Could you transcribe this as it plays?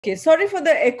Okay, sorry for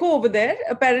the echo over there.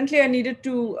 Apparently, I needed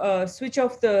to switch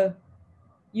off the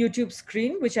YouTube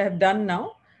screen, which I have done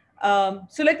now.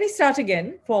 So let me start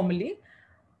again formally.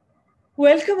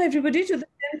 Welcome everybody to the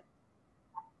 10th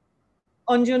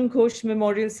Anjan Ghosh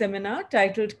Memorial Seminar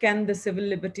titled Can the Civil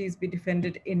Liberties be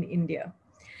Defended in India?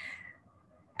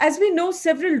 As we know,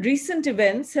 several recent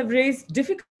events have raised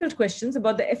difficult questions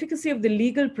about the efficacy of the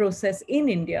legal process in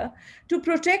India to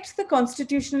protect the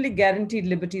constitutionally guaranteed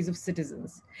liberties of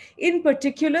citizens. In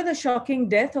particular, the shocking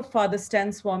death of Father Stan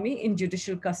Swamy in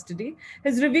judicial custody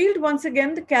has revealed once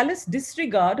again the callous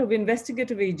disregard of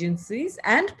investigative agencies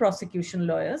and prosecution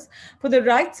lawyers for the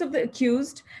rights of the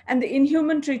accused and the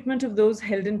inhuman treatment of those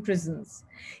held in prisons.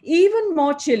 Even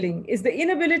more chilling is the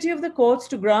inability of the courts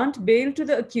to grant bail to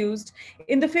the accused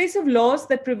in the face of laws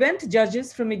that prevent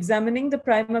judges from examining the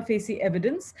prima facie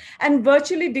evidence and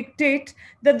virtually dictate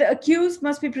that the accused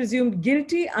must be presumed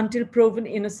guilty until proven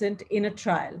innocent in a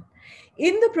trial.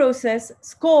 In the process,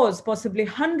 scores, possibly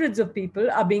hundreds of people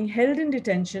are being held in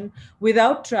detention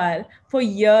without trial for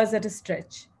years at a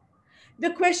stretch.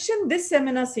 The question this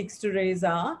seminar seeks to raise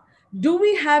are, do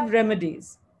we have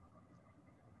remedies?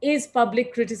 Is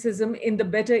public criticism in the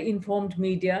better informed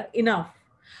media enough?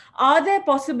 Are there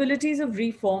possibilities of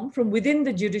reform from within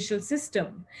the judicial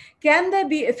system? Can there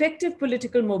be effective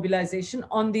political mobilization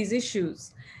on these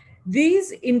issues?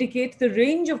 These indicate the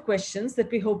range of questions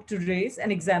that we hope to raise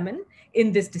and examine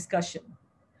in this discussion.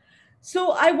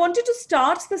 So I wanted to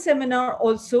start the seminar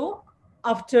also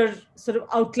after sort of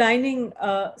outlining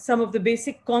some of the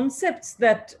basic concepts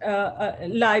that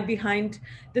lie behind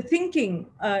the thinking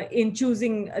in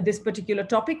choosing this particular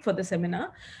topic for the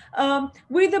seminar,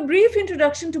 with a brief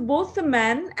introduction to both the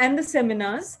man and the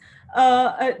seminars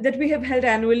that we have held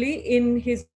annually in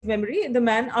his memory, the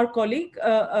man, our colleague,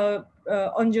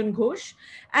 Anjan Ghosh,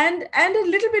 and a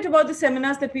little bit about the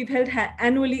seminars that we've held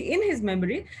annually in his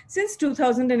memory since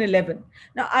 2011.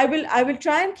 Now, I will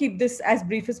try and keep this as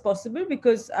brief as possible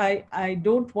because I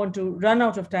don't want to run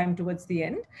out of time towards the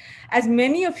end. As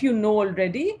many of you know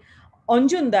already,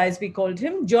 Anjan, as we called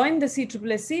him, joined the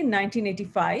CCCC in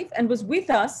 1985 and was with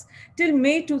us till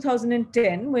May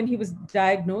 2010 when he was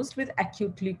diagnosed with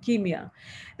acute leukemia.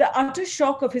 The utter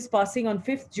shock of his passing on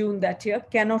 5th June that year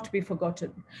cannot be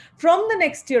forgotten. From the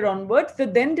next year onward, the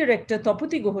then director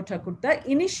Taputi Goho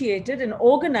initiated and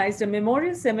organized a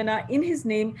memorial seminar in his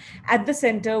name at the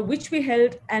center, which we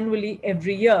held annually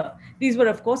every year. These were,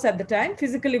 of course, at the time,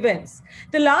 physical events.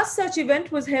 The last such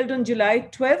event was held on July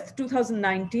 12th,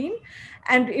 2019,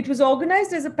 and it was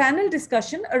organized as a panel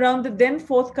discussion around the then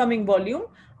forthcoming volume,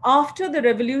 After the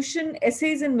Revolution,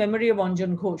 Essays in Memory of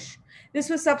Anjan Ghosh. This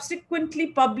was subsequently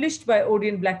published by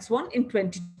Orient Black Swan in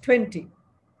 2020.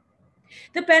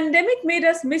 The pandemic made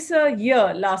us miss a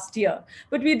year last year,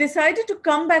 but we decided to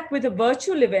come back with a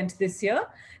virtual event this year.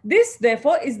 This,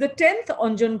 therefore, is the 10th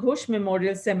Anjan Ghosh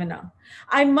Memorial Seminar.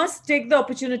 I must take the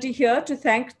opportunity here to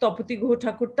thank Taputi Goho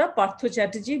Thakurta, Partho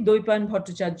Chatterjee, Doipan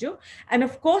Bhattacharya, and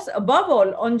of course, above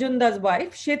all, Anjanda's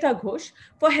wife, Shweta Ghosh,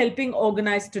 for helping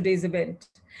organize today's event.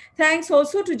 Thanks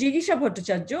also to Jigisha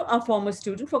Bhattacharya, our former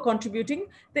student, for contributing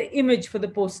the image for the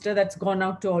poster that's gone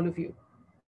out to all of you.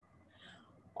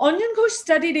 Anjan Ghosh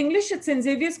studied English at St.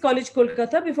 Xavier's College,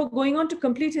 Kolkata, before going on to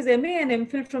complete his MA and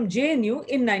MPhil from JNU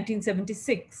in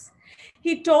 1976.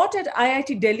 He taught at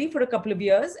IIT Delhi for a couple of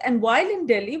years, and while in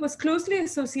Delhi was closely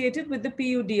associated with the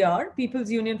PUDR, People's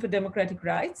Union for Democratic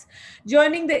Rights,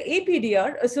 joining the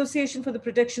APDR, Association for the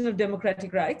Protection of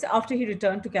Democratic Rights, after he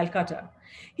returned to Calcutta.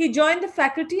 He joined the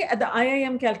faculty at the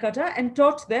IIM Calcutta and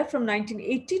taught there from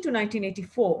 1980 to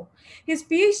 1984. His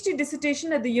PhD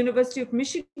dissertation at the University of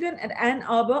Michigan at Ann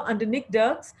Arbor under Nick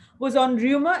Dirks was on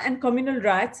rumor and communal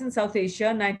riots in South Asia,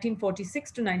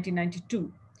 1946 to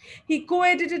 1992. He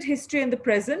co-edited History and the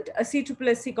Present, a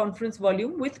CCCC conference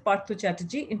volume with Partho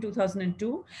Chatterjee in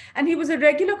 2002, and he was a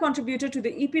regular contributor to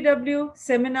the EPW,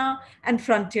 Seminar, and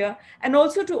Frontier, and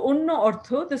also to Unno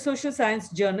Ortho, the social science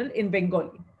journal in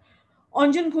Bengali.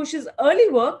 Anjan Ghosh's early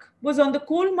work was on the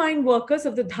coal mine workers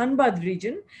of the Dhanbad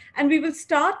region, and we will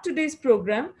start today's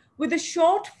program with a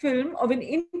short film of an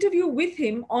interview with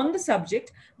him on the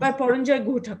subject by Paranjoy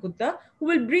Goho, who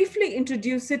will briefly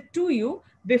introduce it to you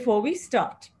before we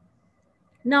start.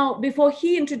 Now, before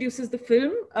he introduces the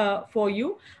film for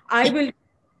you, I will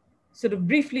sort of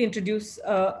briefly introduce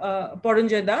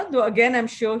Paranjoy Da, though again, I'm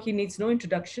sure he needs no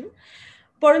introduction.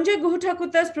 Paranjoy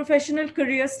Goho professional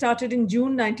career started in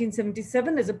June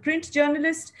 1977 as a print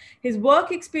journalist. His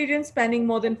work experience spanning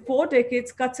more than 4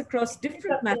 decades cuts across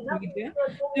different mass media,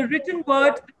 the written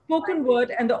word, the spoken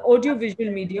word and the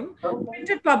audiovisual medium,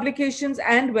 printed publications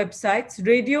and websites,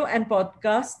 radio and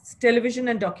podcasts, television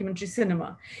and documentary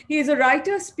cinema. He is a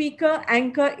writer, speaker,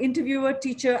 anchor, interviewer,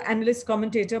 teacher, analyst,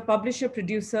 commentator, publisher,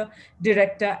 producer,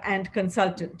 director, and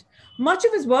consultant. Much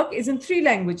of his work is in three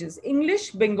languages: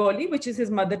 English, Bengali, which is his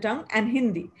mother tongue, and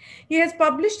Hindi. He has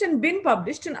published and been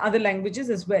published in other languages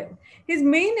as well. His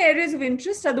main areas of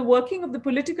interest are the working of the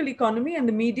political economy and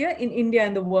the media in India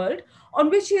and the world, on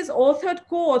which he has authored,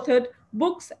 co authored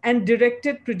books and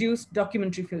directed, produced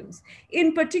documentary films.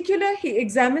 In particular, he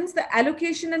examines the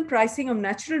allocation and pricing of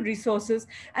natural resources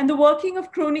and the working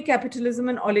of crony capitalism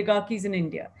and oligarchies in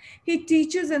India. He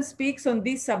teaches and speaks on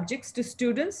these subjects to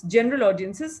students, general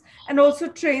audiences, and also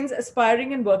trains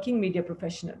aspiring and working media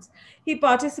professionals. He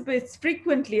participates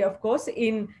frequently, of course,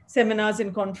 in seminars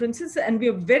and conferences, and we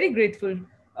are very grateful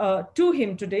to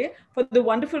him today for the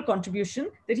wonderful contribution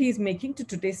that he is making to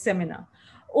today's seminar.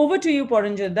 Over to you,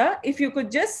 Paranjada. If you could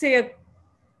just say a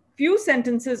few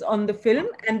sentences on the film,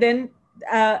 and then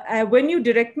when you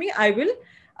direct me, I will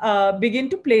begin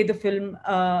to play the film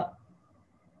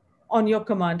on your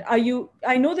command. Are you?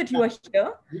 I know that you are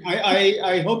here.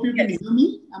 I hope you can hear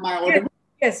me. Am I audible?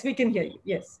 Yes, we can hear you.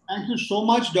 Yes. Thank you so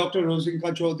much, Dr.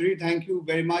 Rosinka Chaudhary. Thank you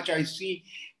very much. I see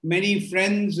many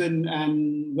friends and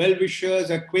well-wishers,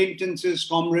 acquaintances,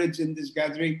 comrades in this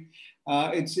gathering.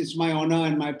 It's my honor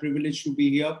and my privilege to be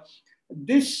here.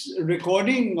 This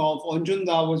recording of Anjan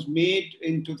was made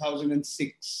in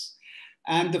 2006,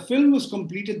 and the film was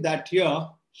completed that year.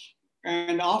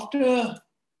 And after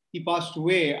he passed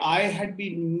away, I had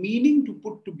been meaning to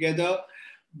put together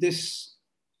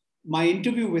my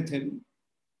interview with him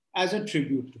as a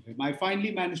tribute to him. I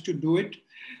finally managed to do it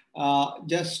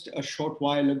just a short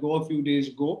while ago, a few days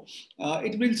ago.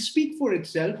 It will speak for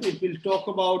itself. It will talk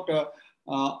about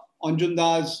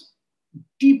Anjan's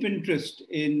deep interest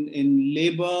in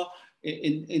labor,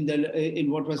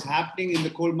 in what was happening in the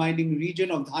coal mining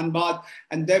region of Dhanbad,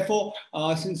 and therefore,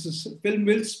 since the film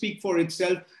will speak for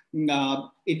itself,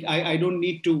 I don't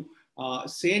need to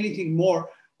say anything more.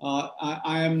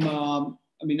 I'll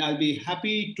be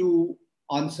happy to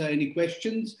answer any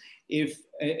questions if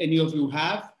any of you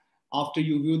have after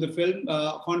you view the film.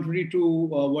 Contrary to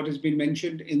what has been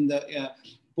mentioned in the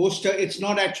poster, it's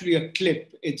not actually a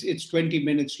clip. It's 20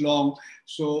 minutes long.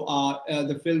 So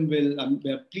the film will,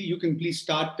 you can please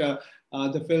start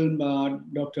the film,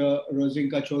 Dr.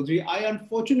 Rosinka Chaudhary. I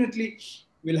unfortunately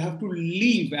will have to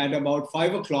leave at about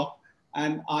 5 o'clock.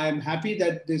 And I am happy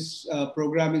that this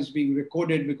program is being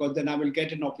recorded, because then I will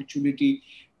get an opportunity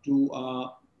to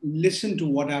listen to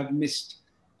what I've missed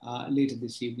later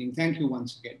this evening. Thank you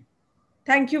once again.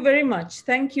 Thank you very much.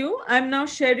 Thank you. I'm now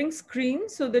sharing screen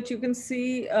so that you can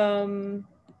see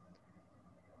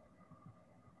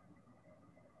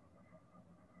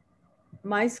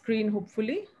my screen,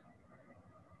 hopefully.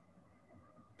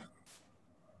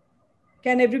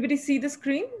 Can everybody see the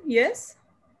screen? Yes?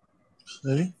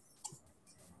 Sorry?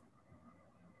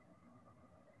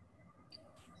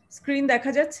 Screen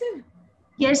দেখা যাচ্ছে?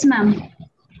 Yes, ma'am.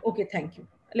 Okay, thank you.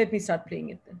 Let me start playing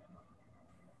it then.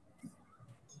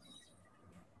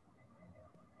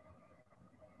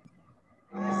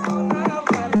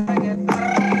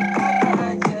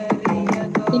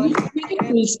 Can you make it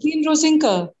full screen,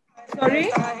 Rosinka? Sorry?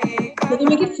 Can you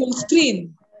make it full screen?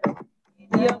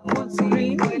 Yeah, full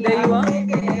screen. There you are.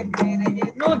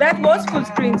 No, that was full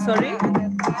screen, sorry.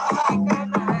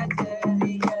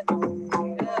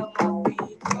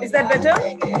 Is that better?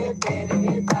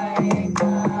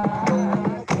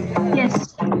 Yes.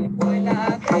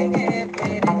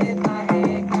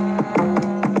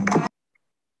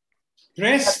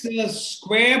 Press the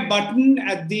square button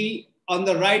on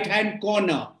the right-hand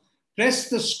corner. Press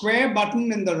the square button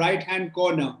in the right-hand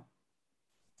corner.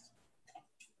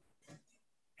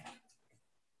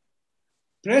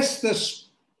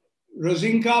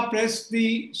 Rosinka, press the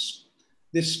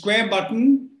square button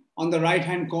on the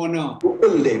right-hand corner.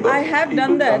 I have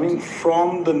done that. Coming from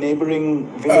the neighboring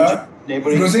village,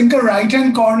 Rosinka,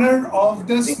 right-hand corner of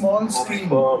the small screen.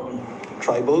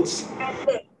 Tribals.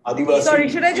 Sorry,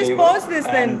 should I just pause this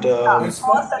then?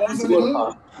 Pause a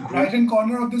little. Right-hand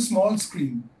corner of the small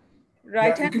screen.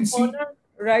 Right-hand corner.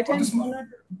 Right-hand corner.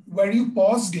 Where you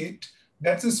paused it,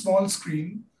 that's a small screen.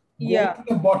 Go to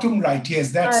the bottom right. Yes,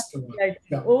 that's the one. Right.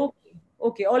 Yeah.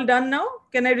 Okay. All done now?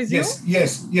 Can I resume?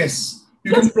 Yes.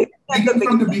 You can begin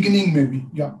from the beginning, maybe.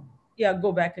 Yeah. Yeah, go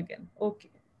back again.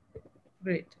 Okay.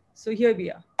 Great. So here we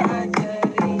are.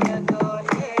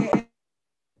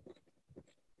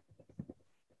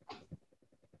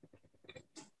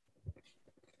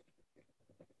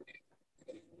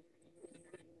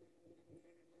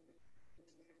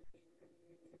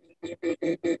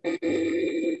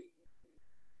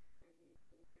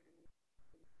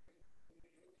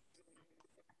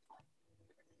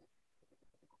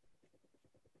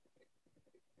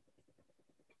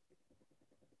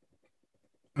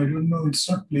 I don't know, it's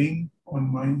not playing on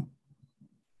mine.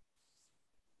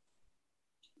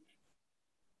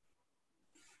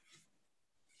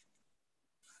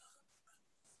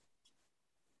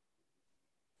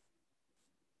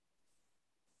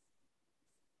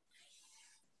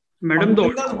 Madam,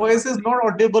 the voice is not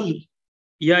audible.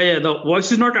 Yeah, the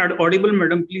voice is not audible,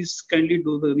 madam. Please kindly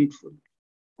do the needful.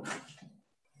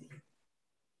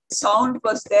 Sound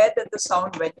was there, then the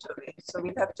sound went away. So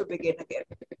we'll have to begin again.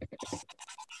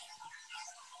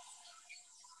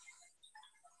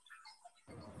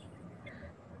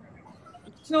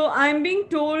 So I'm being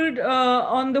told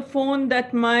on the phone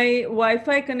that my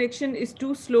Wi-Fi connection is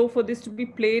too slow for this to be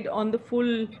played on the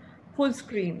full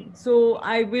screen. So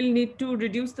I will need to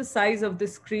reduce the size of the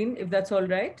screen, if that's all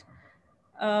right.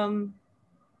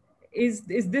 Is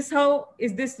this how,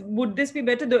 would this be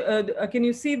better? Can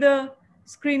you see the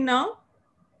screen now?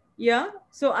 Yeah.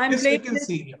 So I'm yes, playing we can this.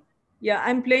 see. Yeah,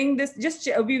 I'm playing this. Just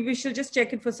we shall just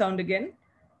check it for sound again.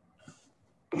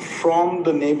 From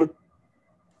the neighbor.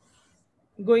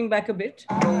 Going back a bit.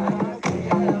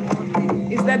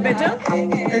 Is that better?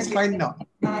 It's fine now.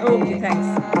 Okay, thanks.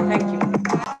 Thank you.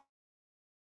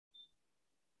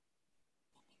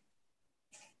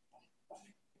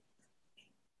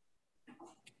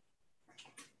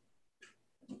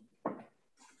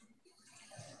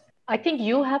 I think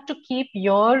you have to keep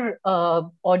your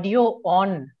audio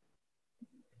on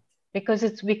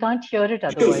because we can't hear it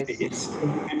otherwise.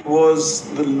 It was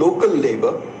the local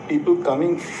labor, people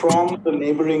coming from the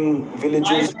neighboring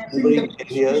villages, neighboring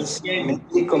areas,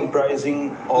 mainly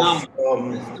comprising of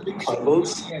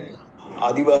tribals,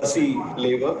 Adivasi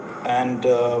labor, and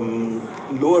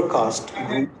lower caste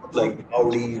groups like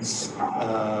Audis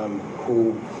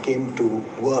who came to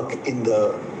work in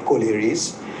the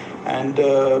collieries. And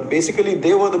basically,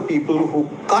 they were the people who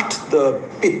cut the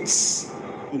pits.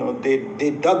 You know,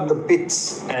 they dug the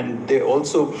pits, and they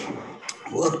also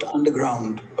worked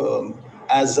underground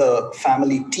as a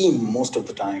family team most of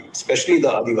the time, especially the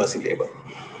Adivasi labor.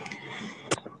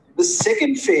 The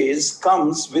second phase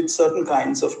comes with certain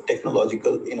kinds of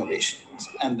technological innovations,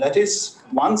 and that is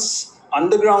once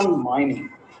underground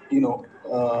mining,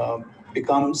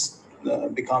 becomes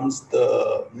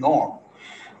the norm,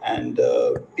 and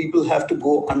people have to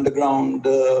go underground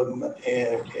and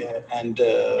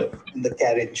in the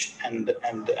carriage, and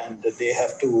they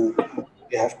have to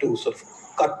sort of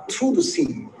cut through the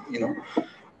seam.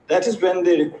 That is when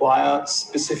they require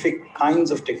specific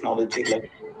kinds of technology, like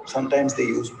sometimes they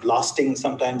use blasting,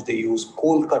 sometimes they use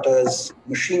coal cutters,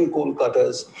 machine coal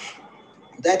cutters.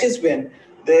 That is when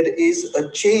there is a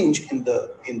change in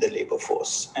the labor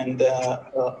force, and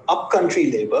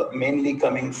upcountry labor, mainly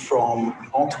coming from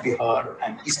North Bihar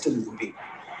and Eastern UP.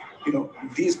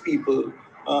 These people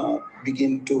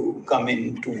begin to come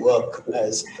in to work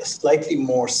as slightly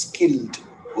more skilled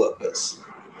workers.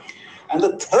 And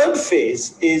the third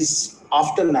phase is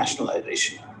after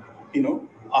nationalization.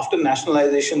 After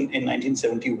nationalization in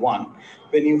 1971,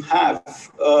 when you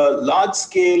have a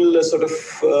large-scale sort of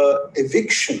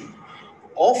eviction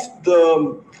of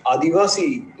the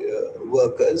Adivasi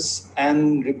workers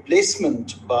and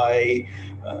replacement by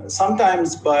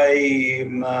sometimes by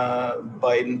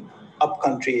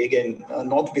upcountry, again,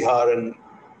 North Bihar and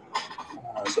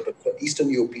sort of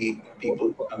Eastern UP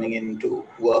people coming in to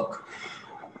work.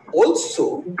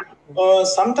 Also,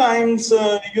 sometimes,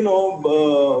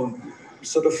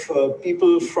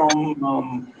 people from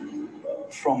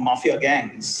mafia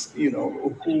gangs,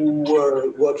 who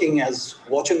were working as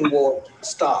watch and ward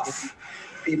staff,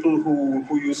 people who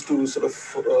used to sort of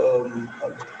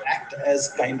act as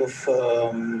kind of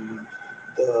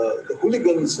the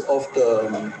hooligans of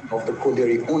the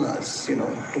colliery owners,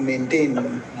 to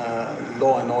maintain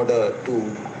law and order,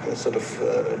 to sort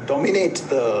of dominate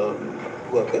the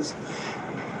workers.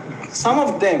 Some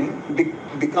of them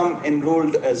become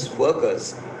enrolled as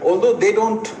workers, although they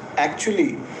don't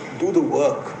actually do the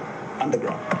work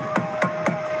underground.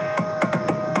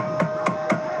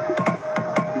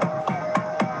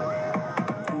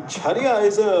 Jharia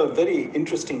is a very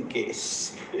interesting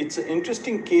case. It's an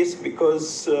interesting case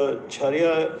because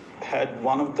Jharia had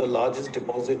one of the largest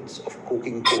deposits of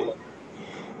coking coal.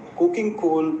 Coking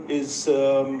coal is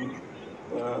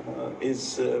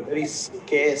very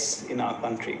scarce in our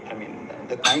country. I mean,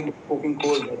 the kind of coking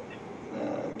coal that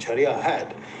Jharia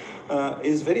had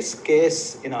is very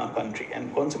scarce in our country,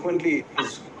 and consequently it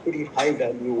is pretty high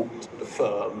value sort of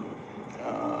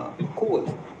coal.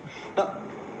 Now,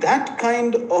 that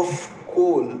kind of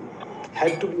coal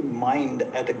had to be mined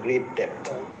at a great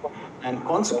depth. And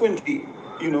consequently,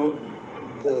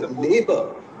 the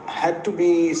labor had to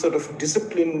be sort of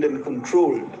disciplined and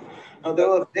controlled. Now, there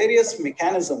were various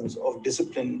mechanisms of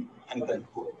discipline and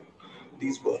control.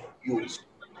 These were used.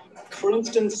 For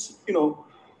instance,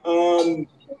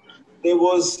 there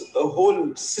was a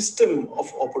whole system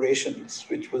of operations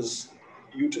which was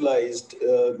utilized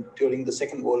during the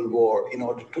Second World War in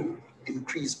order to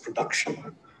increase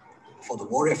production for the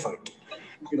war effort.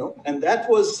 And that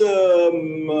was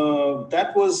through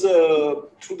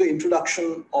the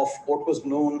introduction of what was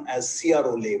known as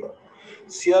CRO labor.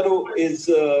 CRO is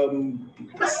the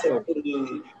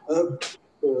Central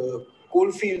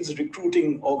Coalfields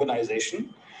Recruiting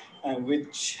Organization,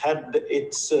 which had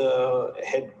its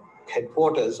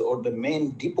headquarters or the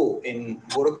main depot in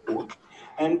Gorakhpur.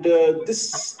 And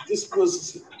this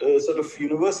was sort of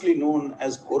universally known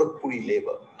as Gorakhpuri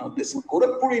labor. Now, this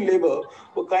Gorakhpuri labor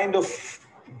were kind of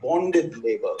bonded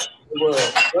labor. They were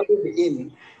herded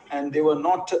in, and they were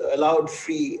not allowed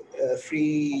freedom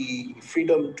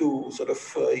to sort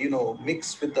of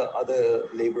mix with the other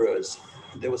laborers.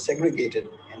 They were segregated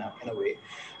in a way,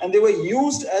 and they were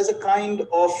used as a kind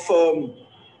of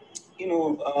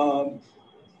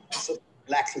sort of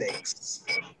blacklegs.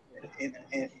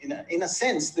 In a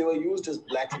sense, they were used as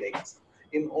blacklegs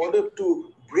in order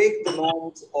to break the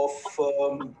norms of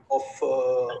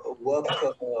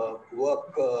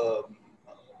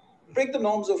break the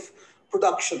norms of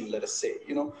production, let us say,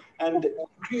 and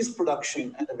increase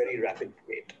production at a very rapid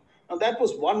rate. Now, that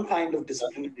was one kind of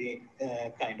disciplinary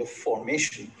kind of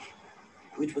formation,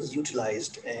 which was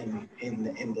utilized in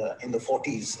the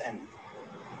 40s, and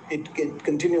it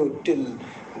continued till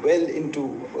well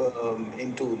into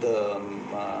the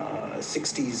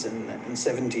 60s and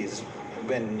 70s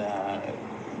when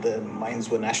the mines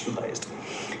were nationalized.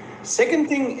 Second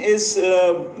thing is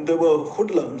there were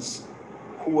hoodlums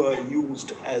who were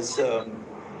used as the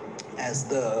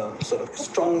sort of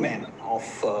strongmen of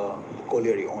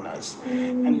colliery owners,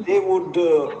 and they would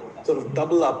sort of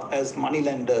double up as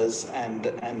moneylenders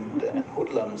and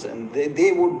hoodlums, and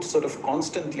they would sort of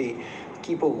constantly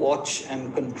keep a watch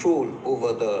and control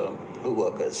over the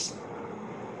workers.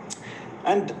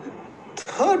 And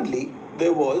thirdly,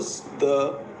 there was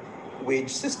the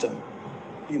wage system,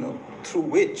 through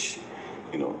which,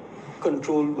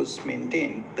 control was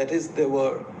maintained. That is, there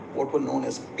were what were known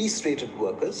as piece-rated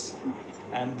workers,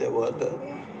 and there were the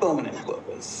permanent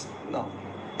workers. Now,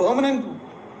 permanent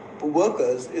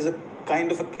workers is a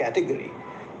kind of a category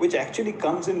which actually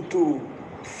comes into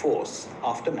force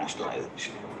after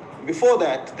nationalization. Before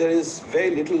that, there is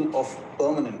very little of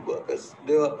permanent workers.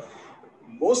 There were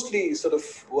mostly sort of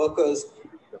workers,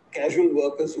 casual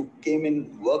workers who came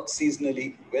in, worked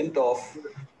seasonally, went off,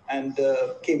 and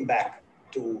came back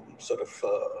to sort of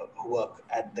work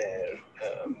at their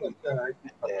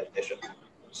leisure.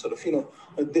 Sort of,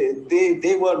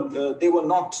 they were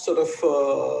not sort of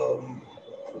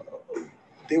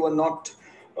they were not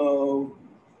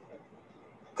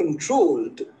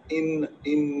controlled in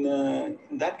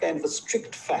that kind of a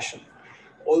strict fashion.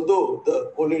 Although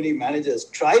the colliery managers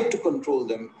tried to control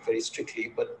them very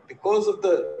strictly, but because of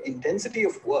the intensity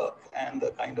of work and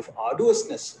the kind of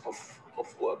arduousness of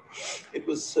work, it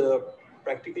was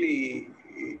practically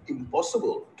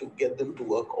impossible to get them to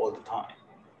work all the time.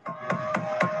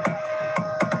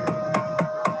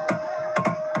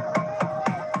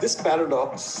 This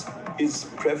paradox is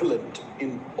prevalent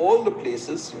in all the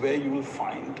places where you will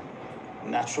find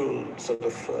natural sort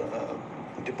of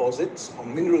deposits or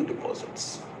mineral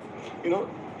deposits.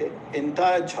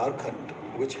 Entire Jharkhand,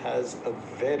 which has a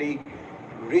very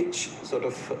rich sort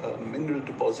of mineral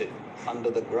deposit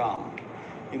under the ground,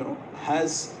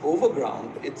 has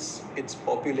overground, its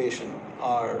population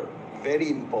are very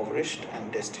impoverished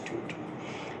and destitute.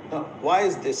 Now, why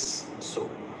is this so?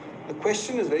 The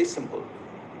question is very simple.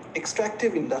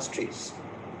 Extractive industries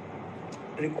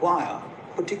require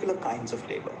particular kinds of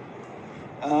labor.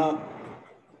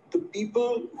 The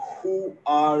people who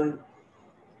are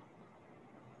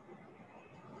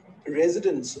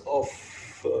residents of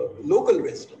local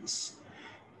residents,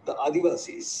 the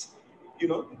Adivasis,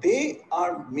 they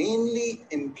are mainly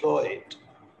employed,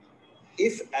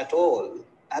 if at all,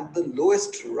 at the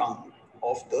lowest rung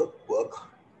of the work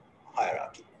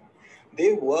hierarchy.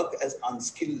 They work as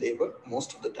unskilled labor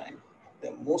most of the time.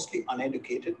 They're mostly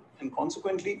uneducated and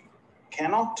consequently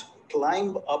cannot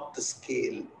climb up the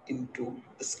scale into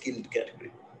the skilled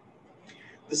category.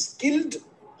 The skilled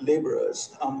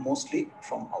laborers are mostly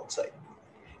from outside.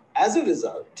 As a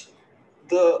result,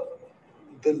 the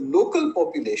local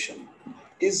population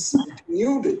is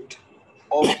denuded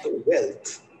of the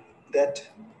wealth that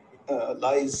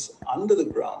lies under the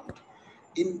ground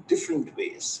in different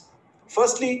ways.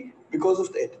 Firstly, because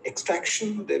of the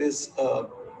extraction, there is a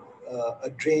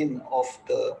drain of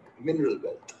the mineral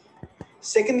wealth.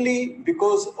 Secondly,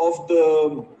 because of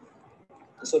the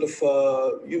sort of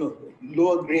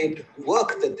lower grade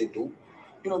work that they do,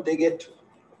 they get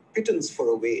pittance for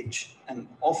a wage, and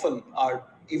often are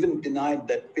even denied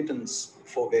that pittance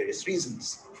for various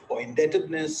reasons, for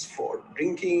indebtedness, for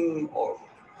drinking, or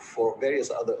for various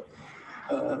other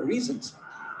reasons.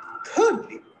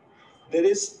 Thirdly, there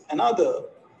is another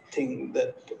thing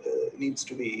that needs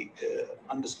to be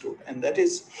understood, and that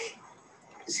is,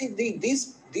 you see,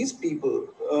 these people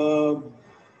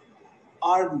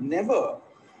are never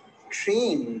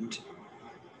trained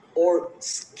or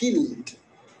skilled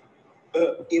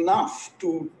enough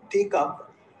to take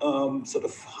up sort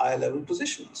of higher level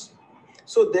positions.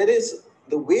 So there is,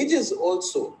 the wages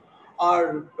also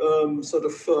are sort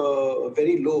of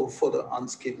very low for the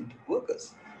unskilled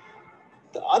workers.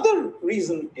 The other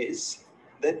reason is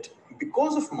that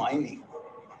because of mining,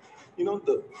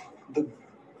 the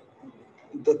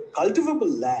cultivable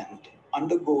land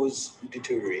undergoes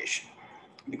deterioration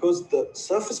because the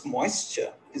surface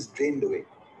moisture is drained away.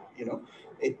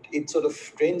 It sort of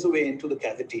drains away into the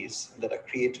cavities that are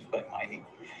created by mining.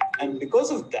 And because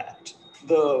of that,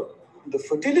 the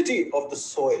fertility of the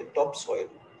soil, topsoil,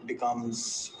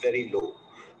 becomes very low,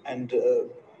 and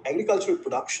agricultural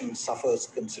production suffers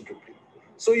considerably.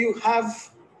 So you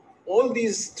have all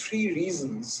these three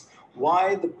reasons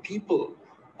why the people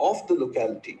of the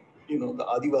locality, the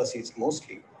Adivasis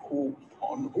mostly,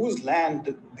 on whose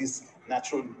land these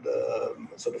natural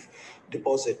sort of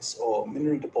deposits or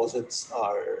mineral deposits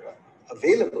are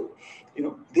available,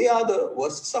 they are the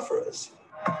worst sufferers.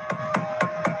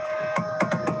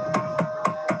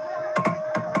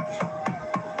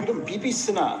 BP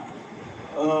Sinha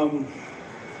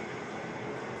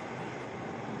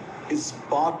is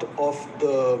part of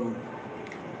the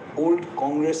old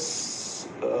Congress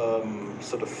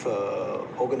sort of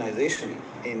organization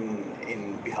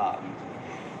in Bihar.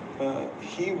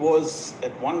 He was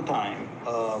at one time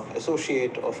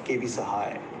associate of K.V.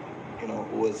 Sahai,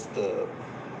 who was the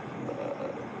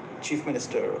chief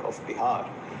minister of Bihar,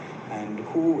 and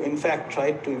who in fact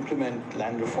tried to implement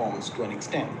land reforms to an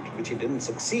extent, which he didn't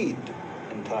succeed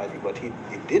entirely, but he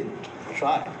did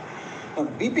try. Now,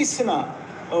 BP Sinha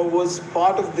was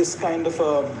part of this kind of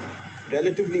a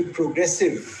relatively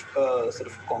progressive sort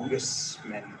of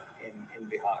congressmen in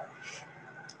Bihar.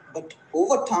 But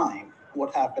over time,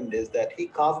 what happened is that he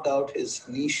carved out his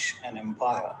niche and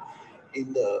empire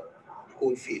in the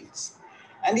coal fields.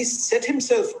 And he set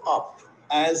himself up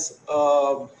as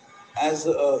a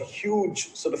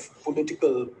huge sort of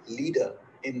political leader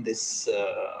in this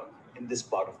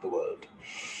part of the world.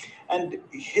 And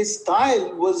his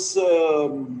style was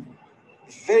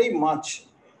very much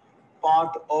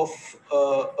part of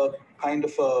a kind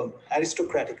of a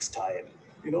aristocratic style.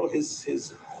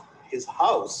 His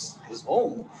house, his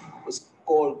home, was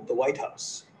called the White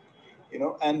House.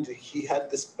 And he had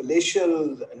this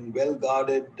palatial and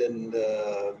well-guarded and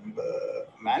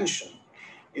mansion,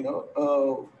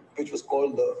 which was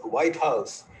called the White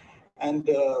House. And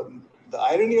the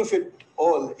irony of it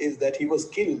all is that he was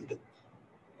killed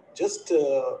just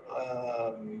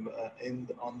on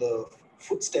the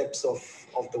footsteps of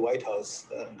the White House.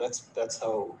 That's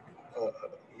how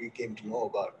we came to know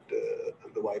about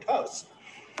the White House.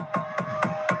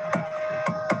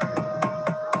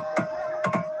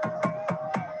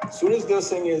 Surajdev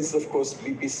Singh is, of course,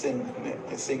 BP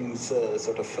Singh's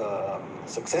sort of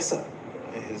successor,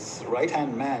 his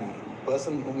right-hand man,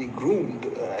 person whom he groomed,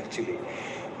 actually.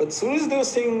 But Surajdev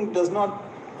Singh does not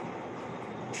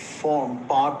form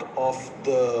part of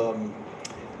the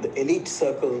elite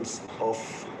circles of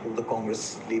the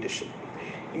Congress leadership.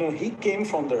 He came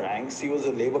from the ranks. He was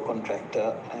a labor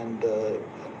contractor, and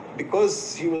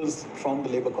because he was from the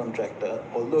labor contractor,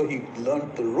 although he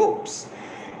learned the ropes,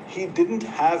 he didn't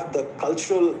have the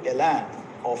cultural elan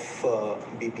of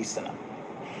BP Sinha.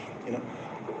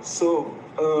 So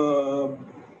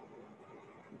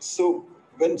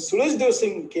when Surajdev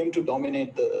Singh came to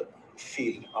dominate the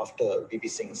field after BP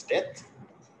Singh's death,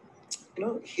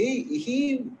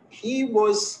 he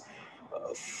was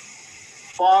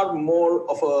far more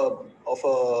of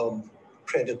a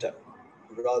predator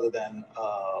rather than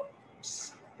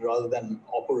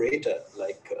operator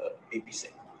like BP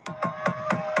Singh.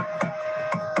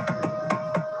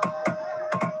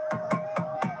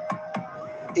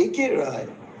 A.K. Rai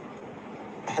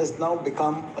has now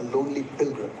become a lonely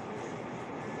pilgrim,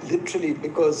 literally,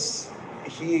 because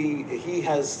he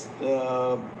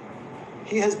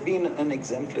he has been an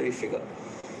exemplary figure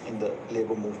in the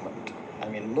labor movement. I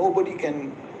mean, nobody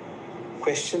can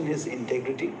question his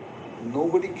integrity.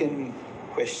 Nobody can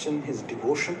question his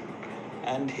devotion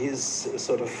and his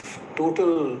sort of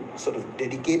total sort of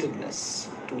dedicatedness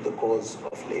to the cause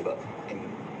of labor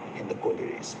in the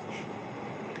collieries.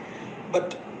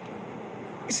 But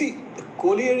you see, the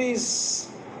collieries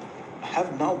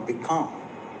have now become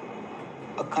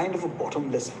a kind of a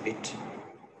bottomless pit.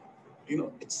 You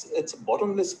know, it's a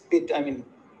bottomless pit. I mean,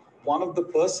 one of the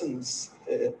persons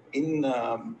in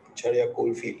Jharia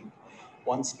coalfield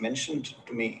once mentioned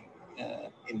to me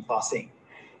in passing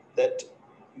that,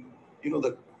 you know,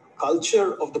 the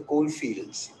culture of the coal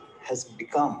fields has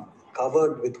become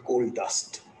covered with coal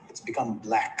dust. It's become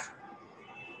black,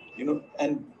 you know,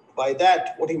 and by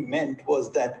that, what he meant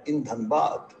was that in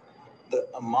Dhanbad, the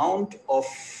amount of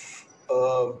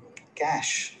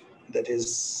cash that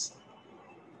is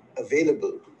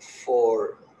available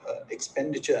for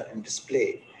expenditure and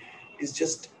display is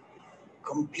just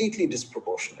completely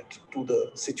disproportionate to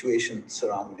the situation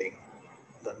surrounding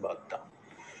Dhanbad town.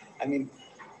 I mean,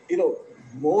 you know,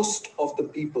 most of the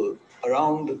people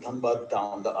around Dhanbad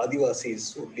town, the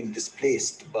Adivasis who've been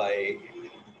displaced by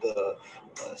the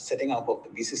setting up of the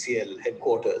BCCL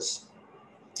headquarters,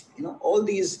 you know, all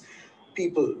these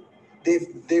people,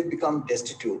 they've become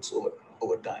destitutes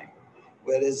over time,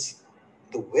 whereas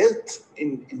the wealth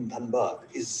in Dhanbad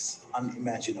is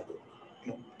unimaginable.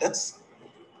 You know, that's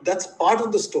part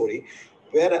of the story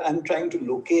where I'm trying to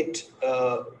locate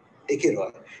A.K.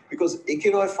 Roy, because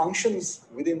A.K. Roy functions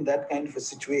within that kind of a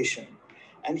situation,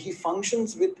 and he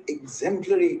functions with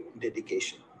exemplary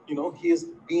dedication. You know, he has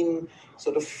been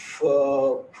sort of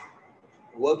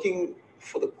working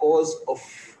for the cause of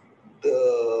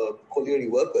the colliery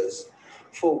workers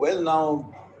for well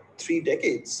now 3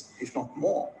 decades, if not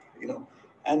more, you know.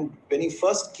 And when he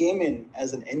first came in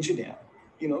as an engineer,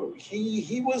 you know,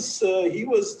 he was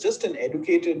just an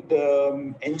educated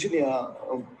engineer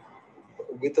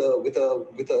with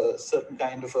a certain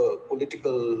kind of a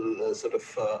political sort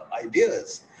of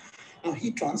ideas. Now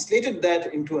he translated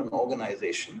that into an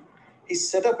organization. He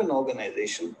set up an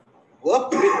organization,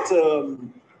 worked with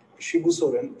Shibu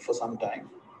Soren for some time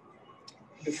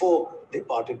before they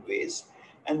parted ways,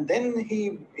 and then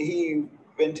he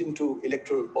went into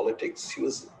electoral politics. He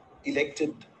was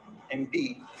elected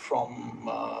MP from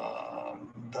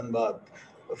Dhanbad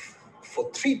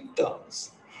for 3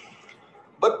 terms.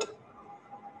 But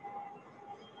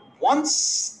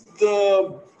once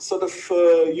the sort of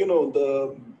you know,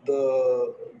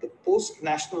 the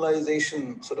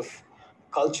post-nationalization sort of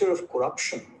culture of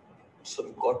corruption sort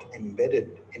of got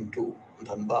embedded into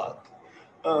Dhanbad,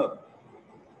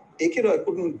 A.K. Roy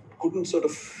couldn't sort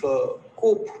of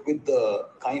cope with the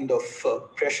kind of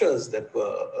pressures that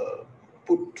were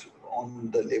put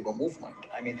on the labor movement.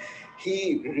 I mean,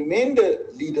 he remained a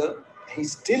leader. He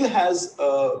still has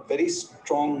a very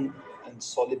strong and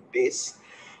solid base.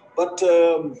 But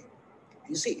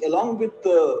you see, along with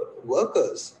the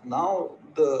workers, now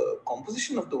the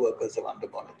composition of the workers have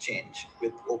undergone a change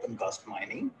with open cast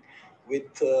mining,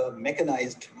 with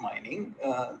mechanized mining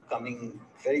coming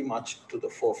very much to the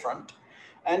forefront.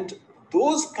 And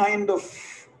those kind of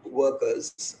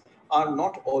workers are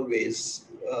not always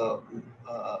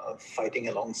fighting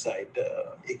alongside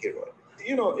A.K. Roy.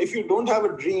 You know, if you don't have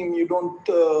a dream, you don't,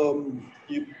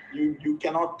 you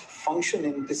cannot function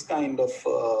in this kind of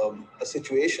a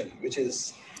situation, which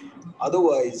is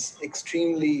otherwise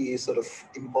extremely sort of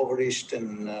impoverished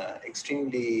and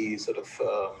extremely sort of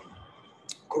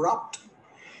corrupt.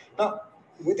 Now,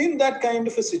 within that kind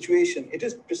of a situation, it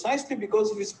is precisely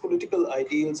because of his political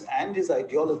ideals and his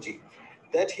ideology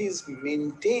that he's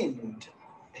maintained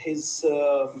his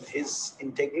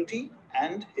integrity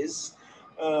and his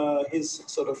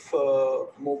sort of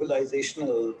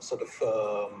mobilizational sort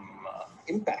of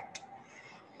impact.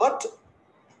 But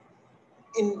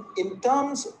in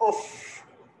terms of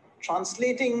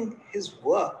translating his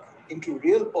work into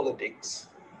real politics,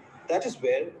 that is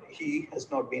where he has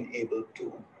not been able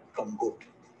to come good.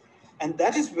 And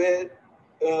that is where,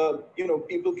 you know,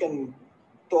 people can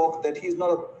talk that he's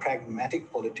not a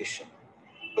pragmatic politician.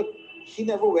 But he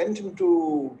never went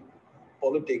into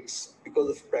politics because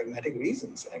of pragmatic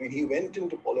reasons. I mean, he went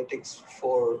into politics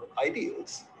for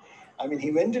ideals. I mean,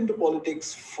 he went into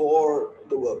politics for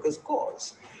the workers'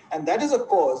 cause. And that is a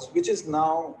cause which is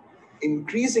now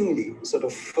increasingly sort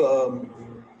of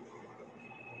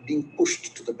being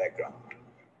pushed to the background.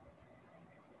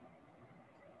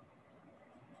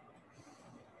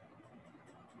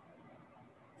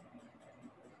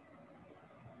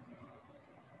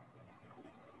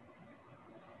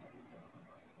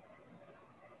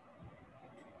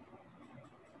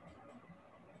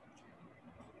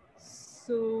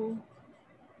 So,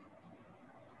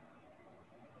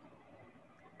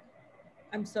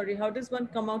 I'm sorry, how does one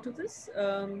come out of this?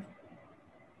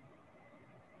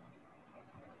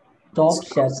 Stop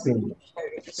share screen.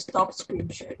 Stop screen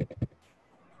sharing.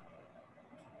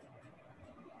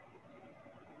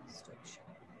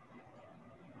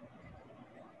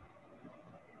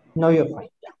 No, you're fine.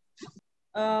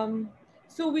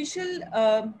 So we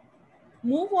shall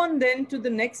move on then to the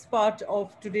next part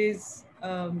of today's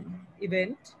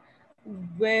event,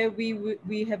 where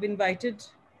we have invited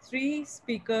 3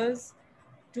 speakers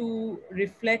to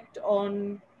reflect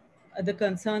on the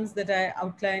concerns that I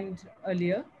outlined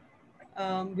earlier.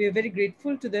 We are very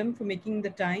grateful to them for making the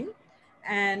time,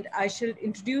 and I shall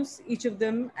introduce each of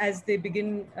them as they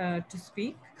begin to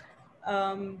speak.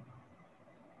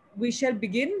 We shall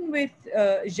begin with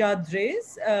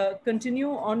Dreze,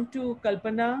 continue on to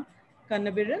Kalpana,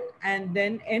 Kannabiran, and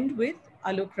then end with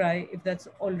Alok, if that's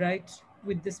all right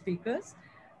with the speakers.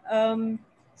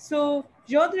 So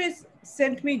Dreze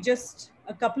sent me just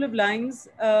a couple of lines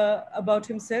about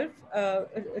himself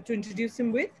to introduce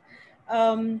him with.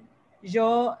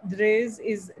 Dreze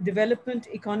is development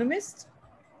economist,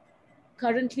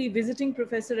 currently visiting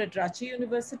professor at Ranchi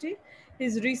University.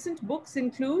 His recent books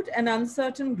include An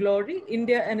Uncertain Glory,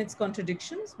 India and Its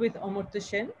Contradictions with Amartya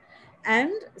Sen,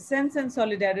 and Sense and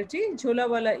Solidarity,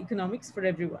 Jholawala Economics for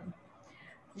Everyone.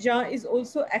 Jean is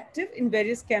also active in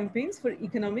various campaigns for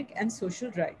economic and social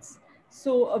rights.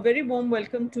 So a very warm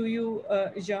welcome to you,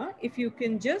 Jean. If you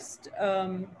can just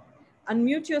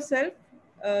unmute yourself,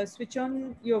 switch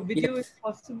on your video if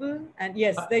possible. And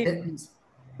yes, there you go.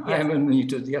 I am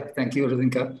unmuted. Yeah, thank you,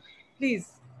 Radhika.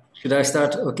 Please. Should I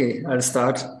start? Okay, I'll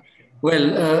start.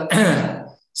 Well,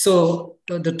 so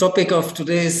the topic of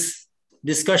today's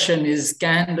discussion is,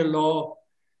 can the law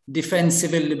defend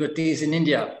civil liberties in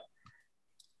India?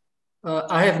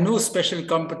 I have no special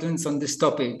competence on this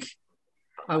topic.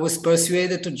 I was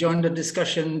persuaded to join the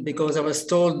discussion because I was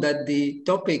told that the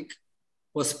topic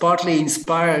was partly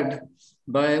inspired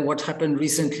by what happened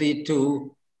recently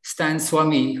to Stan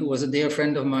Swamy, who was a dear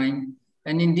friend of mine.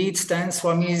 And indeed, Stan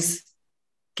Swamy's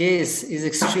case is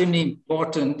extremely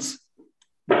important,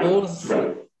 both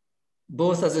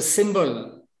as a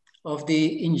symbol of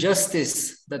the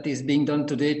injustice that is being done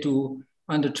today to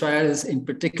under trials in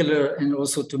particular, and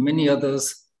also to many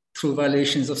others through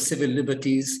violations of civil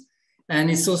liberties.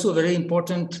 And it's also very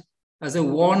important as a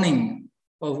warning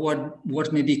of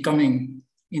what may be coming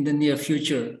in the near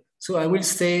future. So I will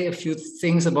say a few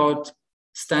things about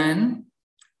Stan.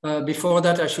 Before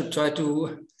that, I should try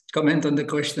to comment on the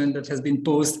question that has been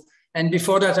posed. And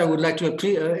before that, I would like to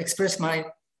express my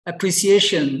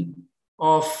appreciation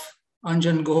of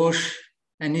Anjan Ghosh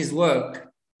and his work.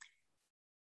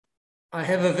 I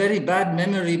have a very bad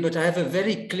memory, but I have a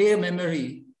very clear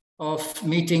memory of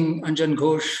meeting Anjan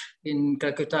Ghosh in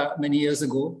Calcutta many years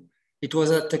ago. It was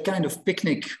at a kind of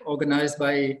picnic organized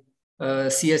by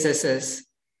CSSS.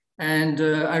 And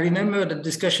I remember the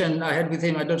discussion I had with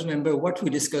him. I don't remember what we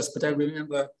discussed, but I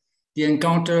remember the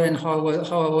encounter and how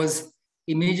I was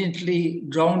immediately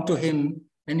drawn to him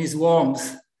and his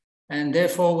warmth. And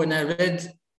therefore, when I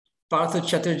read Partha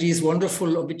Chatterjee's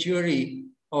wonderful obituary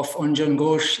of Anjan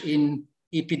Ghosh in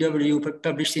EPW,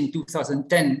 published in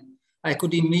 2010, I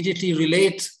could immediately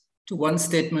relate to one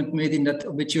statement made in that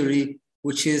obituary,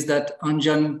 which is that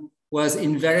Anjan was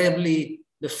invariably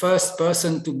the first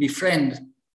person to befriend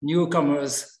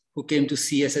newcomers who came to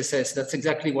CSSS. That's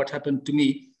exactly what happened to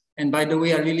me. And by the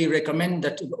way, I really recommend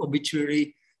that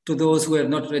obituary to those who have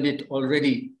not read it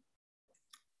already.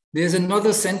 There's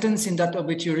another sentence in that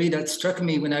obituary that struck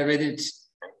me when I read it.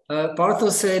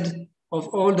 Partha said, of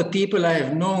all the people I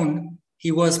have known,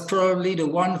 he was probably the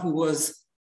one who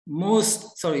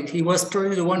most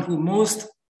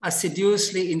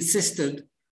assiduously insisted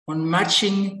on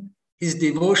matching his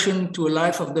devotion to a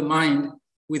life of the mind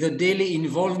with a daily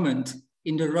involvement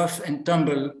in the rough and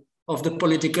tumble of the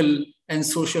political and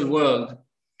social world.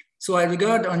 So I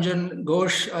regard Anjan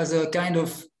Ghosh as a kind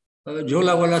of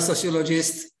Jholawala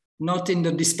sociologist, not in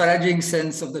the disparaging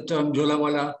sense of the term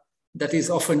Jholawala that is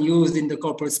often used in the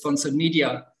corporate sponsored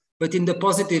media, but in the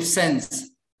positive sense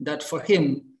that for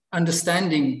him,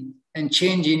 understanding and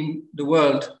changing the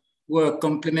world were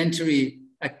complementary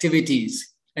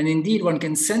activities. And indeed, one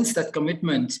can sense that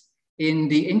commitment in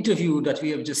the interview that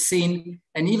we have just seen,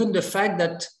 and even the fact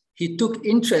that he took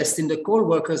interest in the coal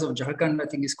workers of Jharkhand, I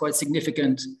think is quite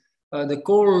significant. The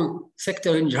coal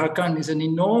sector in Jharkhand is an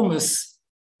enormous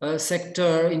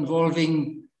sector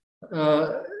involving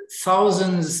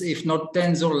thousands, if not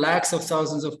tens or lakhs of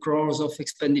thousands of crores of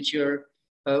expenditure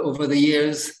over the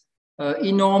years.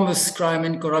 enormous crime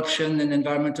and corruption and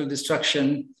environmental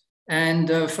destruction. And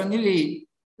funnily,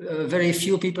 very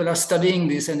few people are studying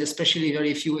this, and especially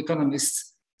very few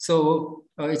economists. So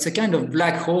it's a kind of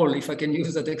black hole, if I can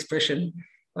use that expression.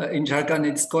 In Jharkhand,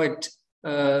 it's quite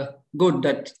good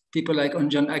that people like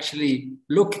Anjan actually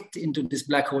looked into this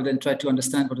black hole and tried to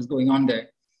understand what is going on there.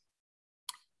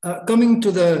 Coming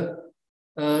to the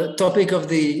topic of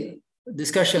the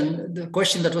discussion, the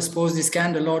question that was posed is,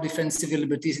 can the law defend civil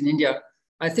liberties in India?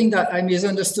 I think that I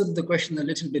misunderstood the question a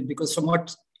little bit, because from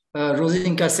what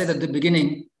Rosinka said at the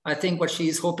beginning, I think what she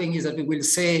is hoping is that we will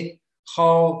say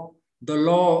how the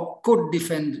law could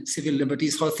defend civil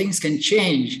liberties, how things can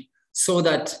change so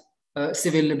that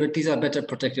civil liberties are better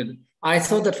protected. I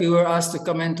thought that we were asked to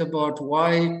comment about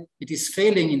why it is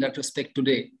failing in that respect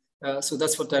today. So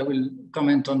that's what I will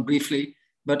comment on briefly,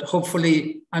 but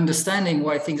hopefully understanding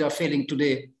why things are failing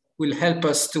today will help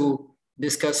us to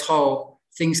discuss how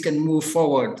things can move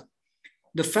forward.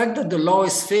 The fact that the law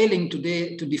is failing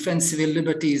today to defend civil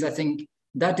liberties, I think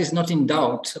that is not in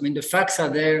doubt. I mean, the facts are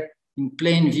there in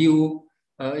plain view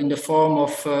in the form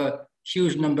of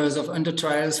huge numbers of under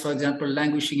trials, for example,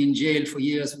 languishing in jail for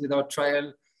years without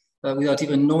trial, without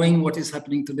even knowing what is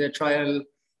happening to their trial,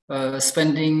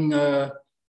 ruining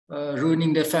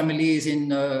their families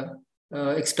in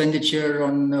expenditure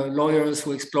on lawyers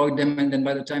who exploit them, and then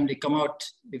by the time they come out,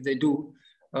 if they do,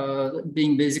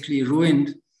 being basically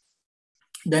ruined.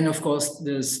 Then, of course,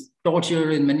 there's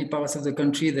torture in many parts of the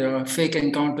country. There are fake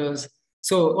encounters.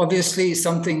 So obviously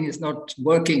something is not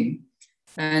working.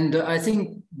 And I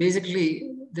think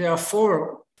basically there are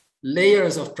 4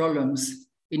 layers of problems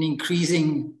in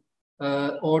increasing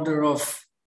order of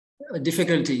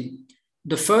difficulty.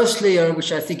 The first layer,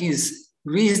 which I think is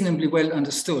reasonably well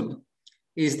understood,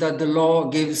 is that the law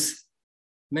gives,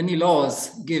 many laws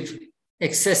give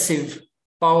excessive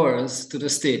powers to the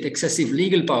state, excessive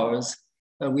legal powers.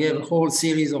 We have a whole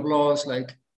series of laws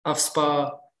like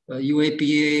AFSPA,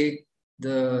 UAPA,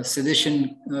 the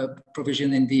sedition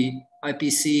provision in the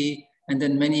IPC, and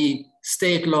then many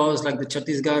state laws like the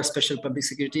Chhattisgarh Special Public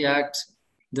Security Act,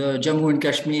 the Jammu and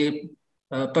Kashmir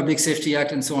Public Safety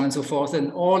Act, and so on and so forth.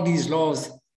 And all these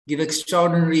laws give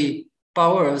extraordinary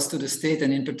powers to the state,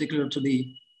 and in particular to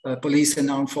the police and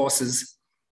armed forces.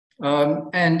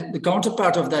 And the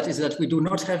counterpart of that is that we do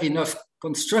not have enough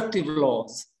constructive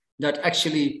laws that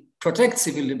actually protect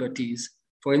civil liberties.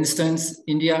 For instance,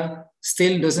 India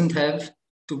still doesn't have,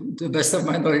 to the best of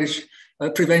my knowledge,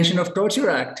 a Prevention of Torture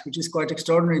Act, which is quite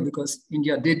extraordinary because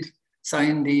India did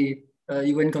sign the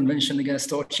UN Convention Against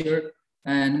Torture.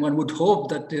 And one would hope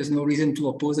that there's no reason to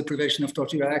oppose the Prevention of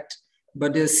Torture Act,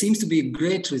 but there seems to be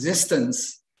great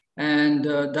resistance. And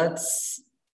that's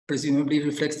presumably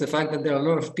reflects the fact that there are a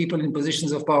lot of people in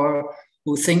positions of power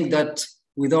who think that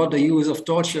without the use of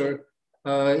torture,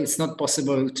 it's not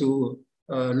possible to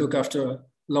look after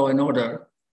law and order.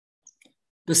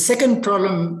 The second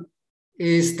problem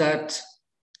is that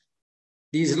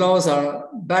these laws are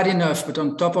bad enough, but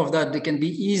on top of that, they can be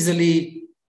easily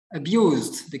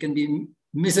abused. They can be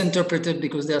misinterpreted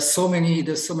because there's so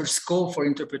much scope for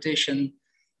interpretation.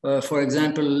 For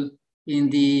example, in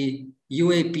the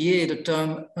UAPA, the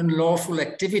term unlawful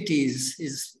activities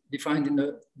is defined in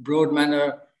a broad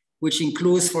manner, which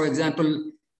includes, for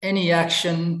example, any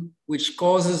action which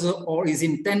causes or is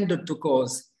intended to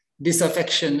cause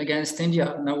disaffection against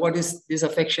India. Now, what is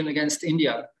disaffection against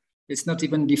India? It's not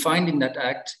even defined in that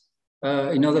act.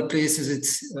 In other places,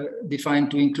 it's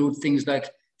defined to include things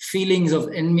like feelings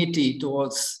of enmity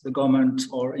towards the government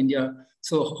or India.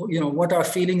 So, what are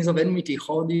feelings of enmity?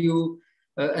 How do you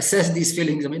assess these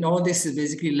feelings? I mean, all this is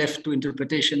basically left to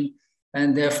interpretation,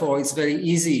 and therefore it's very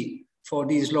easy for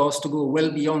these laws to go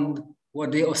well beyond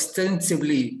what they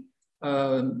ostensibly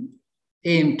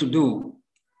aim to do.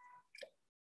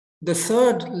 The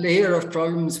third layer of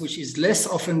problems, which is less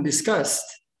often discussed,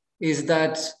 is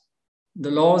that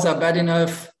the laws are bad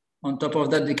enough. On top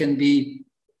of that, they can be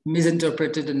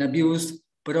misinterpreted and abused.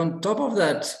 But on top of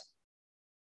that,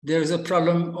 there is a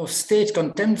problem of state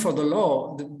contempt for the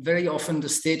law. Very often the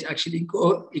state actually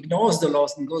ignores the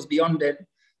laws and goes beyond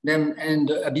them and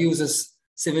abuses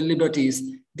civil liberties.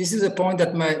 This is a point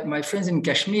that my friends in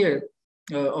Kashmir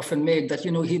often made, that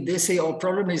they say our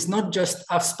problem is not just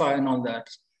AFSPA and all that.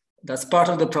 That's part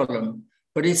of the problem.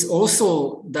 But it's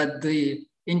also that the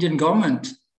Indian government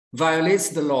violates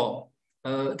the law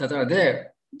that are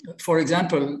there. For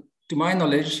example, to my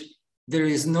knowledge, there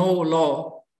is no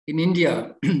law in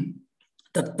India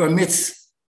that permits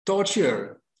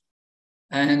torture,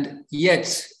 and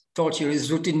yet torture is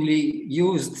routinely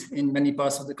used in many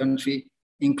parts of the country,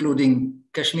 including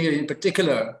Kashmir in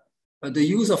particular. the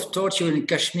use of torture in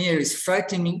Kashmir is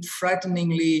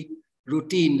frighteningly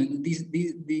routine.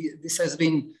 This has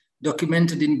been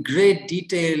documented in great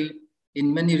detail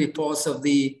in many reports of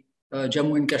the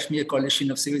Jammu and Kashmir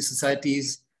Coalition of Civil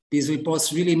Societies. These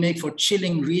reports really make for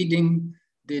chilling reading.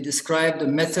 They describe the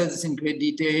methods in great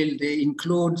detail. They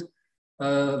include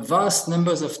vast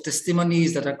numbers of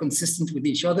testimonies that are consistent with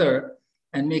each other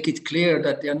and make it clear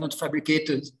that they are not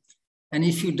fabricated. And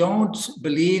if you don't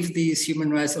believe these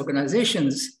human rights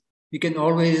organizations, you can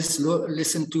always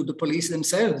listen to the police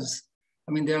themselves.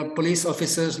 I mean, there are police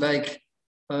officers like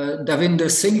Davinder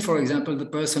Singh, for example, the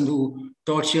person who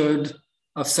tortured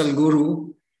Afzal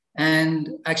Guru, and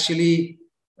actually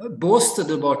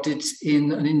boasted about it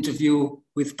in an interview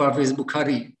with Parvez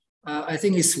Bukhari. I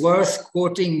think it's worth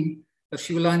quoting a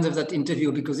few lines of that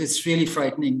interview because it's really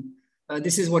frightening.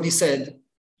 This is what he said.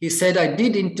 He said, "I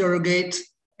did interrogate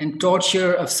and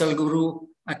torture Afzal Guru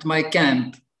at my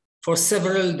camp for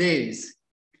several days,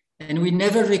 and we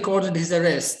never recorded his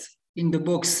arrest in the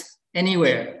books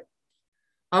anywhere.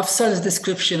 Afzal's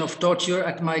description of torture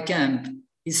at my camp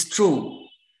is true.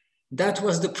 That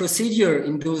was the procedure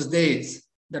in those days.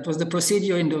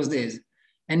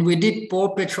 And we did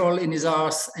pour petrol in his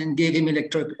arse and gave him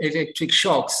electric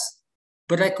shocks.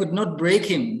 But I could not break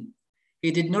him.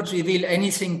 He did not reveal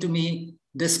anything to me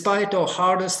despite our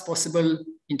hardest possible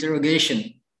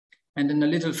interrogation." And then a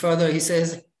little further, he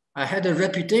says, "I had a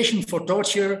reputation for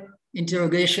torture,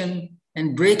 interrogation,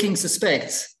 and breaking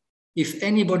suspects. If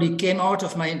anybody came out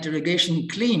of my interrogation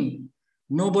clean,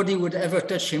 nobody would ever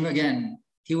touch him again.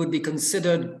 He would be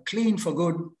considered clean for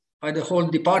good by the whole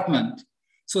department."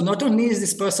 So not only is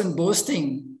this person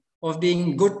boasting of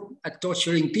being good at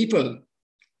torturing people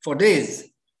for days,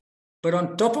 but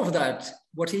on top of that,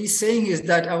 what he's saying is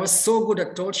that I was so good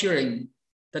at torturing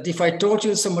that if I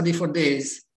tortured somebody for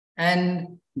days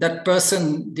and that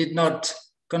person did not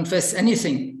confess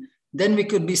anything, then we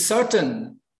could be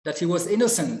certain that he was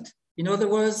innocent. In other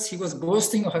words, he was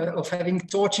boasting of having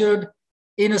tortured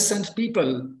innocent people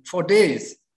for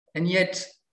days, and yet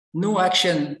no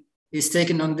action is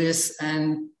taken on this,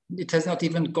 and it has not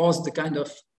even caused the kind of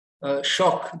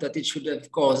shock that it should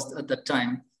have caused at that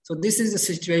time. So this is the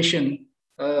situation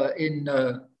in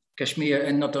Kashmir,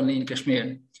 and not only in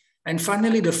Kashmir. And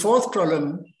finally, the fourth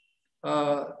problem,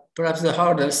 perhaps the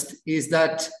hardest, is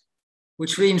that,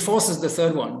 which reinforces the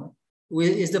third one,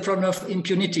 is the problem of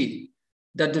impunity,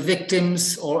 that the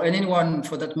victims, or anyone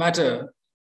for that matter,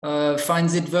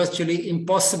 finds it virtually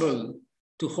impossible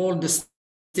to hold the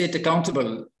state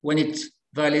accountable when it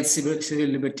violates civil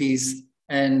liberties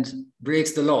and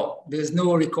breaks the law. There's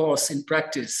no recourse in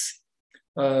practice.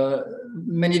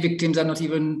 Many victims are not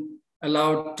even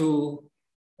allowed to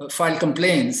file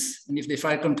complaints. And if they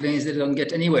file complaints, they don't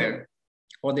get anywhere,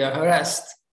 or they are harassed.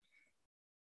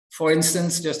 For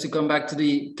instance, just to come back to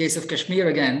the case of Kashmir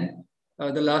again,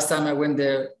 the last time I went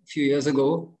there a few years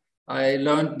ago, I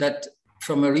learned that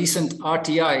from a recent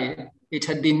RTI, it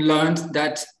had been learned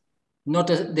that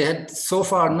there had so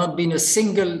far not been a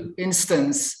single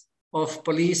instance of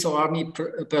police or army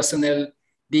personnel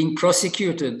being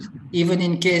prosecuted, even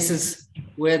in cases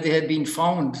where they had been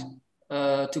found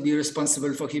to be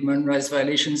responsible for human rights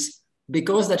violations,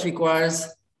 because that requires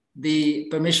the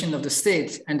permission of the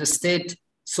state, and the state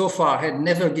so far had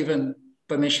never given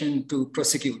permission to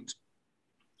prosecute.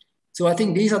 So I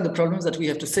think these are the problems that we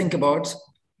have to think about.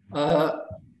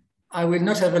 I will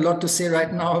not have a lot to say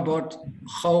right now about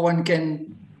how one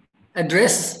can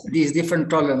address these different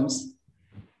problems,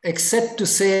 except to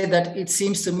say that it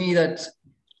seems to me that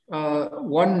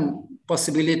one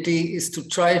possibility is to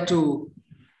try to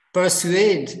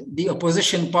persuade the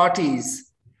opposition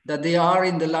parties that they are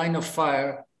in the line of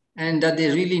fire and that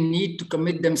they really need to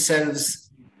commit themselves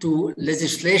to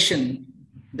legislation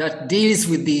that deals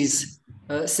with these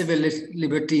civil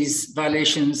liberties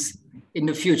violations in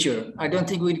the future. I don't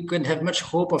think we can have much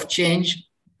hope of change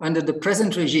under the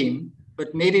present regime,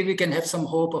 but maybe we can have some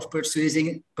hope of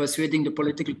persuading the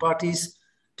political parties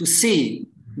to see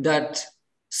that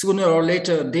sooner or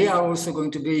later they are also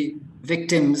going to be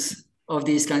victims of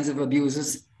these kinds of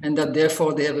abuses, and that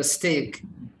therefore they have a stake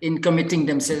in committing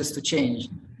themselves to change.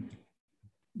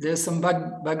 There's some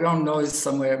background noise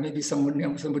somewhere. Maybe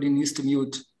somebody needs to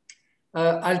mute.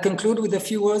 I'll conclude with a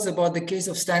few words about the case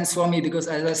of Stan Swamy, because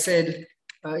as I said,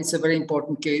 it's a very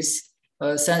important case.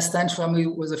 Stan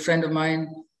Swamy was a friend of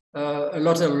mine. A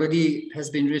lot already has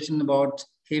been written about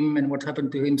him and what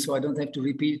happened to him, so I don't have to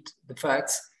repeat the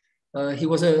facts. He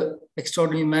was an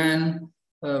extraordinary man,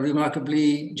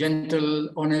 remarkably gentle,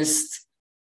 honest,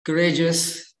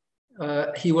 courageous.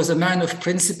 He was a man of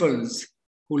principles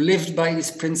who lived by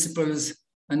his principles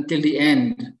until the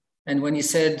end. And when he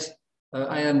said,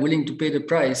 I am willing to pay the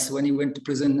price, when he went to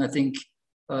prison, I think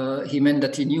he meant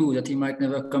that he knew that he might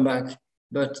never come back,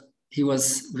 but he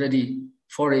was ready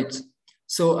for it.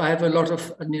 So I have a lot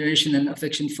of admiration and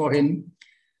affection for him.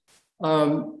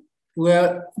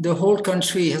 Where the whole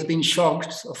country has been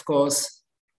shocked, of course,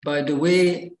 by the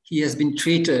way he has been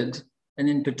treated, and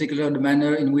in particular the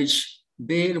manner in which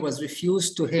bail was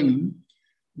refused to him,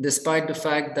 despite the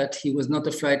fact that he was not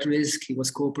a flight risk, he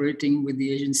was cooperating with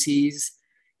the agencies,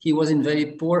 he was in very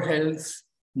poor health,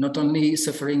 not only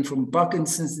suffering from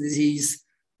Parkinson's disease,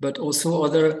 but also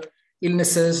other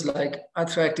illnesses like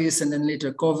arthritis and then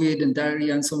later COVID and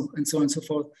diarrhea and so on and so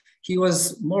forth. He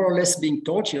was more or less being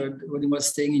tortured when he was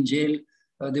staying in jail.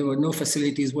 There were no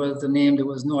facilities worth the name. There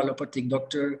was no allopathic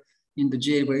doctor in the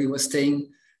jail where he was staying.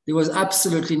 There was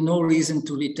absolutely no reason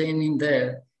to retain him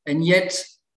there. And yet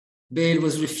bail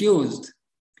was refused.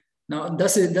 Now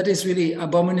that is really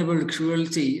abominable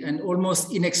cruelty and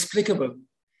almost inexplicable,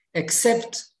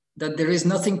 except that there is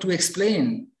nothing to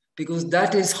explain, because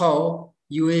that is how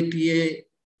UAPA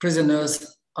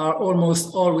prisoners are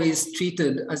almost always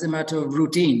treated as a matter of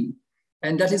routine.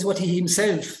 And that is what he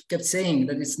himself kept saying,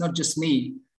 that it's not just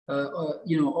me.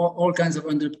 All kinds of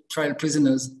under trial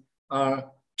prisoners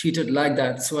are treated like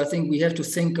that. So I think we have to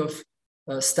think of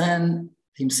Stan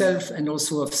himself and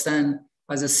also of Stan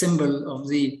as a symbol of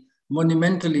the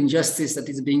monumental injustice that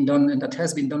is being done and that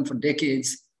has been done for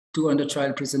decades to under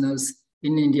trial prisoners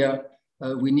in India.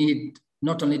 We need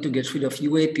not only to get rid of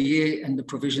UAPA and the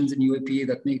provisions in UAPA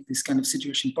that make this kind of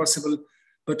situation possible,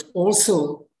 but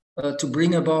also to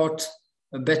bring about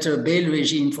a better bail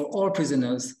regime for all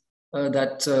prisoners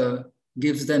that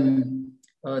gives them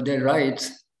their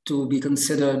right to be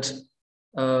considered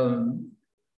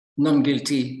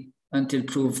non-guilty until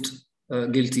proved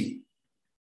guilty.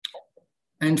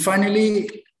 And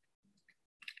finally,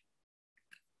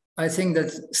 I think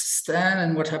that Stan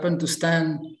and what happened to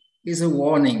Stan is a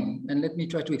warning. And let me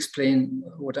try to explain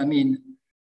what I mean.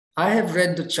 I have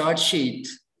read the charge sheet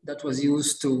that was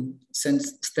used to send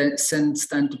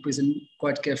Stan to prison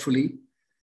quite carefully.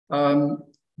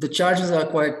 The charges are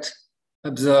quite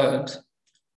absurd.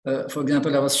 For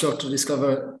example, I was shocked to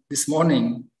discover this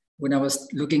morning when I was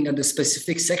looking at the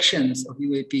specific sections of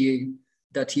UAPA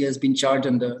that he has been charged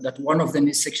under, that one of them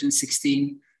is section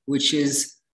 16, which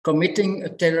is committing a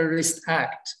terrorist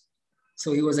act.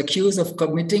 So he was accused of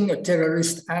committing a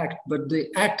terrorist act, but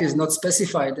the act is not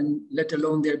specified, and let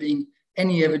alone there being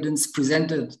any evidence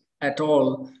presented at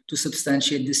all to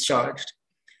substantiate this charge.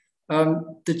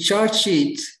 The charge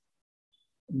sheet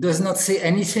does not say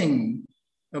anything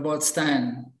about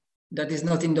Stan that is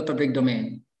not in the public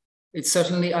domain. I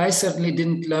certainly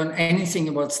didn't learn anything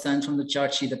about Stan from the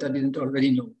charge sheet that I didn't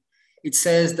already know. It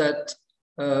says that,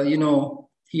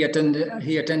 he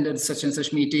attended such and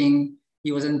such meeting,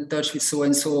 he was in touch with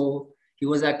so-and-so, he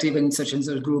was active in such and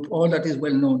such group. All that is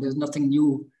well known. There's nothing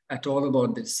new at all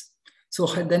about this. So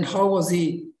then how was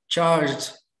he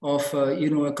charged of,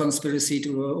 a conspiracy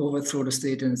to overthrow the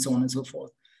state and so on and so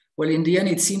forth? Well, in the end,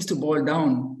 it seems to boil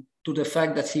down to the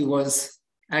fact that he was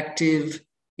active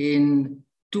in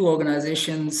two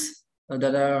organizations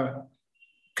that are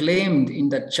claimed in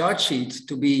that charge sheet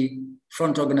to be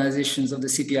front organizations of the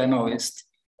CPI Maoist,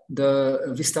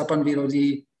 the Vistapan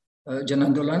Virodi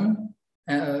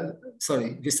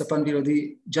Vistapan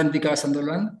Virodi Jan Vikas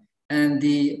Andolan and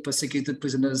the Persecuted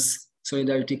Prisoners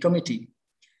Solidarity Committee.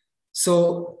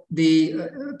 So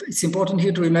it's important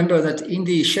here to remember that in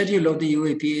the schedule of the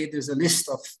UAPA, there's a list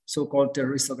of so-called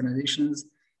terrorist organizations.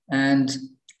 And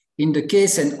in the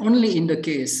case, and only in the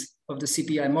case of the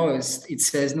CPI Maoist, it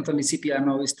says not only CPI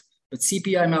Maoist, but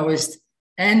CPI Maoist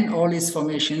and all its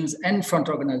formations and front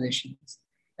organizations.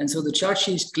 And so the charge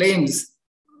sheet claims,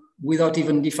 without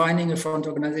even defining a front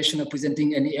organization or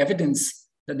presenting any evidence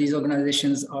that these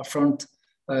organizations are front,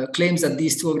 claims that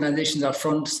these two organizations are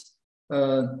front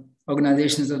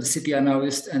organizations of the CPI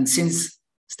Maoist. And since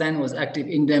Stan was active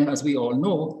in them, as we all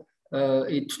know,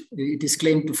 it is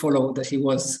claimed to follow that he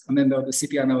was a member of the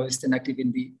CPI Maoist and active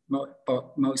in the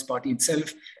Maoist party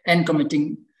itself and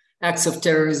committing acts of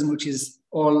terrorism, which is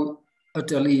all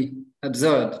utterly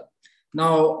absurd.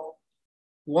 Now,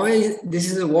 why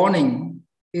this is a warning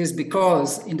is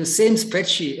because in the same charge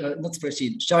sheet, in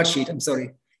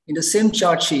the same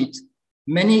charge sheet,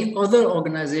 many other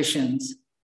organizations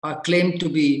are claimed to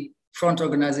be front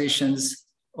organizations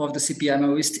of the CPI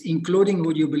Maoist, including,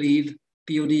 would you believe,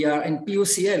 PODR and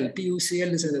POCL.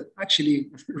 POCL is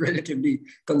actually a relatively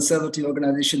conservative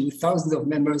organization with thousands of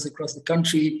members across the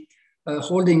country,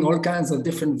 holding all kinds of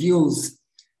different views.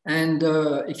 And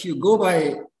if you go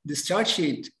by this charge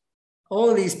sheet,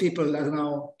 all these people are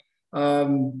now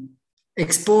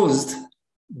exposed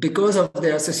because of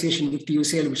their association with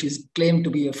PUCL, which is claimed to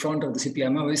be a front of the CPI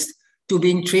Maoist, to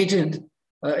being treated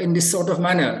in this sort of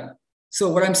manner. So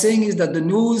what I'm saying is that the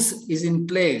news is in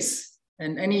place,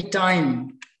 and any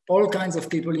time, all kinds of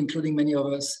people, including many of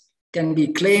us, can be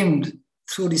claimed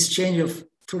through this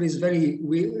very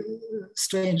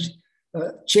strange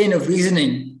chain of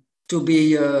reasoning to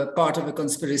be part of a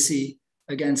conspiracy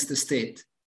against the state.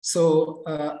 So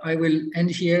I will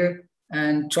end here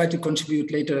and try to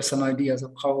contribute later some ideas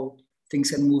of how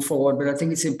things can move forward. But I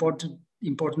think it's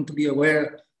important to be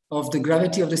aware of the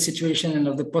gravity of the situation and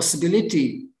of the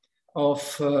possibility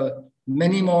of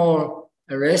many more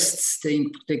arrests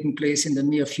taking place in the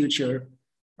near future,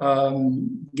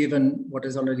 given what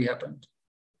has already happened.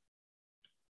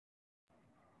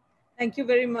 Thank you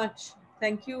very much.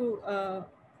 Thank you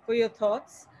for your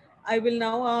thoughts. I will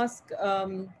now ask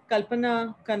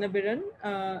Kalpana Kannabiran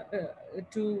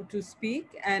to speak,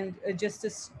 and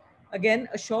again,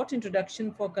 a short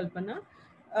introduction for Kalpana.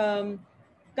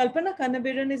 Kalpana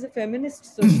Kannabiran is a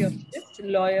feminist sociologist,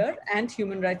 lawyer, and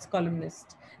human rights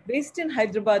columnist. Based in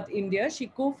Hyderabad, India, she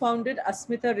co-founded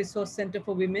Asmita Resource Center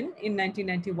for Women in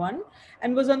 1991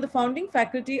 and was on the founding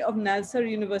faculty of Nalsar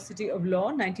University of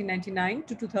Law 1999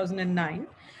 to 2009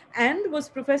 and was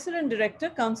Professor and Director,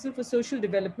 Council for Social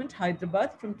Development,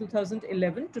 Hyderabad from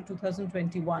 2011 to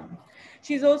 2021.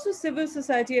 She is also Civil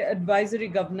Society Advisory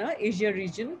Governor, Asia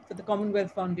Region for the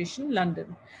Commonwealth Foundation,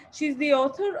 London. She is the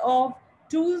author of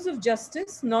Tools of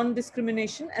Justice,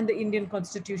 Non-Discrimination and the Indian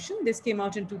Constitution. This came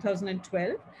out in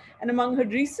 2012. And among her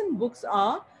recent books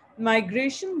are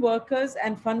Migration, Workers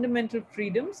and Fundamental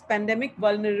Freedoms, Pandemic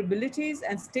Vulnerabilities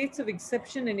and States of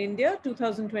Exception in India,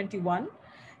 2021.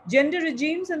 Gender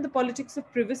Regimes and the Politics of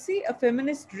Privacy, a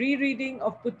feminist rereading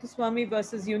of Puttaswamy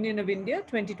versus Union of India,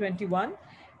 2021.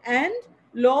 And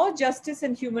Law, Justice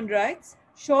and Human Rights,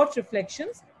 Short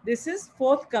Reflections. This is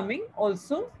forthcoming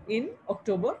also in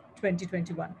October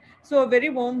 2021. So a very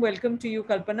warm welcome to you,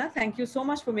 Kalpana. Thank you so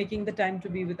much for making the time to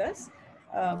be with us.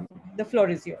 The floor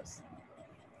is yours.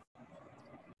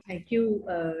 Thank you,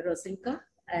 Rosinka,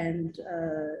 and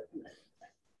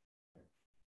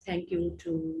thank you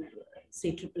to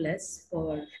CSSS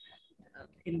for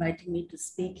inviting me to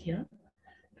speak here.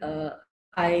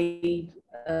 I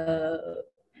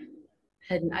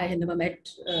had never met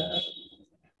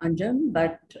Anjan,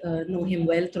 but know him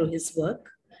well through his work.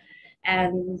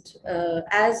 And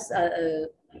as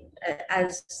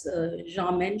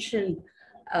Jean mentioned,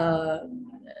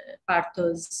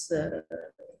 Partho's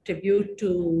tribute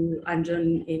to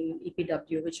Anjan in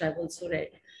EPW, which I've also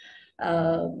read,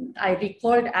 I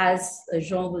recalled as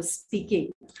Jean was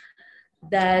speaking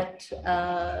that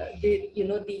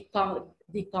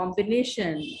the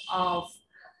combination of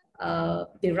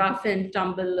the rough and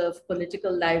tumble of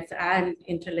political life and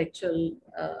intellectual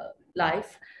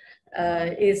life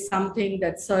is something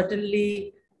that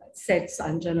certainly sets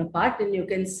Anjan apart, and you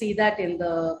can see that in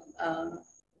the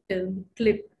film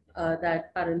clip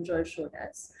that Karan Joy showed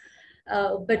us.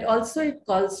 But also it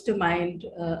calls to mind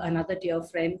another dear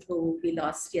friend who we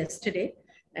lost yesterday,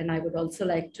 and I would also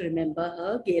like to remember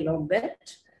her, Gail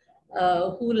Ombet,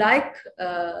 who like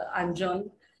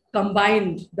Anjan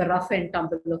combined the rough and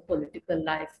tumble of political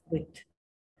life with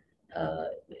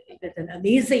an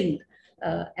amazing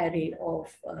array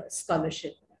of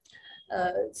scholarship.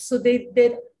 So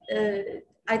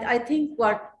I think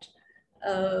what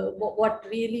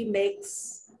really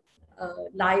makes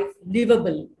life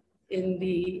livable in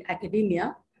the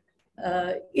academia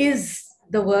is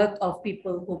the work of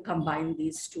people who combine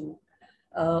these two.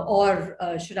 Or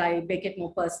should I make it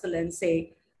more personal and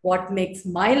say, what makes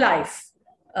my life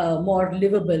more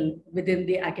livable within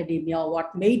the academia, or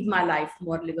what made my life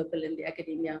more livable in the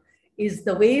academia, is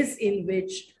the ways in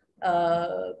which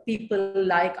people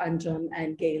like Anjan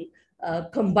and Gail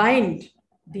combined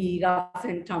the rough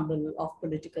and tumble of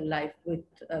political life with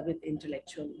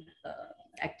intellectual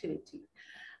activity.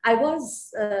 I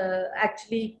was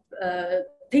actually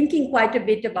thinking quite a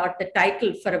bit about the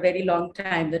title for a very long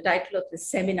time, the title of the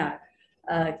seminar,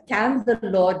 Can the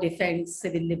Law Defend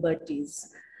Civil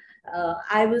Liberties?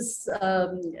 I was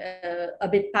a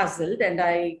bit puzzled, and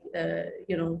I,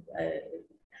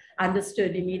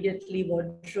 understood immediately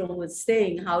what Joe was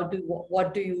saying.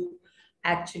 What do you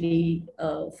actually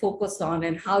focus on,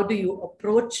 and how do you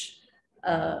approach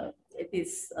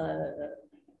this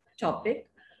topic?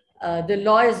 The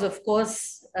law is, of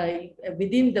course,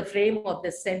 within the frame of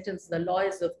the sentence, the law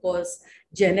is, of course,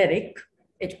 generic.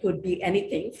 It could be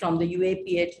anything from the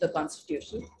UAPA to the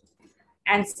Constitution.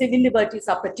 And civil liberties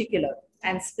are particular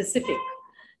and specific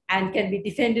and can be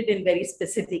defended in very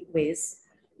specific ways.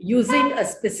 using a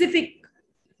specific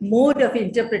mode of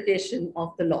interpretation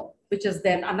of the law, which is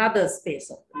then another space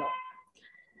of the law.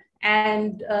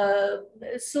 And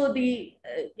so the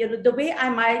way I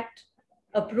might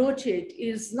approach it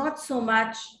is not so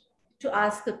much to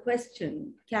ask the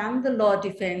question, can the law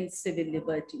defend civil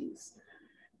liberties?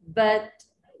 But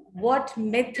what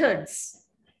methods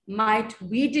might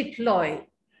we deploy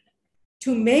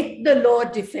to make the law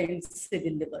defend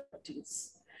civil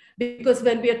liberties? Because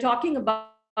when we are talking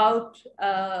about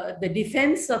the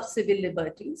defense of civil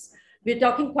liberties, we're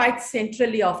talking quite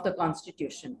centrally of the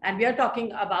Constitution. And we are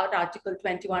talking about Article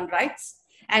 21 rights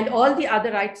and all the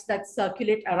other rights that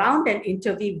circulate around and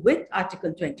interweave with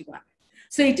Article 21.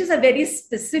 So it is a very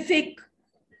specific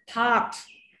part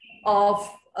of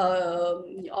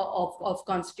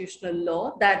constitutional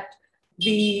law that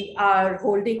we are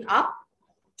holding up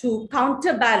to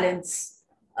counterbalance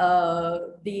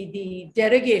the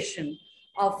derogation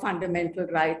of fundamental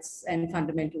rights and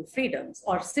fundamental freedoms,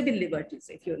 or civil liberties,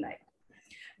 if you like,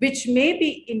 which may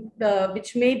be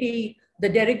the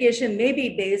derogation may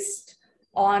be based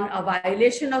on a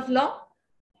violation of law.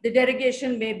 The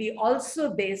derogation may be also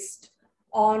based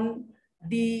on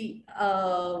the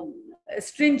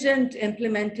stringent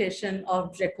implementation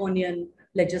of draconian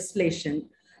legislation,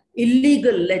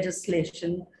 illegal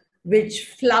legislation, which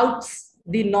flouts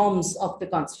the norms of the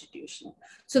Constitution.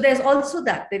 So there's also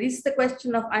that. There is the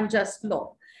question of unjust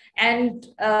law. And,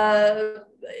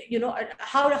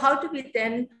 how do we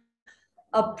then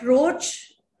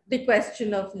approach the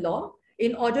question of law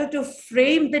in order to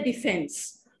frame the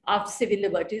defense of civil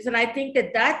liberties? And I think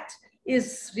that that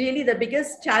is really the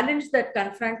biggest challenge that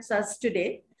confronts us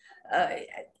today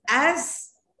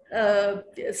as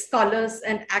scholars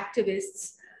and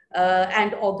activists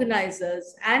and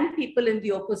organizers and people in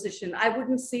the opposition. I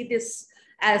wouldn't see this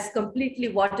as completely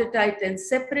watertight and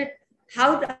separate.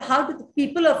 How do the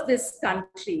people of this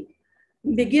country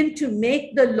begin to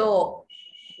make the law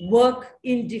work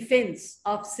in defense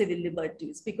of civil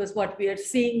liberties? Because what we are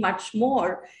seeing much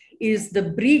more is the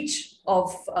breach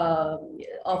of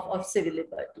civil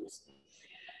liberties.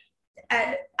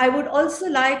 I would also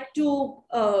like to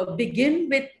begin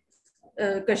with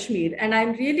Kashmir, and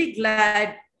I'm really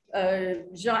glad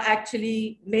Jean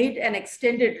actually made an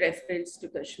extended reference to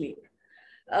Kashmir.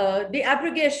 The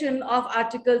abrogation of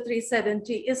Article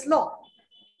 370 is law.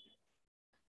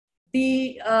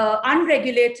 The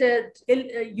unregulated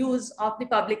use of the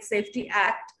Public Safety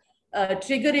Act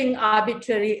triggering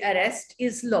arbitrary arrest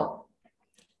is law.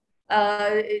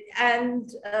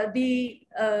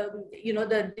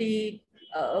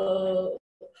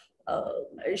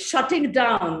 Shutting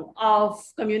down of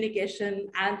communication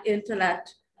and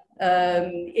internet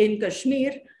in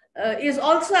Kashmir is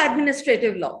also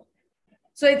administrative law.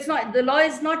 So it's not, the law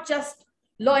is not just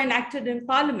law enacted in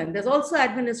parliament. There's also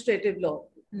administrative law,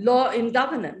 law in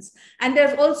governance. And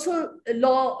there's also a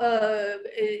law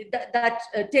that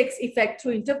takes effect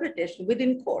through interpretation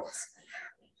within courts.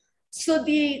 So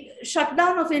the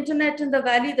shutdown of internet in the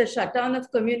valley, the shutdown of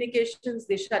communications,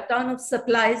 the shutdown of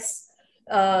supplies,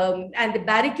 and the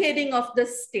barricading of the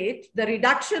state, the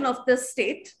reduction of the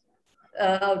state,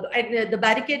 and the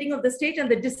barricading of the state and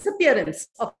the disappearance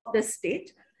of the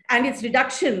state and its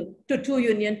reduction to 2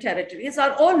 union territories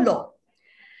are all law.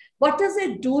 What does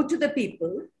it do to the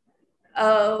people?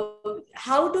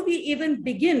 How do we even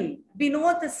begin? We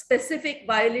know the specific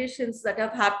violations that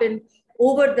have happened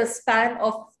over the span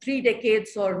of 3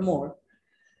 decades or more.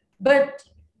 But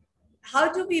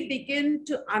how do we begin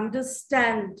to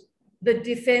understand the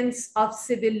defense of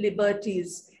civil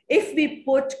liberties if we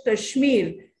put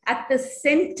Kashmir at the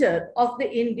center of the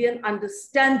Indian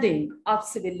understanding of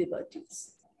civil liberties?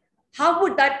 How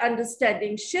would that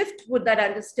understanding shift? Would that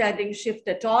understanding shift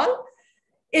at all?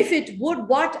 If it would,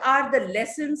 what are the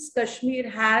lessons Kashmir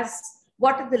has?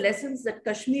 What are the lessons that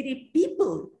Kashmiri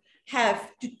people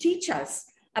have to teach us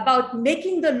about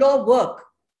making the law work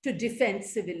to defend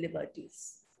civil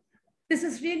liberties? This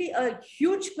is really a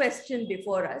huge question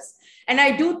before us. And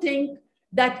I do think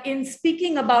that in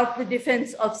speaking about the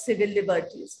defense of civil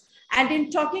liberties and in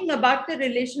talking about the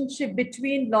relationship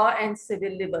between law and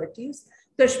civil liberties,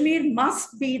 Kashmir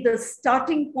must be the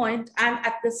starting point and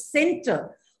at the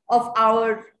center of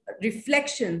our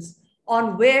reflections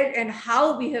on where and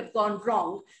how we have gone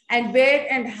wrong and where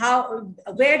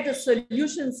the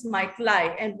solutions might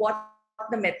lie and what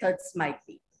the methods might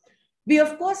be. We,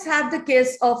 of course, have the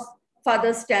case of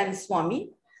Father Stan Swamy.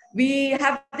 We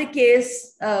have the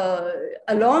case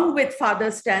along with Father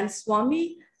Stan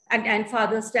Swamy, and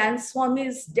Father Stan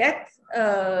Swamy's death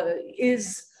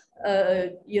is,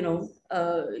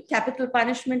 capital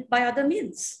punishment by other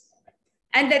means.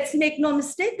 And let's make no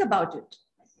mistake about it.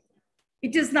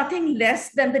 it is nothing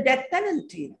less than the death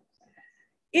penalty.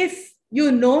 If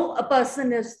you know a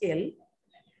person is ill,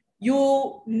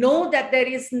 you know that there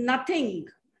is nothing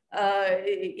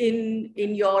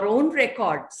in your own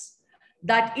records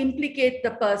that implicate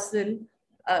the person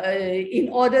in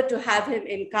order to have him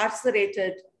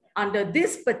incarcerated under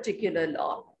this particular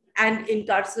law and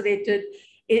incarcerated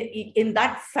in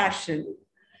that fashion,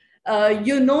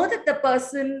 you know that the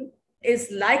person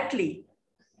is likely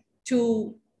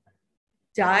to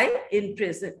die in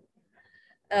prison.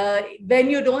 When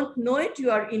you don't know it,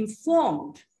 you are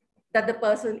informed that the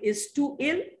person is too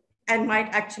ill and might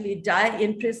actually die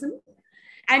in prison,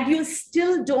 and you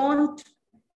still don't,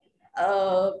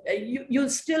 you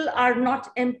still are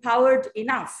not empowered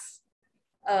enough.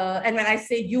 And when I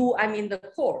say you, I mean the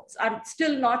courts are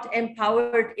still not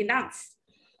empowered enough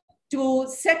to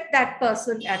set that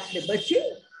person at liberty.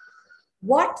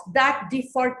 What that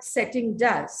default setting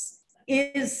does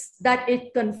is that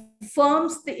it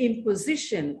confirms the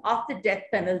imposition of the death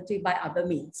penalty by other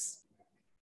means.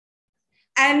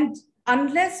 And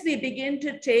unless we begin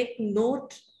to take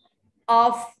note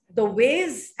of the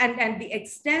ways and the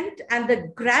extent and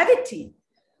the gravity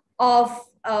of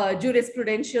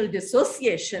jurisprudential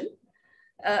dissociation,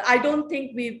 I don't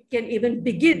think we can even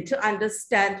begin to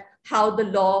understand how the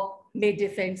law may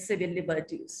defend civil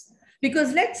liberties.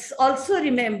 Because let's also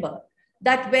remember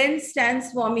that when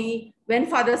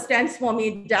Father Stan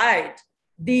Swamy died,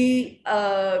 the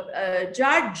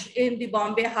judge in the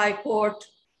Bombay High Court,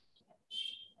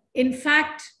 in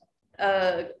fact,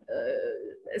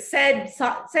 said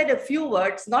a few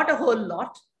words, not a whole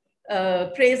lot,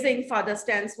 praising Father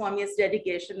Stan Swamy's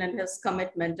dedication and his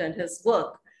commitment and his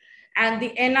work. And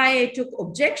the NIA took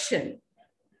objection.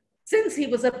 Since he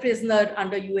was a prisoner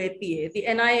under UAPA, the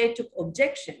NIA took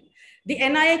objection. The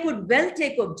NIA could well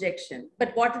take objection,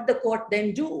 but what did the court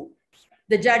then do?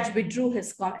 The judge withdrew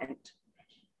his comment.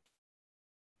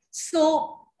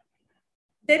 So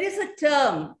there is a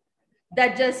term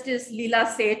that Justice Leela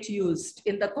Seth used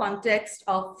in the context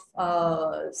of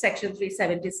Section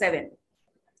 377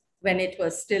 when it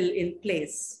was still in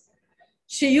place.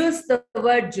 She used the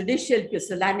word judicial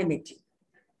pusillanimity.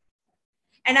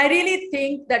 And I really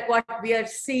think that what we are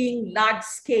seeing large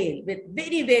scale with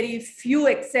very, very few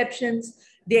exceptions,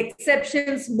 the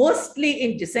exceptions mostly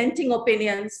in dissenting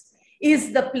opinions,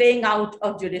 is the playing out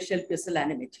of judicial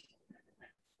pusillanimity.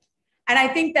 And I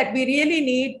think that we really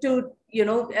need to,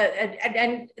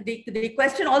 and the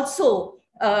question also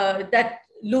that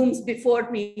looms before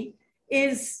me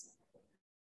is,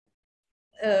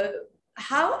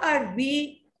 how are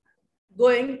we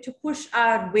going to push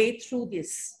our way through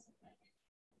this?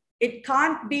 It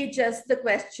can't be just the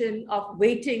question of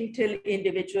waiting till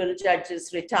individual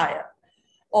judges retire,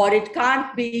 or it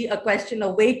can't be a question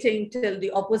of waiting till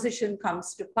the opposition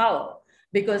comes to power,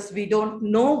 because we don't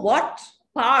know what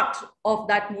part of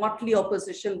that motley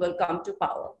opposition will come to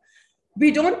power. We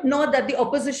don't know that the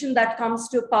opposition that comes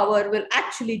to power will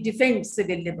actually defend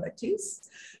civil liberties.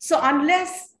 So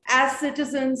unless, as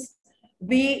citizens,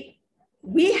 we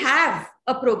have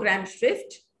a program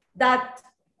shift that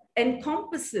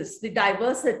encompasses the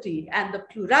diversity and the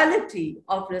plurality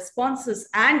of responses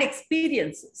and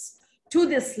experiences to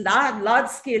this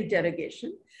large-scale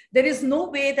derogation, there is no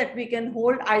way that we can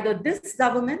hold either this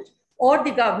government or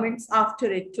the governments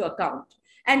after it to account.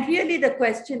 And really the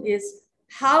question is,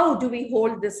 how do we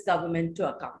hold this government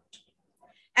to account?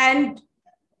 And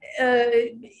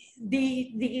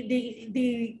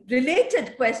the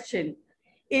related question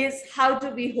is, how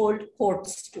do we hold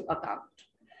courts to account?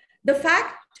 The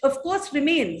fact, of course,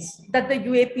 remains that the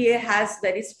UAPA has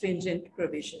very stringent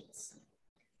provisions.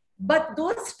 But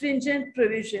those stringent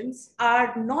provisions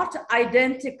are not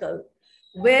identical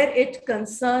where it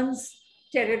concerns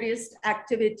terrorist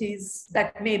activities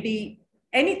that may be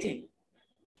anything,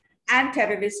 and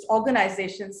terrorist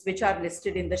organizations which are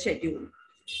listed in the schedule.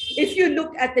 If you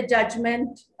look at the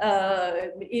judgment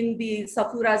in the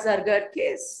Safura Zargar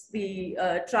case, the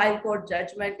trial court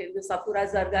judgment in the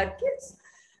Safura Zargar case,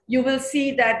 you will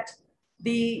see that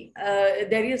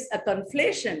there is a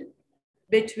conflation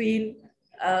between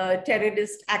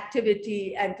terrorist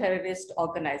activity and terrorist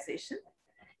organization.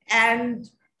 And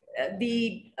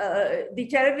the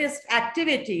terrorist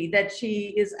activity that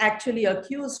she is actually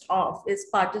accused of is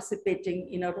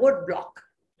participating in a roadblock,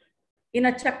 in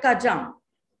a chakka jam,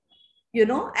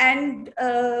 and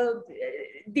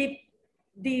the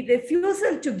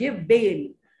refusal to give bail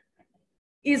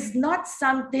is not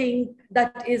something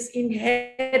that is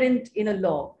inherent in a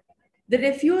law. The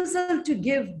refusal to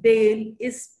give bail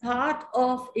is part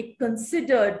of a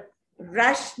considered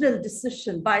rational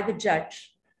decision by the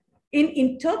judge in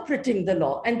interpreting the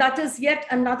law, and that is yet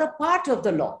another part of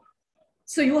the law.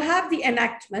 So you have the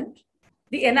enactment.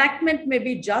 The enactment may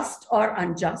be just or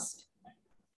unjust,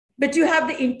 but you have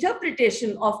the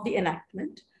interpretation of the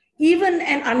enactment. Even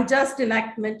an unjust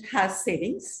enactment has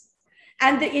savings,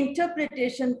 and the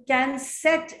interpretation can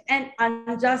set an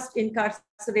unjust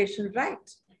incarceration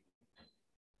right,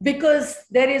 because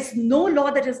there is no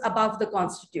law that is above the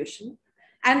Constitution,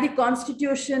 and the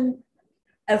Constitution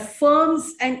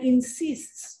affirms and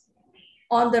insists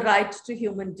on the right to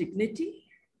human dignity,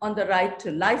 on the right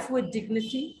to life with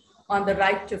dignity, on the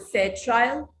right to fair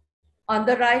trial, on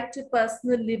the right to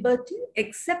personal liberty,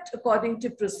 except according to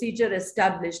procedure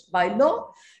established by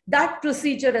law. That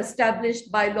procedure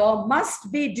established by law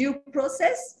must be due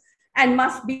process and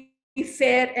must be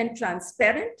fair and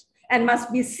transparent and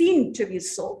must be seen to be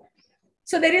so.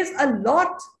 So there is a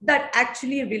lot that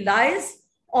actually relies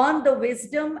on the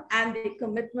wisdom and the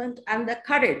commitment and the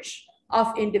courage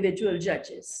of individual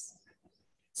judges.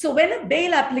 So when a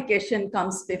bail application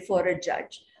comes before a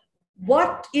judge,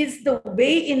 what is the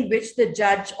way in which the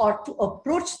judge ought to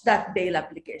approach that bail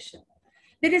application?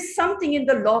 There is something in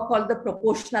the law called the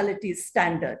proportionality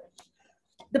standard.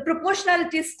 The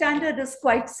proportionality standard is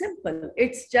quite simple.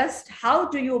 It's just how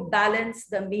do you balance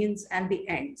the means and the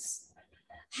ends?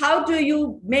 How do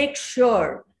you make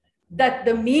sure that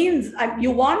the means,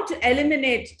 you want to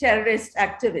eliminate terrorist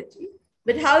activity,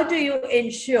 but how do you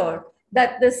ensure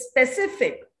that the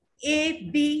specific A,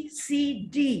 B, C,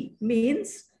 D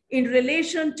means in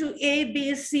relation to A,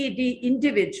 B, C, D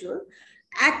individual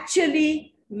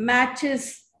actually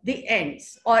matches the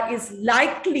ends or is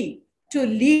likely to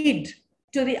lead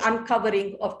to the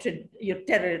uncovering of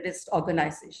terrorist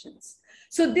organizations.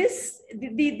 So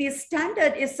the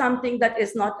standard is something that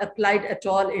is not applied at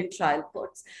all in trial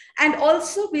courts. And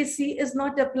also we see is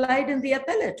not applied in the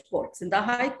appellate courts, in the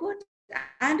High Court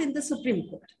and in the Supreme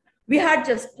Court. We had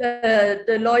just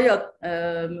the lawyer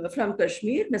from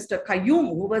Kashmir, Mr. Qayyum,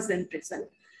 who was in prison.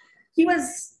 He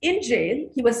was in jail,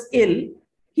 he was ill.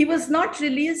 He was not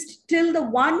released till the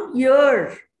 1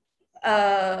 year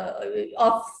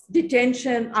of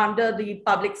detention under the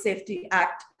Public Safety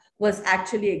Act was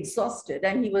actually exhausted,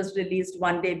 and he was released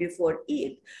one day before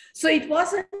Eid. So it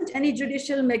wasn't any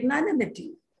judicial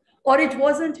magnanimity, or it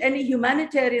wasn't any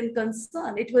humanitarian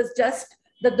concern. It was just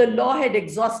that the law had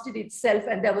exhausted itself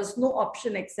and there was no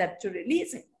option except to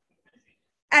release him.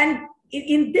 And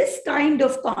in this kind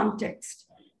of context,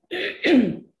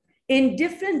 in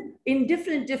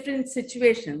different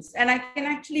situations, and I can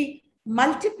actually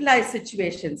multiply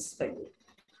situations for you.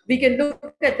 We can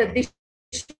look at the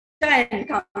Disha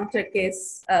encounter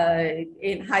case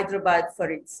in Hyderabad,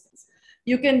 for instance.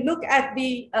 You can look at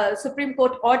the Supreme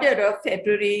Court order of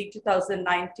February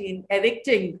 2019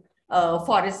 evicting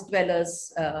forest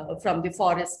dwellers from the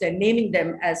forest and naming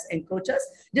them as encroachers,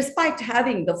 despite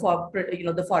having the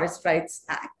Forest Rights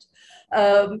Act.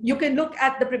 You can look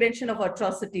at the Prevention of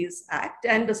Atrocities Act,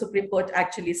 and the Supreme Court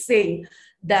actually saying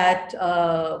that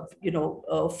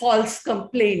false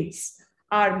complaints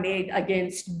are made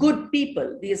against good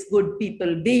people, these good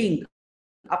people being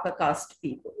upper caste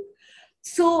people.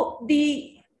 So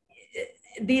the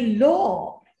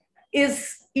law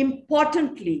is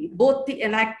importantly both the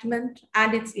enactment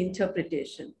and its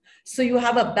interpretation. So you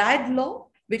have a bad law,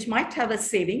 which might have a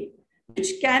saving,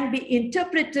 which can be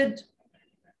interpreted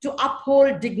to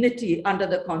uphold dignity under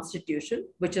the Constitution,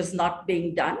 which is not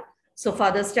being done. So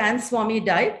Father Stan Swami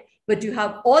died, but you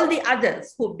have all the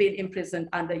others who've been imprisoned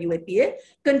under UAPA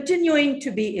continuing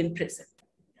to be in prison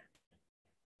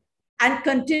and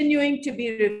continuing to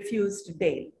be refused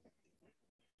bail.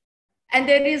 And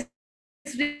there is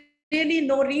really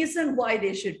no reason why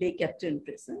they should be kept in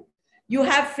prison. You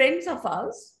have friends of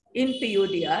ours in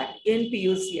PUDR, in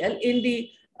PUCL, in the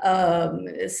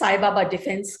Sai Baba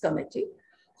Defense Committee,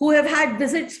 who have had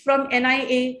visits from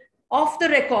NIA off the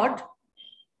record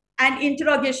and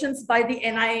interrogations by the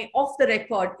NIA off the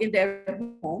record in their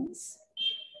homes.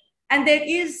 And there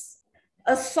is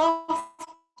a soft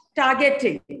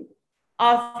targeting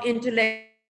of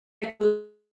intellectual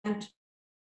and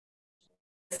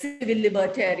civil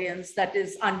libertarians that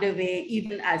is underway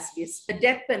even as we speak. The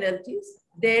death penalties,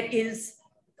 there is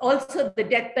also the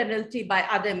death penalty by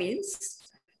other means.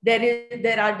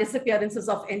 There are disappearances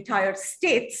of entire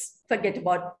states. Forget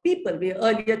about people. We were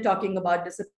earlier talking about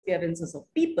disappearances of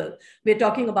people. We're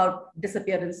talking about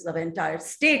disappearances of entire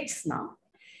states now.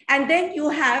 And then you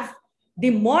have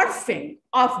the morphing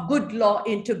of good law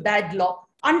into bad law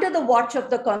under the watch of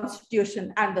the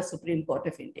Constitution and the Supreme Court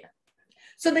of India.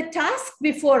 So the task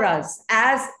before us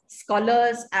as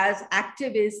scholars, as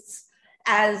activists,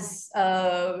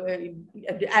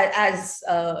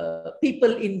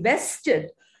 people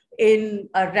invested in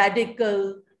a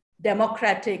radical,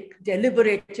 democratic,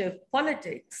 deliberative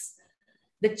politics,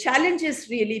 the challenge is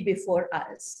really before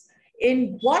us.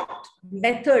 In what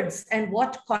methods and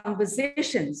what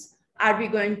conversations are we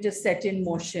going to set in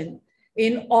motion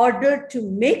in order to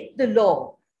make the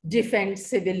law defend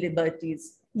civil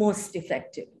liberties most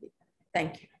effectively?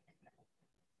 Thank you.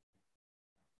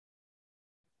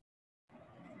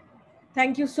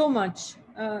 Thank you so much.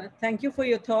 Thank you for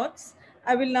your thoughts.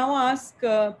 I will now ask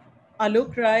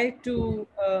Alok Rai to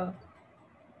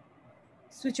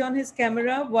switch on his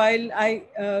camera while I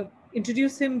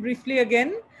introduce him briefly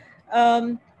again.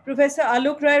 Professor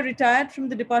Alok Rai retired from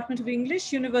the Department of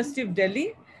English, University of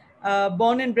Delhi,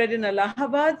 born and bred in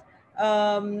Allahabad.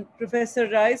 Professor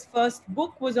Rai's first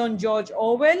book was on George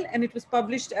Orwell, and it was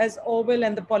published as Orwell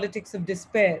and the Politics of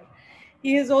Despair.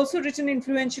 He has also written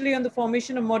influentially on the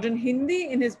formation of modern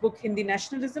Hindi in his book Hindi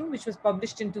Nationalism, which was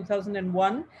published in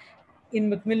 2001 in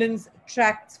Macmillan's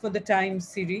Tracts for the Times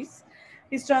series.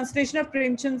 His translation of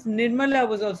Premchand's Nirmala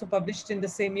was also published in the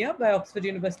same year by Oxford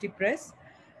University Press.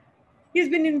 He has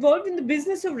been involved in the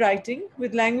business of writing,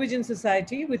 with language and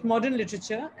society, with modern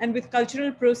literature, and with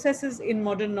cultural processes in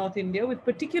modern North India, with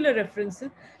particular references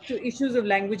to issues of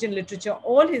language and literature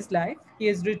all his life. He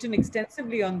has written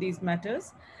extensively on these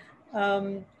matters.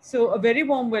 So a very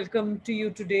warm welcome to you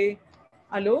today,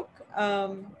 Alok.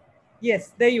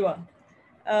 Yes, there you are.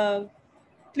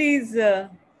 Please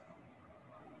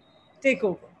take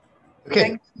over.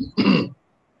 Okay.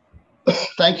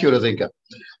 Thank you, Radhika.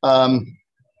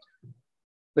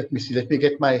 Let me see. Let me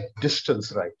get my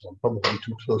distance right. I'm probably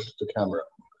too close to the camera.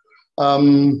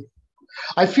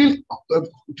 I feel,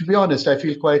 to be honest, I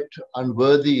feel quite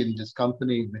unworthy in this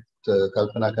company with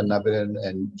Kalpana, Kannabiran,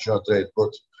 and Dreze,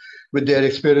 both with their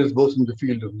experience both in the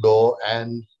field of law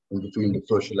and in the field of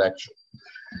social action.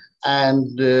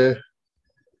 And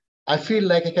I feel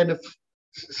like a kind of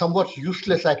somewhat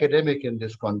useless academic in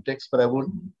this context, but I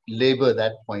won't labor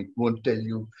that point, won't tell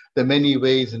you the many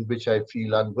ways in which I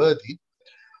feel unworthy.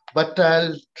 But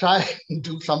I'll try and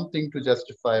do something to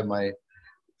justify my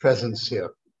presence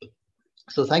here.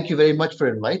 So thank you very much for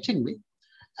inviting me.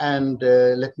 And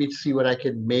let me see what I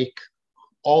can make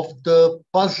of the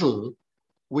puzzle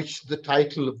which the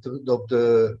title of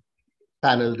the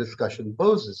panel discussion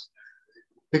poses.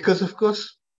 Because of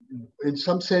course, in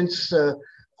some sense,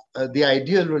 the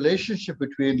ideal relationship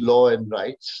between law and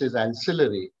rights is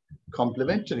ancillary,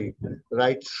 complementary.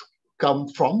 Rights come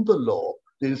from the law.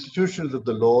 The institutions of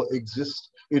the law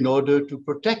exist in order to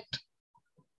protect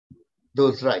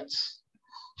those rights.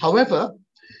 However,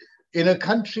 in a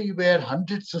country where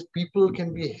hundreds of people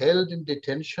can be held in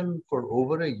detention for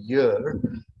over a year,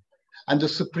 and the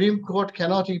Supreme Court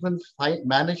cannot even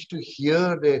manage to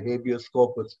hear their habeas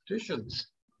corpus petitions,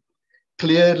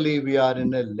 clearly we are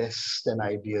in a less than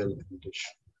ideal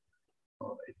condition.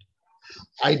 All right.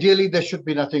 Ideally, there should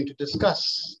be nothing to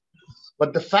discuss.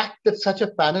 But the fact that such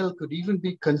a panel could even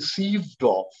be conceived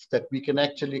of, that we can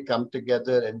actually come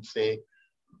together and say,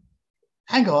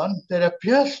 hang on, there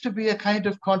appears to be a kind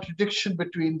of contradiction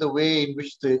between the way in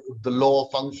which the law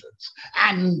functions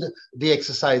and the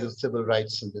exercise of civil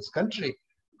rights in this country,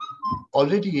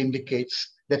 already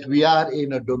indicates that we are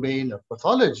in a domain of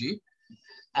pathology,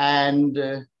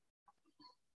 and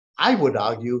I would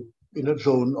argue in a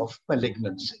zone of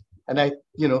malignancy. And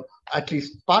at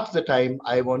least part of the time,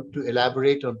 I want to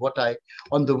elaborate on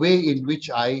the way in which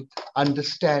I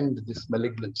understand this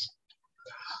malignancy.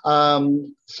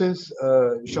 Since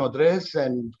Dreze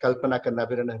and Kalpana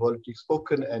Kannabiran have already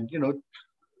spoken and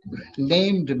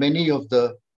named many of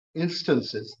the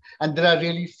instances, and there are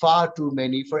really far too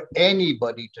many for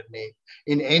anybody to name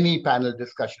in any panel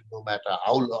discussion, no matter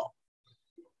how long.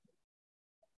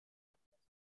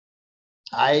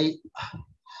 I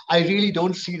really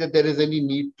don't see that there is any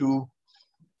need to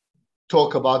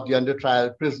talk about the under trial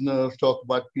prisoners, talk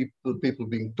about people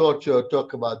being tortured,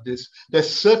 talk about this. There's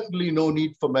certainly no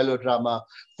need for melodrama,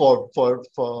 for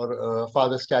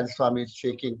Father Stan Swami's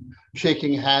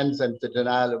shaking hands and the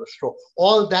denial of a straw.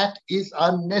 All that is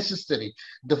unnecessary.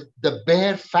 The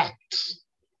bare facts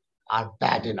are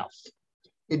bad enough.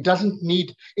 It doesn't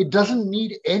need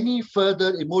any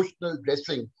further emotional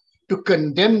dressing to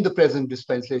condemn the present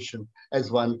dispensation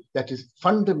as one that is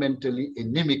fundamentally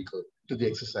inimical to the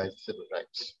exercise of civil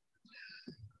rights.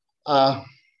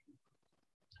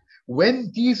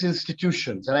 When these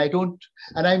institutions, and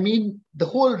I mean the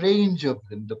whole range of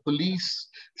them, the police,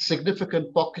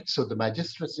 significant pockets of the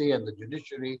magistracy and the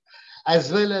judiciary,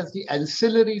 as well as the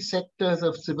ancillary sectors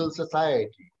of civil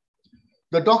society,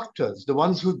 the doctors, the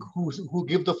ones who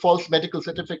give the false medical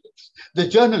certificates, the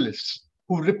journalists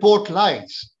who report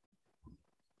lies,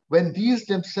 when these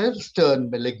themselves turn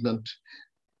malignant,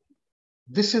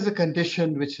 this is a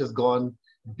condition which has gone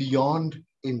beyond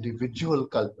individual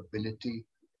culpability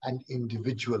and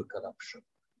individual corruption.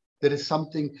 There is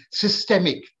something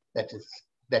systemic that is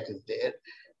there.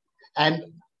 And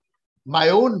my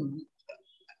own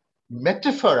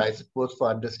metaphor, I suppose, for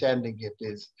understanding it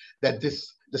is that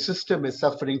the system is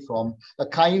suffering from a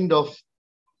kind of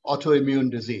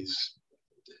autoimmune disease.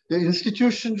 The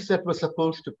institutions that were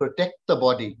supposed to protect the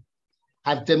body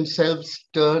have themselves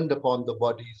turned upon the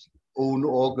body's own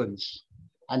organs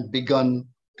and begun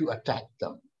to attack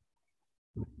them.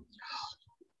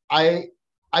 I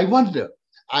wonder,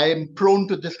 I am prone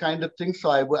to this kind of thing, so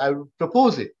I will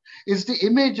propose it. Is the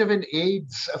image of an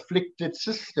AIDS-afflicted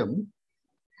system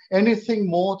anything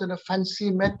more than a fancy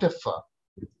metaphor?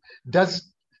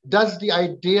 Does the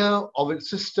idea of a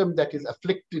system that is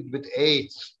afflicted with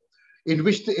AIDS, in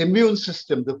which the immune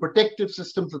system, the protective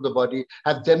systems of the body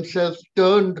have themselves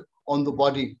turned on the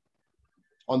body,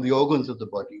 on the organs of the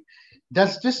body,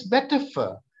 does this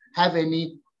metaphor have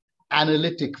any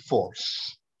analytic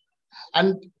force?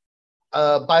 And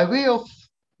by way of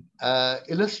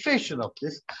illustration of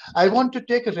this, I want to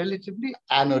take a relatively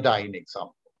anodyne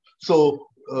example. So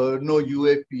no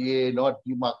UAPA, not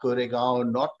Yuma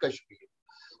Koregaon, not Kashmir.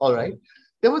 All right.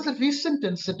 There was a recent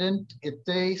incident at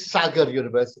the Sagar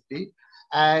University,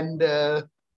 and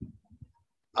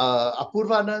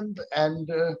Apurvanand and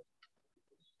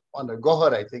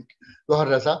Ghosh, I think, Ghosh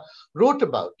Raza, wrote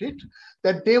about it,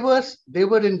 that they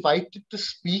were invited to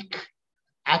speak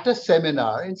at a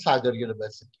seminar in Sagar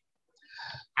University.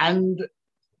 And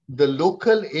the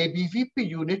local ABVP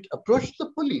unit approached the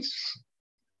police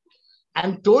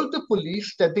and told the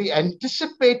police that they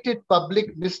anticipated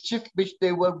public mischief which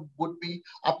they would be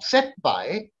upset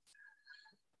by.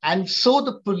 And so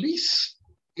the police,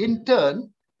 in turn,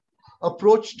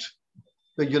 approached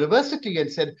the university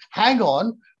and said, hang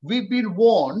on, we've been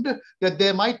warned that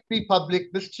there might be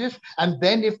public mischief, and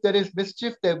then if there is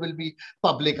mischief, there will be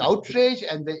public outrage,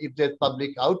 and if there's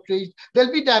public outrage,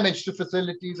 there'll be damage to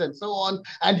facilities and so on,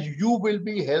 and you will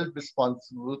be held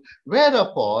responsible.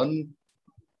 Whereupon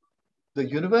the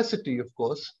university, of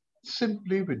course,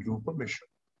 simply withdrew permission.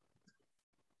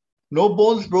 No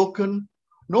bones broken,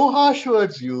 no harsh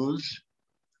words used.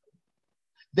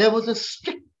 There was a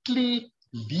strictly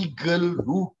legal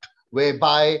route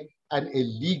whereby an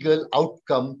illegal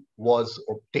outcome was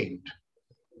obtained.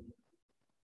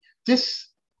 This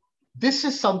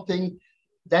is something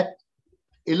that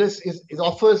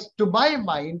offers, to my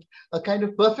mind, a kind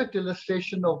of perfect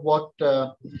illustration of what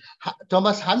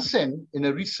Thomas Hansen, in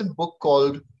a recent book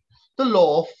called The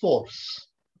Law of Force.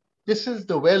 This is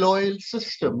the well-oiled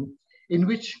system in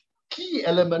which key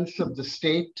elements of the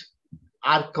state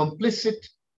are complicit,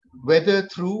 whether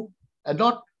through, and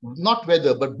not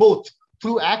whether, but both,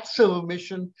 through acts of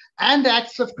omission and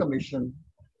acts of commission,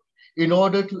 in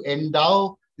order to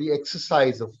endow the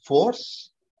exercise of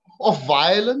force, of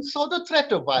violence, or the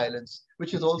threat of violence,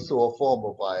 which is also a form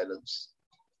of violence,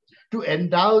 to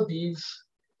endow these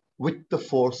with the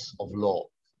force of law,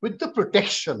 with the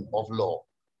protection of law.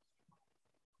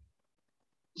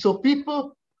 So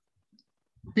people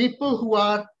who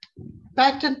are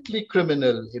patently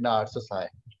criminal in our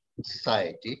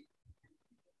society,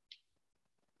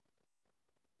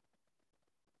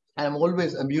 and I'm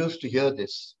always amused to hear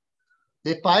this,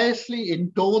 they piously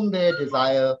intone their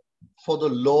desire for the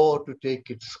law to take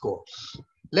its course.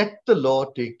 Let the law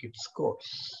take its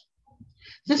course.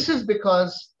 This is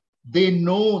because they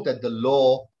know that the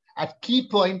law at key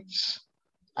points,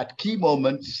 at key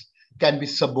moments, can be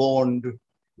suborned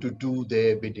to do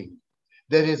their bidding.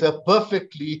 There is a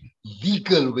perfectly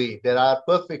legal way. There are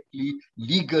perfectly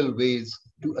legal ways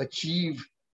to achieve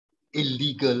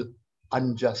illegal,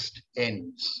 unjust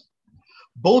ends,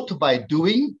 both by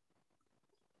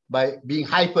being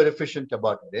hyper efficient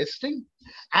about arresting,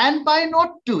 and by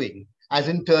not doing, as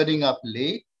in turning up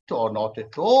late or not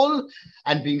at all,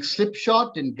 and being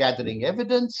slipshod in gathering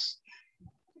evidence,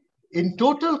 in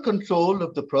total control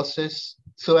of the process,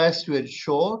 so as to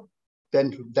ensure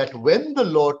that when the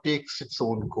law takes its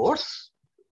own course,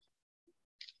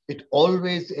 it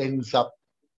always ends up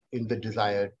in the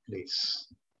desired place.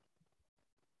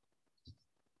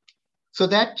 So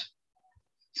that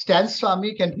Stan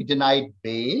Swamy can be denied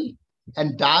bail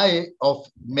and die of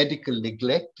medical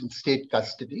neglect in state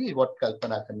custody, what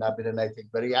Kalpana Kannabiran, I think,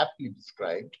 very aptly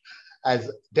described as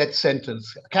death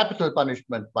sentence, capital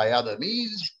punishment by other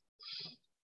means.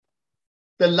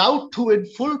 The lout who in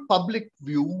full public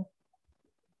view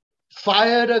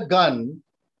fire a gun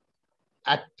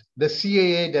at the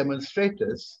CAA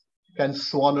demonstrators can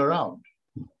swan around.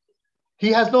 He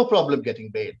has no problem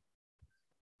getting bail.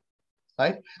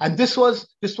 Right? And this was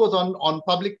on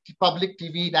public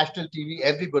TV, national TV,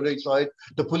 everybody saw it.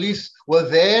 The police were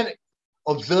there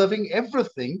observing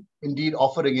everything, indeed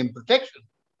offering him protection.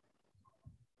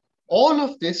 All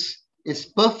of this is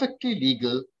perfectly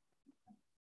legal,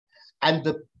 and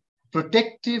the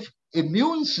protective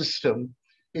immune system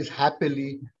is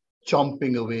happily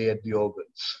chomping away at the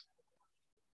organs.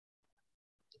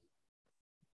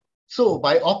 So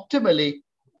by optimally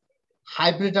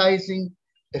hybridizing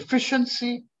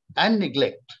efficiency and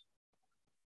neglect,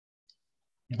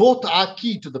 both are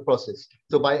key to the process.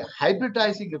 So by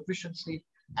hybridizing efficiency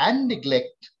and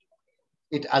neglect,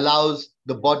 it allows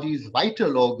the body's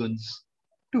vital organs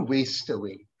to waste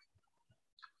away.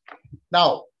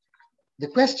 Now, the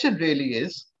question really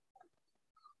is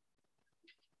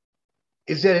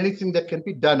there anything that can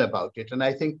be done about it? And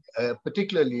I think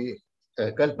particularly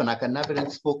Kalpana Kannabiran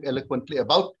spoke eloquently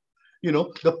about,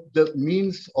 the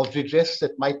means of redress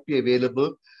that might be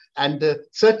available, and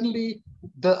certainly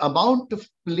the amount of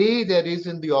play there is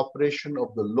in the operation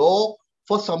of the law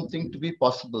for something to be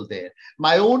possible there.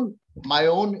 My own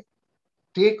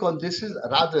take on this is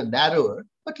rather narrower,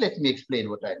 but let me explain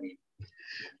what I mean.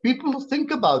 People who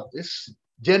think about this,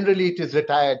 generally it is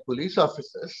retired police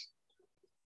officers,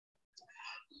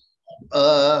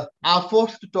 are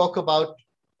forced to talk about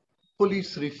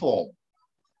police reform.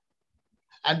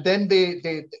 And then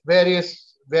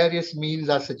various means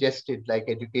are suggested, like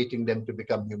educating them to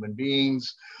become human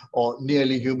beings or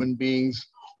nearly human beings,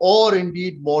 or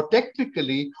indeed more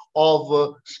technically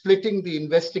of splitting the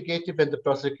investigative and the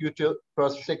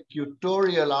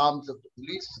prosecutorial arms of the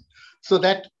police, so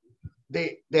that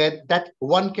that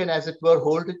one can, as it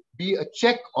were, be a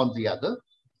check on the other.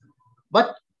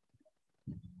 But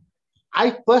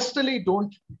I personally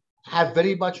don't have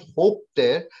very much hope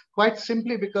there, quite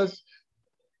simply because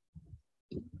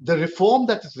the reform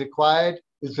that is required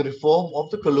is the reform of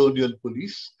the colonial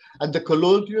police, and the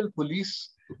colonial police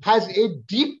has a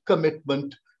deep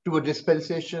commitment to a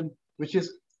dispensation which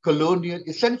is colonial,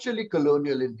 essentially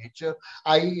colonial in nature,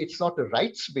 i.e. it's not a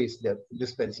rights-based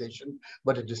dispensation,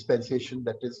 but a dispensation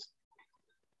that is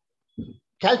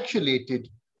calculated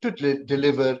to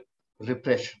deliver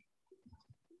repression.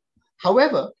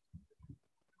 However,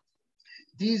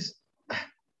 these,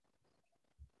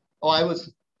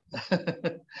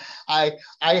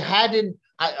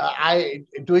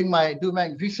 doing my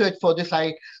research for this,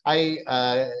 I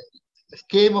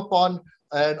came upon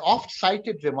an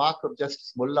oft-cited remark of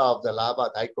Justice Mullah of the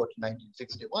Allahabad High Court in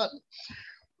 1961,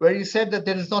 where he said that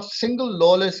there is not a single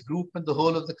lawless group in the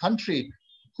whole of the country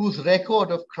whose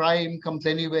record of crime comes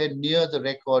anywhere near the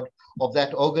record of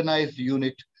that organized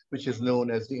unit which is known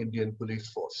as the Indian Police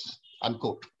Force,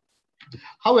 unquote.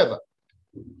 However,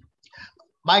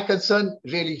 my concern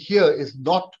really here is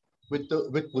not with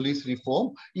police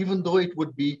reform, even though it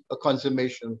would be a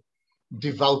consummation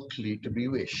devoutly to be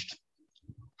wished.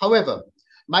 However,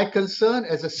 my concern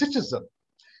as a citizen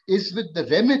is with the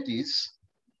remedies,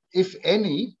 if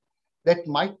any, that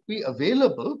might be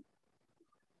available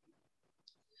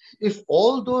if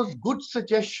all those good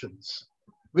suggestions,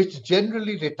 which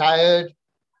generally retired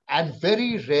and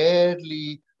very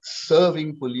rarely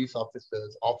serving police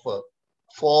officers offer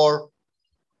for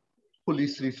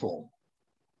police reform.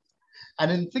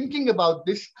 And in thinking about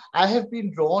this, I have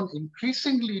been drawn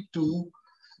increasingly to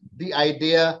the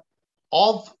idea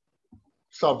of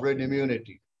sovereign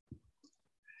immunity.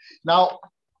 Now,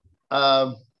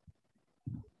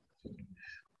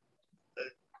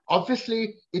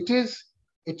 obviously, it is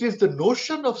the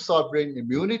notion of sovereign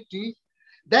immunity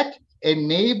that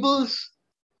enables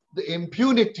the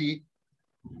impunity,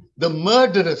 the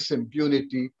murderous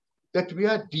impunity that we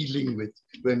are dealing with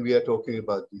when we are talking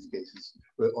about these cases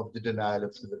of the denial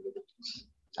of civil liberties,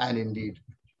 and indeed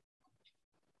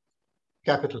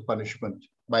capital punishment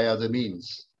by other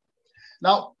means.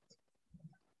 Now,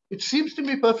 it seems to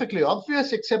me perfectly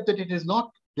obvious, except that it is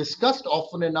not discussed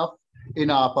often enough in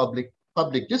our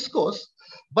public discourse,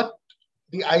 but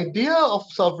the idea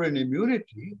of sovereign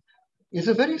immunity is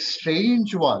a very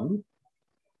strange one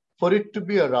for it to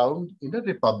be around in a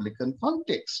Republican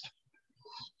context.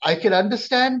 I can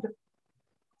understand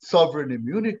sovereign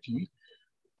immunity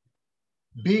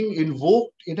being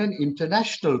invoked in an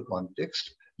international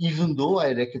context, even though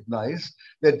I recognize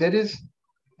that there is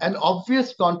an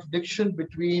obvious contradiction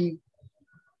between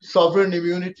sovereign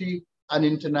immunity and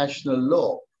international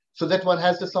law, so that one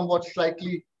has the somewhat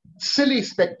slightly silly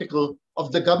spectacle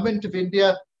of the government of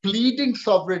India pleading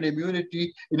sovereign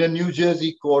immunity in a New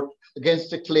Jersey court against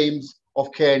the claims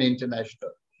of Cairn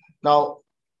International. Now,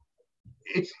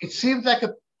 it seems like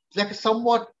a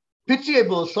somewhat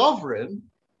pitiable sovereign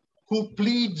who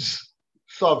pleads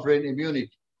sovereign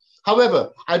immunity.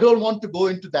 However, I don't want to go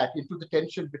into the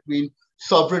tension between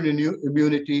sovereign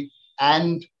immunity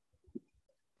and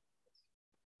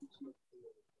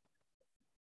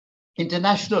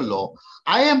international law.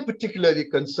 I am particularly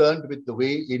concerned with the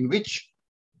way in which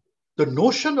the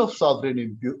notion of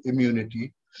sovereign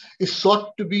immunity is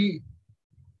sought to be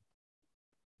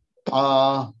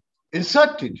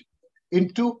inserted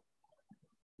into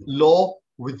law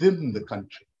within the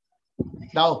country.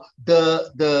 Now,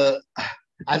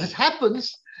 as it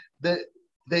happens, the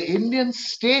Indian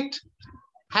state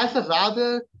has a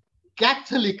rather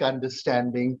Catholic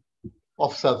understanding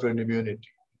of sovereign immunity.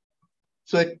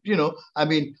 So, I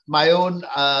mean, my own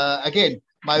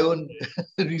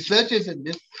researches in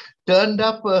this turned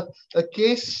up a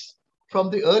case from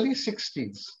the early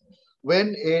 60s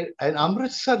when an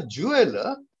Amritsar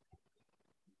jeweler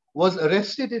was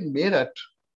arrested in Meerut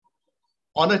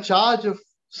on a charge of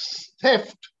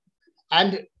theft,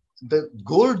 and the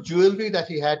gold jewelry that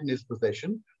he had in his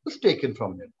possession was taken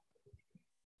from him.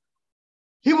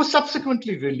 He was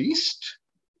subsequently released,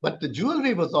 but the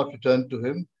jewelry was not returned to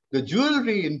him. The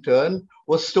jewelry, in turn,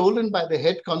 was stolen by the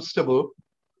head constable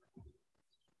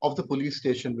of the police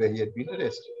station where he had been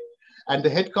arrested. And the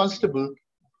head constable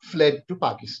fled to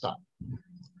Pakistan.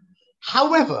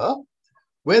 However,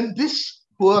 when this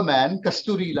poor man,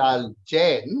 Kasturi Lal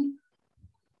Jain,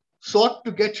 sought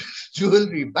to get his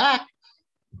jewelry back,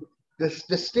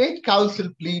 the state council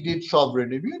pleaded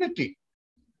sovereign immunity.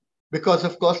 Because,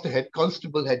 of course, the head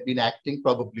constable had been acting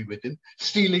probably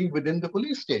stealing within the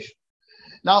police station.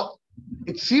 Now,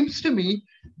 it seems to me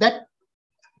that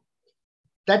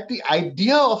the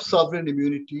idea of sovereign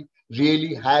immunity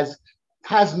really has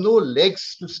no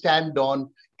legs to stand on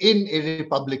in a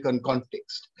republican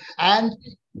context. And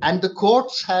the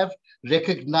courts have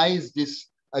recognized this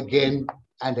again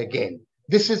and again.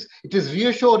 It is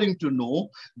reassuring to know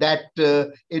that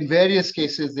in various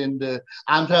cases in the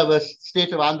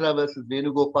state of Andhra versus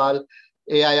Venugopal,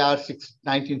 AIR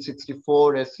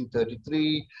 1964 SC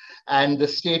 33, and the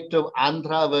state of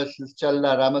Andhra versus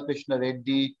Challa Ramakrishna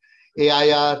Reddy,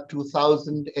 AIR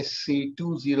 2000 SC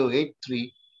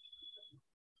 2083,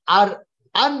 are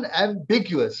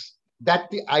unambiguous that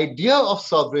the idea of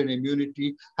sovereign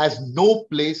immunity has no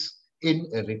place in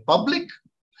a republic,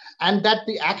 and that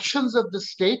the actions of the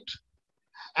state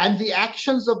and the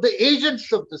actions of the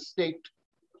agents of the state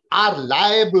are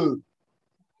liable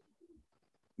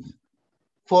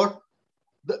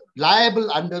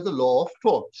under the law of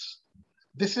torts.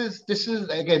 This is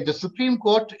again the Supreme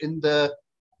Court in the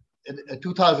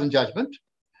 2000 judgment.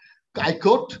 I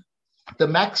quote, "The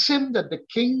maxim that the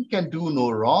king can do no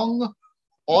wrong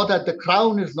or that the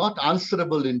crown is not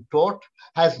answerable in tort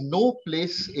has no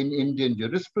place in Indian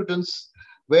jurisprudence,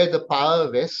 where the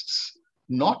power rests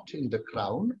not in the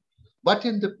crown, but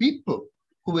in the people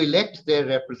who elect their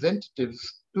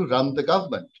representatives to run the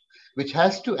government, which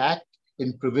has to act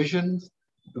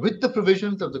with the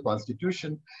provisions of the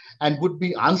Constitution and would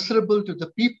be answerable to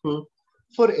the people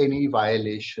for any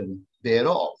violation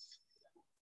thereof."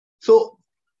 So,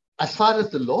 as far as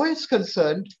the law is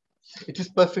concerned, it is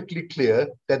perfectly clear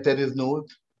that there is no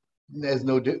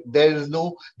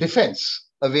defense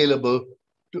available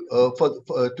to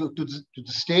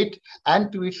the state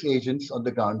and to its agents on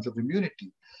the grounds of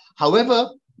immunity.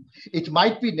 However, it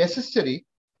might be necessary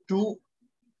to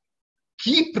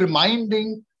keep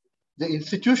reminding the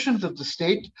institutions of the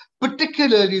state,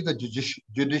 particularly the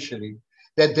judiciary,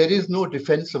 that there is no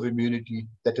defense of immunity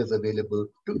that is available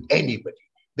to anybody.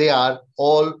 They are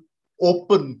all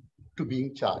open to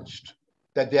being charged,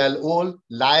 that they are all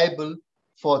liable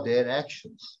for their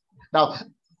actions. Now,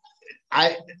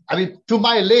 I mean, to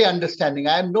my lay understanding,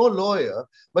 I am no lawyer,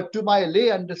 but to my lay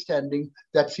understanding,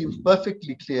 that seems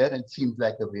perfectly clear and seems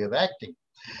like a way of acting.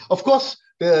 Of course,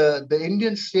 the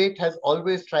Indian state has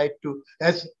always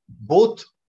has both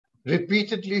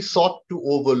repeatedly sought to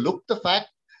overlook the fact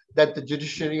that the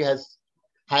judiciary has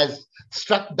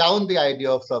struck down the idea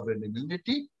of sovereign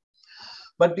immunity,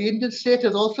 but the Indian state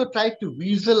has also tried to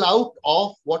weasel out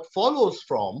of what follows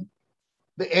from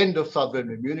the end of sovereign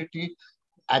immunity,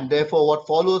 and therefore what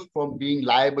follows from being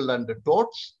liable under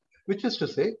torts, which is to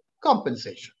say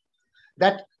compensation.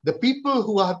 That the people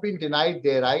who have been denied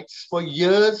their rights for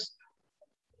years,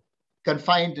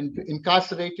 confined and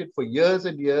incarcerated for years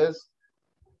and years,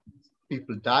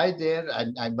 people die there.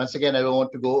 And once again, I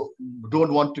don't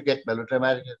want to get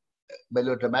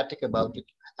melodramatic about it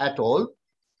at all.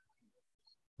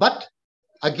 But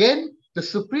again, the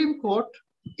Supreme Court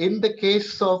in the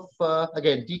case of,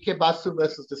 again, DK Basu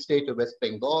versus the state of West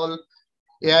Bengal,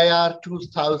 AIR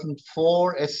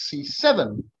 2004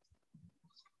 SC7,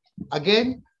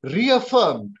 again,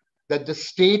 reaffirmed that the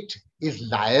state is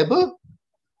liable.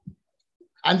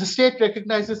 And the state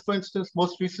recognizes, for instance,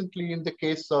 most recently in the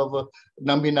case of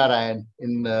Kannabiran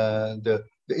in the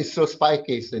ISRO spy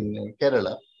case in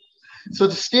Kerala. So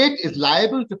the state is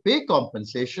liable to pay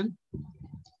compensation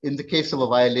in the case of a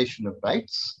violation of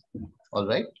rights, all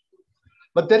right?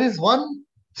 But there is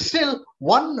still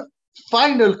one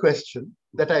final question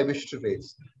that I wish to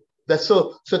raise.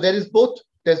 So there is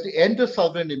there's the end of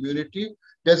sovereign immunity,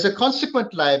 there's a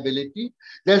consequent liability,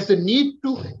 there's the need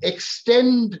to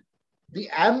extend the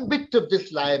ambit of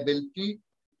this liability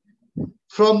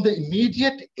from the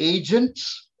immediate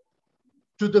agents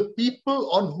to the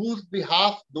people on whose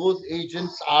behalf those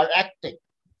agents are acting,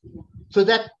 so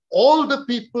that all the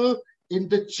people in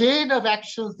the chain of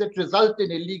actions that result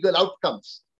in illegal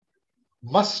outcomes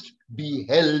must be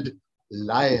held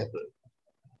liable.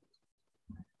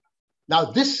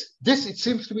 Now, it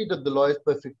seems to me that the law is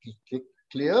perfectly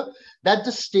clear that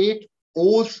the state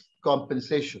owes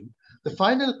compensation. The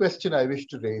final question I wish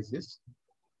to raise is,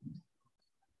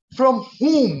 from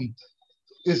whom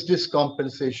is this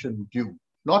compensation due?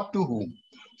 Not to whom.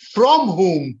 From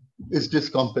whom is this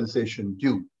compensation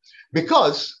due?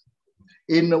 Because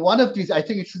in one of these, I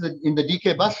think it's in the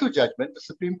DK Basu judgment, the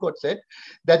Supreme Court said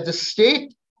that the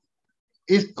state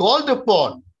is called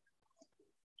upon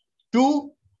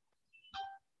to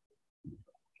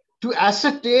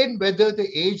ascertain whether the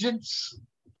agents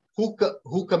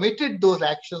who committed those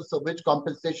actions for which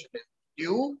compensation is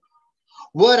due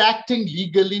were acting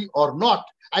legally or not.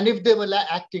 And if they were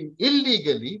acting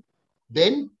illegally,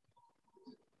 then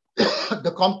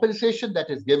the compensation that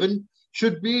is given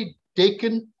should be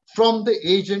taken from the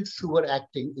agents who were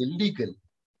acting illegally.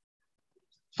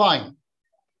 Fine.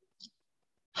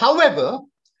 However,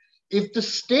 if the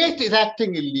state is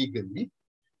acting illegally,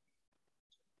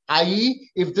 i.e.,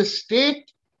 if the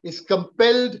state is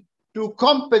compelled to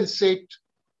compensate,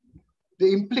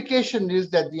 the implication is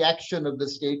that the action of the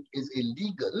state is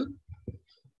illegal,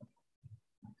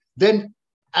 then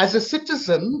as a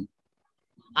citizen,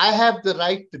 I have the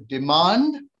right to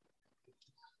demand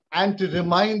and to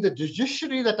remind the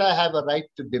judiciary that I have a right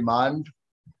to demand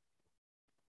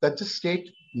that the state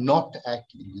not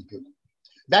act illegally.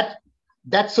 That,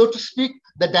 so to speak,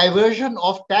 the diversion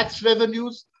of tax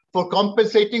revenues for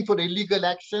compensating for illegal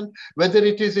action, whether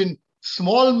it is in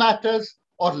small matters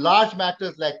or large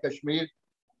matters like Kashmir,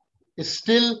 is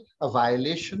still a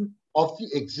violation of the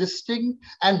existing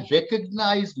and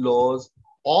recognized laws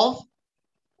of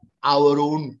our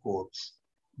own courts.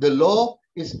 The law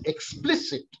is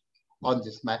explicit on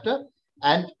this matter,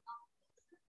 and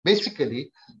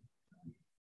basically,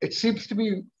 it seems to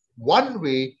me one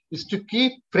way is to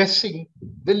keep pressing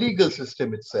the legal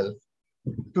system itself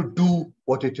to do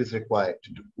what it is required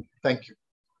to do. Thank you.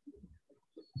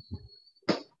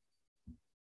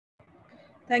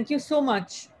 Thank you so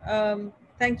much.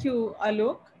 Thank you,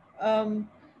 Alok.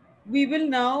 We will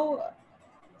now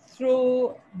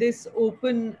throw this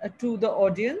open to the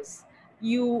audience.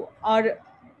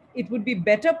 It would be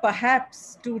better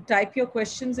perhaps to type your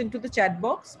questions into the chat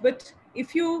box, but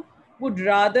if you would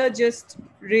rather just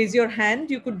raise your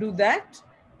hand, you could do that.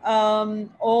 Of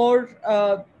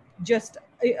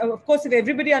course, if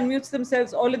everybody unmutes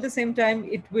themselves all at the same time,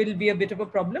 it will be a bit of a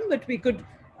problem, but we could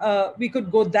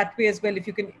go that way as well. If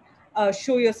you can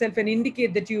show yourself and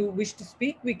indicate that you wish to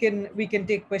speak, we can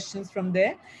take questions from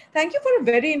there. Thank you for a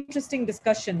very interesting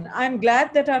discussion. I'm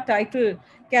glad that our title,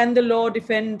 Can the Law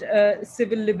Defend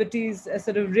Civil Liberties,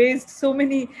 sort of raised so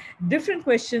many different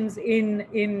questions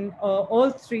in all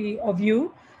three of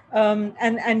you.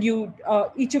 And you,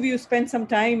 each of you spent some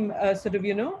time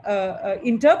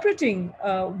interpreting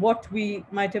what we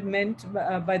might have meant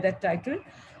by that title.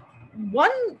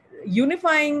 One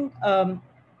unifying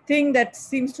thing that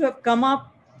seems to have come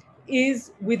up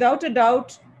is, without a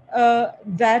doubt,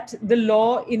 that the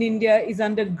law in India is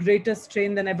under greater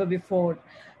strain than ever before.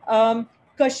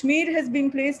 Kashmir has been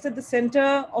placed at the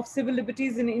center of civil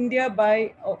liberties in India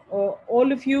by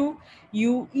all of you.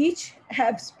 You each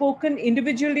have spoken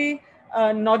individually,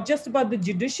 not just about the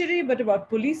judiciary, but about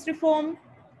police reform,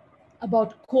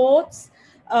 about courts.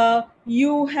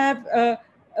 You have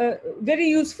very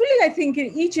usefully, I think,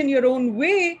 each in your own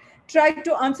way, tried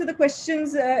to answer the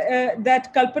questions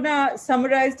that Kalpana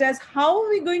summarized as, how are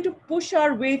we going to push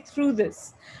our way through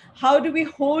this? How do we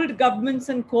hold governments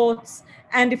and courts,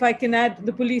 and if I can add,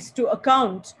 the police to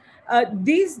account?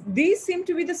 These seem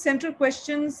to be the central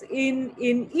questions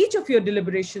in each of your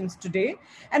deliberations today.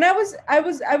 And I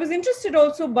was interested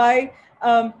also by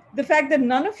the fact that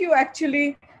none of you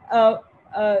actually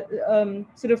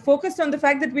sort of focused on the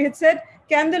fact that we had said,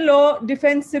 can the law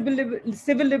defend civil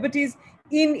liberties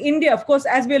in India? Of course,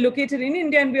 as we are located in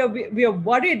India, and we are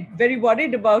worried, very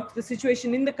worried about the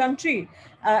situation in the country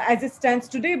as it stands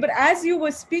today. But as you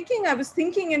were speaking, I was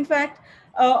thinking, in fact,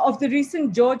 of the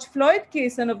recent George Floyd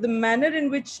case and of the manner in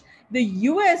which the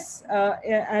US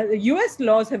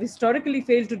laws have historically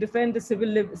failed to defend the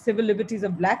civil liberties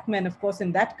of Black men, of course,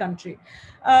 in that country.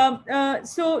 But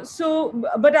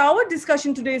our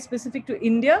discussion today is specific to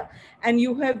India, and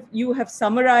you have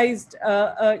summarized,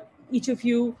 each of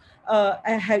you,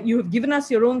 you have given us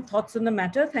your own thoughts on the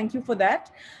matter. Thank you for that.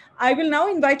 I will now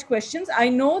invite questions. I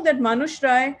know that Manush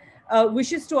Rai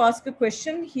wishes to ask a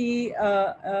question. He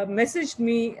messaged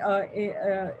me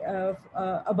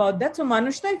about that. So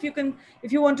Manush Rai,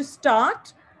 if you want to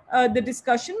start the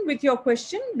discussion with your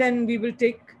question, then we will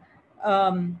take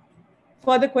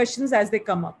further questions as they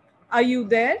come up. Are you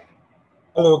there?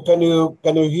 Hello, can you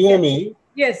hear me?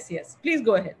 Yes, yes. Please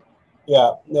go ahead.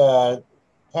 Yeah.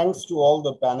 Thanks to all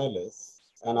the panelists,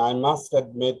 and I must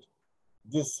admit,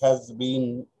 this has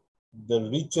been the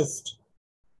richest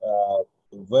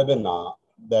webinar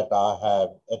that I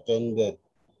have attended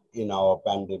in our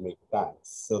pandemic times.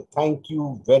 So thank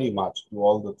you very much to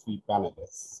all the three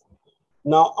panelists.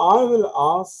 Now, I will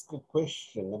ask a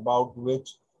question about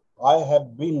which I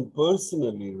have been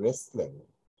personally wrestling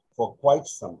for quite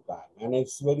some time, and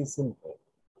it's very simple.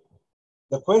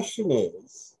 The question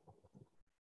is,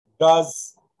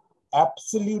 does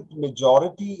absolute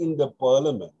majority in the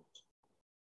parliament,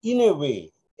 in a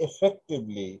way,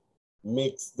 effectively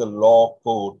makes the law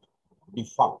code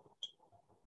defunct?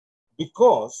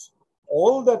 Because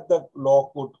all that the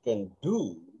law code can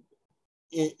do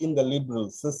in the liberal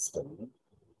system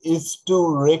is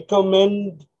to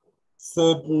recommend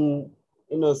certain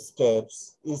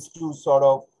steps, is to sort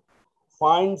of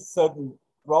find certain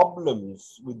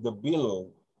problems with the bill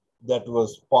that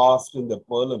was passed in the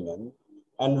parliament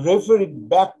and refer it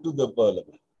back to the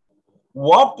parliament.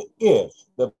 What if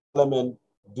the parliament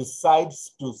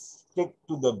decides to stick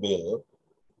to the bill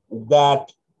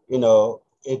that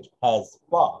it has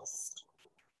passed?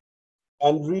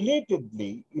 And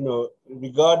relatedly,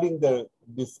 regarding the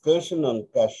discussion on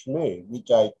Kashmir,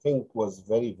 which I think was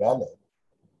very valid,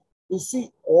 you see,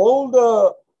 all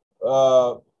the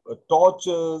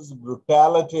tortures,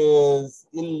 brutalities,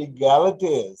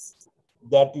 illegalities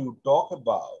that you talk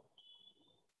about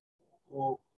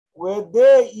were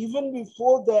there even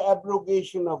before the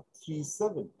abrogation of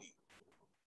 370,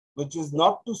 which is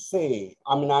not to say,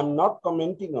 I'm not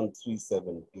commenting on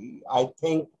 370. I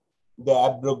think the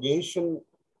abrogation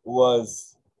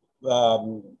was,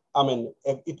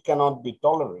 it cannot be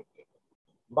tolerated.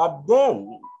 But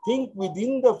then think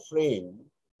within the frame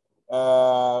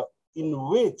in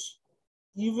which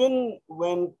even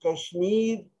when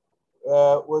Kashmir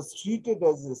was treated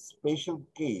as a special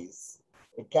case,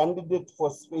 a candidate for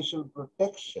special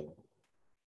protection,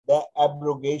 the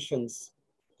abrogations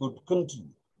could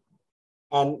continue.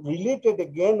 And related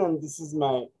again, and this is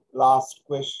my last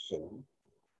question,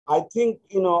 I think,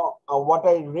 what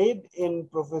I read in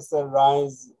Professor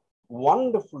Rai's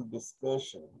wonderful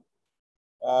discussion,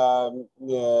 I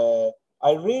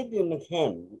read in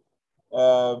him,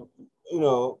 the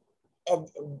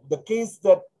case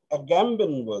that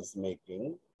Agamben was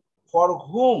making, for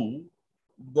whom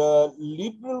the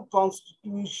liberal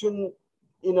constitution,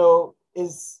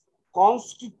 is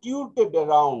constituted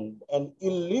around an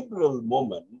illiberal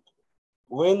moment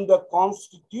when the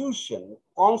constitution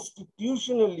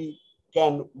constitutionally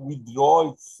can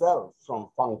withdraw itself from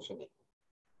functioning.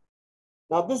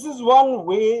 Now, this is one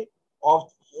way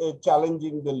of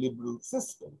challenging the liberal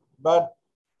system. But,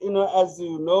 as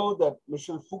you know, that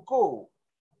Michel Foucault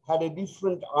had a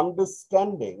different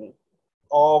understanding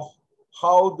of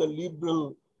how the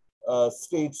liberal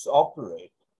states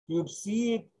operate. You'd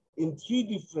see it in three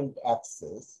different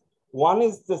axes. One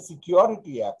is the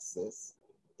security axis.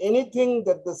 Anything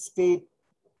that the state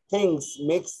thinks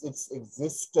makes its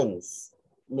existence,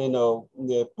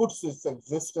 puts its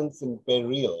existence in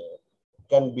peril,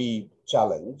 can be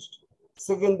challenged.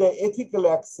 Second, the ethical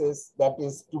axis, that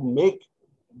is to make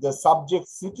the subject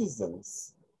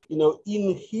citizens,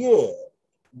 inhere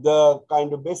the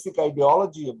kind of basic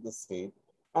ideology of the state.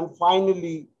 And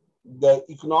finally, the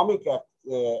economic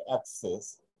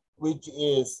axis, which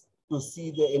is to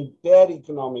see the entire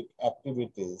economic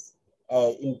activities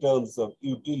in terms of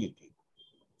utility.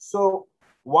 So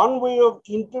One way of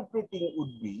interpreting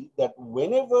would be that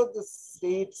whenever the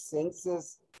state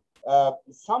senses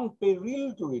some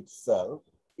peril to itself,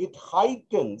 it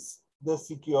heightens the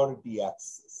security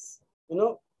axis,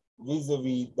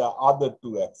 vis-a-vis the other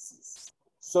two axes.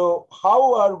 So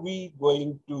how are we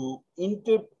going to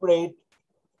interpret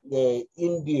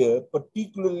India,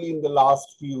 particularly in the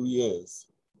last few years,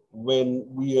 when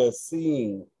we are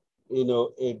seeing,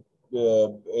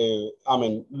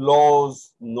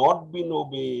 laws not being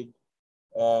obeyed,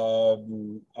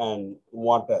 and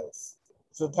what else?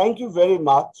 So thank you very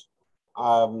much.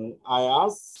 I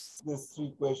ask these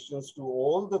three questions to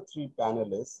all the three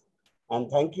panelists, and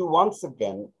thank you once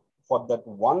again for that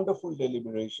wonderful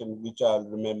deliberation, which I'll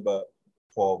remember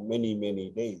for many, many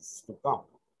days to come.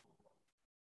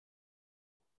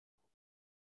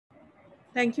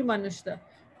 Thank you, Manushta.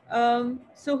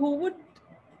 So who would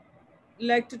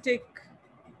like to take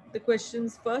the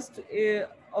questions first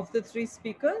of the three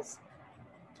speakers?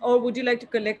 Or would you like to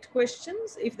collect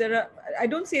questions? If there are, I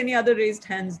don't see any other raised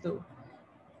hands though.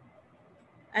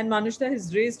 And Manushta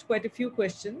has raised quite a few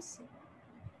questions.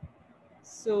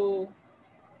 So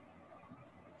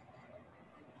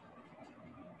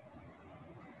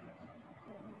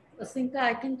Asinka,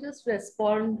 I can just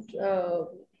respond.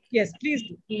 Yes, please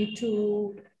do.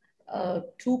 To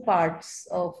two parts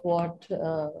of what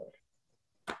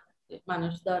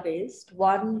Manushta raised.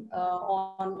 One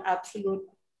on absolute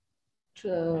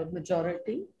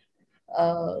majority,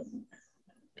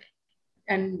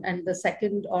 and the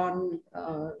second on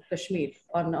Kashmir,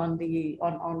 on the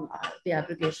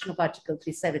abrogation of Article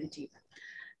 370.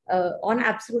 On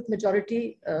absolute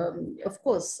majority, of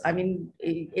course, I mean,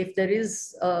 if there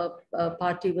is a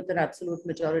party with an absolute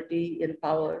majority in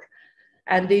power,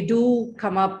 and they do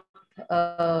come up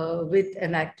with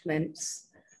enactments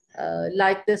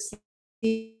like this,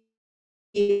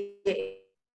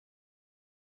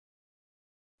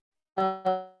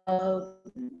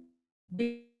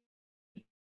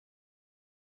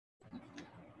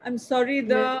 I'm sorry,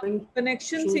 the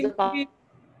connection seems to be,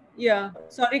 yeah.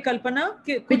 Sorry, Kalpana.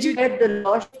 Could you get the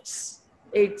law?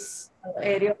 Its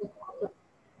area.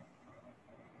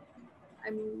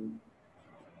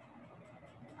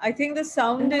 I think the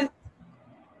sound is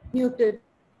muted.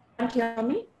 Can't hear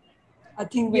me? I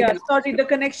think yeah. Sorry, the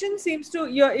connection seems to.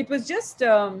 Yeah, it was just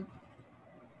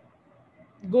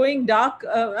going dark.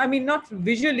 I mean, not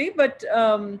visually, but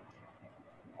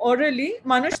orally.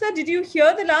 Manushta, did you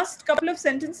hear the last couple of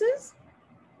sentences?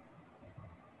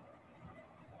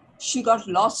 She got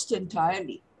lost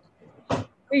entirely.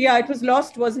 Yeah, it was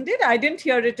lost, wasn't it? I didn't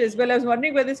hear it as well. I was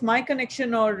wondering whether it's my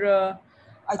connection or...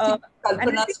 I think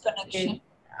Kalpana's connection.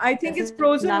 I think it's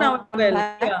frozen now as well.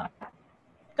 Yeah.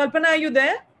 Kalpana, are you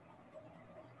there?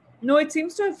 No, it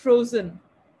seems to have frozen.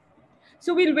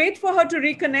 So we'll wait for her to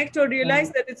reconnect or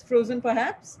realize that it's frozen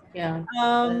perhaps. Yeah.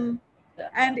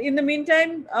 And in the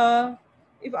meantime,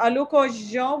 if Alok or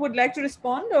Jean would like to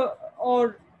respond,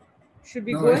 or should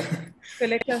we go ahead and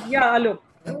collect her? Yeah, Alok.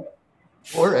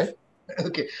 All right.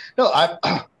 Okay. No,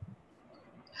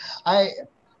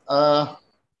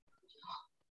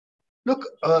 look,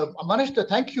 Manushta,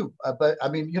 thank you. But I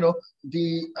mean,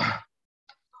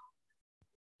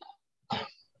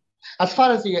 as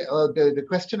far as the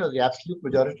question of the absolute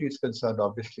majority is concerned,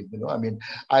 obviously, I mean,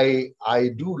 I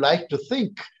do like to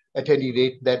think, at any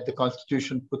rate, that the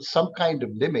Constitution puts some kind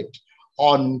of limit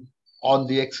on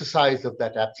the exercise of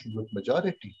that absolute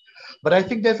majority. But I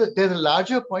think there's a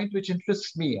larger point which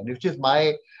interests me, and which is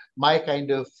my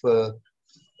kind of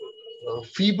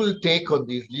feeble take on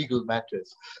these legal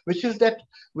matters, which is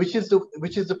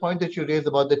the point that you raised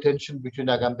about the tension between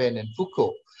Agamben and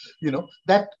Foucault.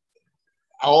 That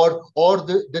or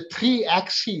the three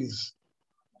axes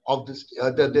of this,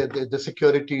 the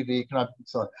security, the economic, and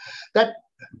so on.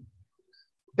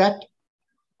 That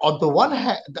on the one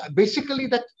hand, basically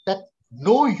that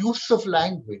no use of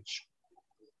language,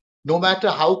 no matter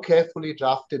how carefully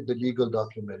drafted the legal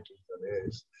document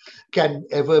is, can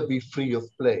ever be free of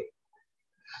play.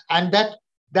 And that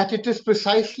it is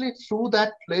precisely through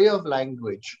that play of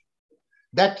language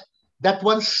that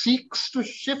one seeks to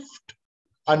shift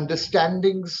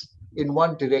understandings in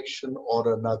one direction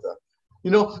or another.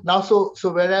 Now, so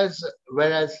whereas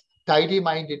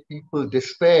tidy-minded people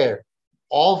despair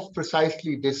of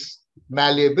precisely this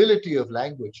malleability of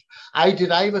language, I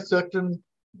derive a certain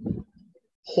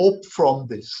hope from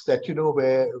this, that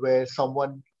where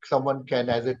someone can,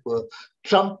 as it were,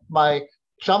 trump my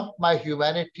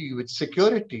humanity with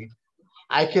security.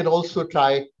 I can also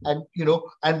try and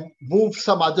move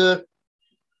some other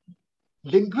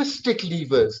linguistic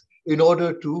levers in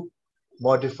order to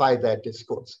modify that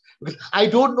discourse. Because I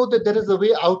don't know that there is a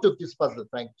way out of this puzzle,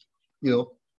 frankly,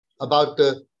 about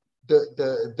the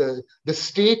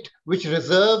state which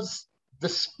reserves the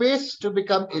space to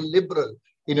become illiberal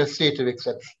in a state of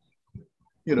exception.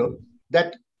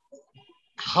 That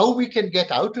how we can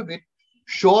get out of it,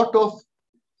 short of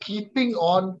keeping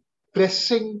on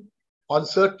pressing on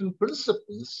certain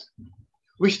principles,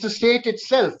 which the state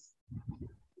itself,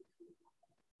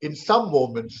 in some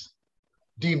moments,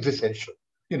 deems essential.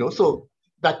 So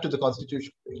back to the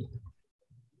Constitution.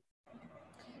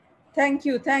 Thank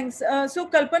you. Thanks. So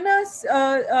Kalpana's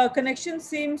connection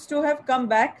seems to have come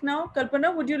back now.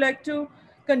 Kalpana, would you like to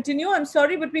continue? I'm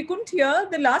sorry, but we couldn't hear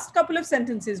the last couple of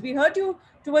sentences. We heard you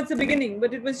towards the beginning,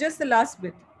 but it was just the last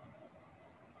bit.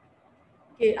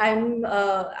 Okay,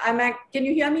 can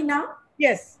you hear me now?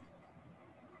 Yes.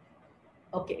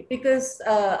 Okay, because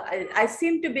I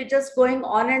seem to be just going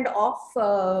on and off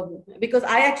because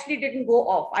I actually didn't go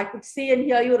off. I could see and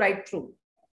hear you right through.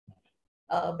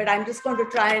 But I'm just going to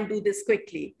try and do this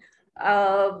quickly.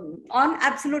 On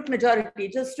absolute majority,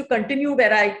 just to continue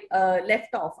where I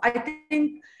left off, I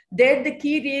think there the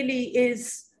key really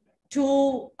is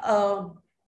to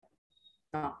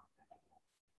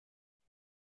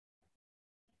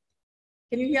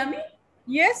can you hear me?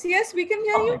 Yes, yes, we can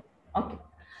hear you. Okay.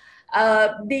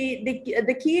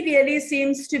 The key really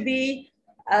seems to be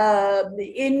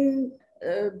in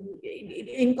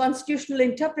constitutional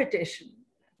interpretation.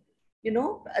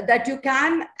 That you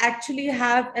can actually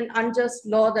have an unjust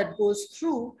law that goes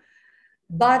through,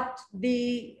 but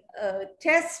the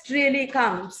test really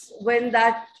comes when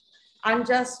that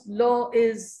unjust law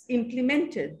is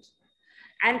implemented.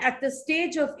 And at the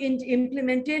stage of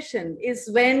implementation is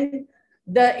when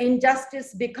the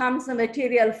injustice becomes a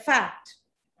material fact.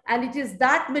 And it is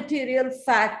that material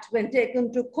fact, when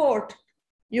taken to court,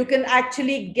 you can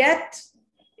actually get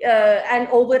an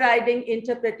overriding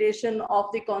interpretation of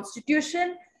the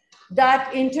Constitution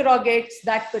that interrogates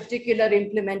that particular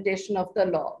implementation of the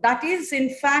law. That is,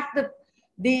 in fact,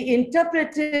 the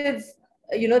interpretive,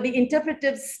 the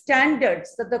interpretive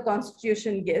standards that the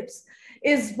Constitution gives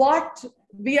is what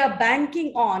we are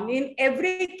banking on in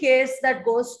every case that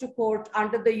goes to court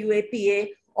under the UAPA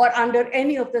or under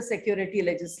any of the security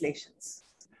legislations.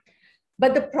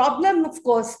 But the problem, of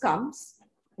course, comes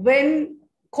when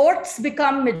courts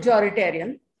become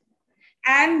majoritarian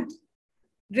and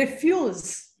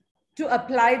refuse to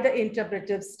apply the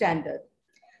interpretive standard.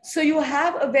 So you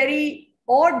have a very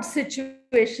odd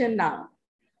situation now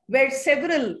where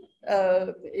several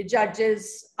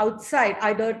judges outside,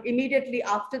 either immediately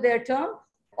after their term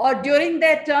or during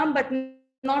their term, but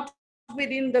not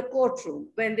within the courtroom,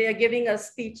 when they are giving a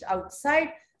speech outside,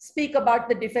 speak about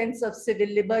the defense of civil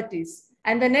liberties.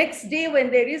 And the next day, when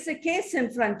there is a case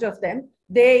in front of them,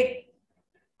 they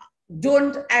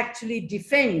don't actually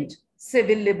defend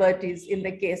civil liberties in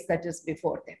the case that is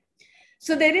before them.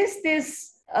 So there is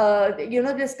this,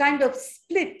 this kind of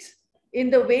split in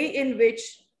the way in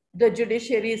which the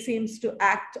judiciary seems to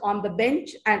act on the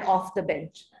bench and off the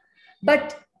bench.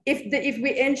 But if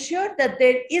we ensure that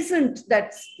there isn't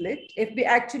that split, if we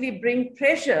actually bring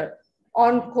pressure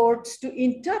on courts to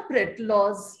interpret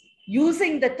laws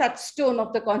using the touchstone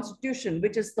of the Constitution,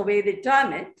 which is the way they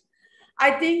term it,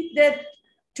 I think that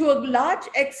to a large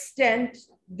extent,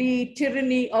 the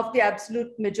tyranny of the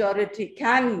absolute majority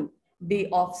can be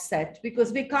offset,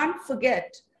 because we can't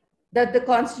forget that the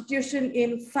Constitution,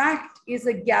 in fact, is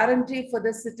a guarantee for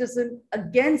the citizen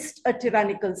against a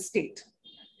tyrannical state.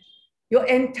 Your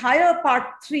entire Part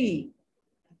 3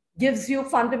 gives you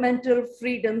fundamental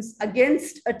freedoms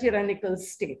against a tyrannical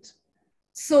state.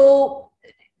 So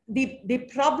the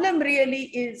problem really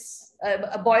is,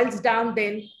 boils down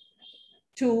then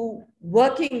to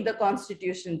working the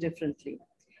Constitution differently.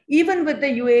 Even with the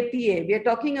UAPA, we are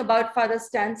talking about Father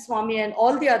Stan Swami and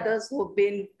all the others who have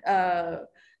been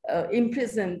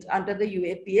imprisoned under the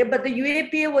UAPA, but the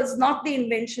UAPA was not the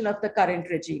invention of the current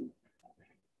regime.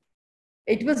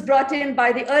 It was brought in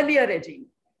by the earlier regime,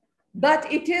 but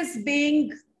it is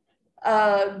being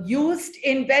used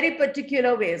in very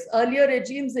particular ways. Earlier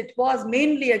regimes, it was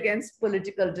mainly against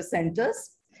political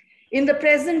dissenters. In the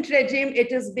present regime,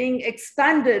 it is being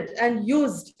expanded and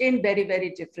used in very, very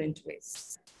different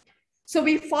ways. So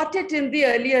we fought it in the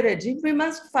earlier regime, we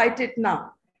must fight it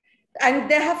now. And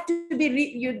there have to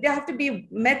be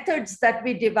methods that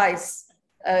we devise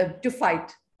to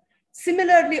fight.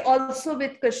 Similarly, also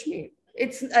with Kashmir.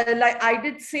 It's like I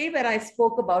did say when I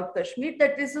spoke about Kashmir,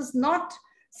 that this is not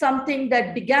something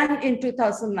that began in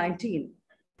 2019.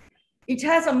 It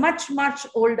has a much, much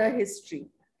older history.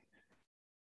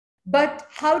 But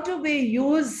how do we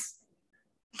use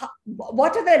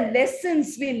what are the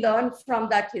lessons we learn from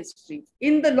that history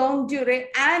in the longue durée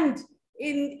and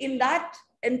in that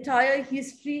entire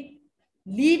history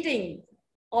leading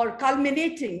or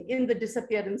culminating in the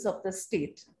disappearance of the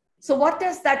state. So what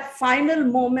does that final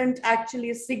moment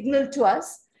actually signal to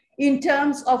us in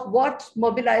terms of what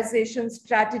mobilization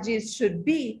strategies should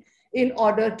be in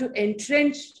order to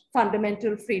entrench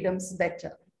fundamental freedoms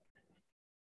better?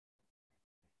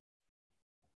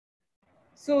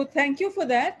 So thank you for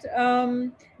that.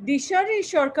 Dishari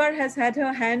Shorkar has had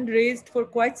her hand raised for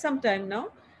quite some time now.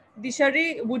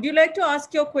 Dishari, would you like to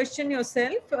ask your question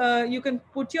yourself? You can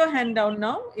put your hand down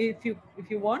now if you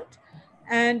want.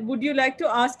 And would you like to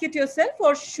ask it yourself,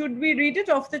 or should we read it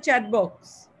off the chat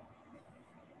box?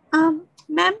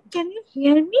 Ma'am, can you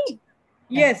hear me?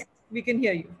 Yes, we can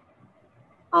hear you.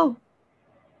 Oh,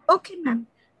 okay, ma'am.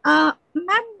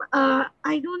 Ma'am,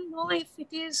 I don't know if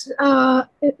it is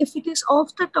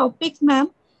off the topic,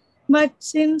 ma'am, but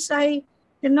since I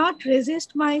cannot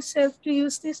resist myself to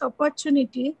use this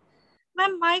opportunity,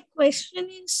 ma'am, my question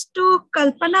is to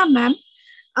Kalpana, ma'am.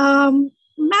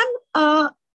 Ma'am,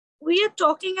 we are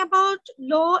talking about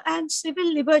law and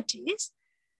civil liberties.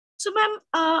 So, ma'am,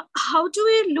 how do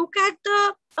we look at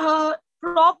the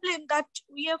problem that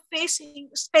we are facing,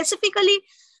 specifically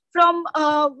from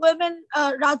women,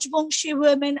 Rajbongshi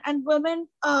women and women,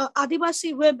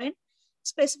 Adivasi women,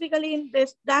 specifically in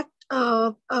that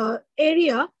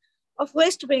area of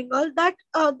West Bengal, that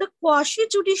the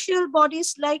quasi-judicial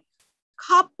bodies like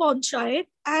Khap Panchayat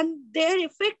and their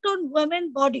effect on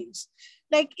women bodies.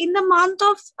 Like in the month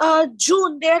of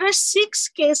June, there are 6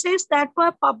 cases that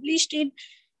were published in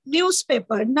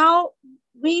newspaper. Now,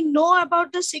 we know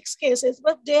about the 6 cases,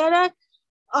 but there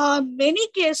are many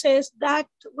cases that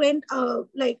went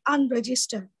like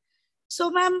unregistered. So,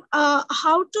 ma'am,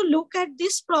 how to look at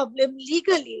this problem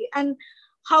legally and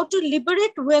how to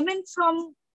liberate women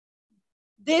from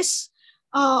this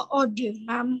ordeal,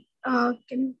 ma'am?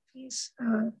 Can you please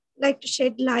like to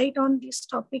shed light on this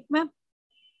topic, ma'am?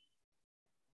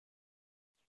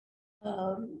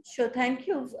 Sure, thank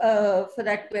you for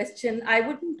that question. I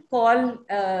wouldn't call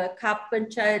Khap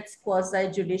Panchayats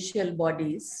quasi-judicial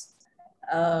bodies.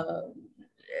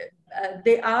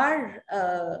 They are,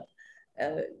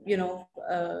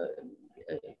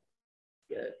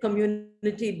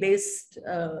 community-based,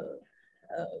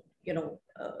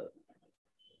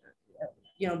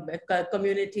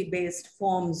 community-based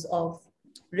forms of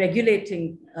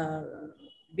regulating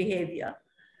behavior.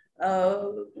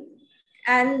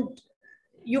 And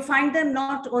you find them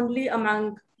not only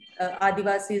among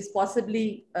Adivasis,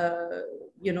 possibly,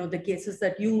 the cases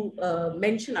that you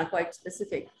mention are quite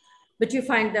specific, but you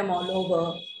find them all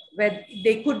over, where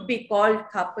they could be called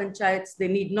Khap Panchayats, they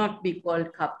need not be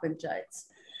called Khap Panchayats.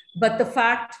 But the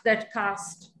fact that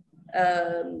caste,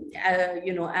 and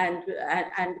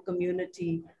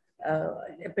community,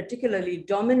 particularly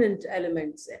dominant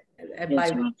elements, by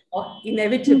which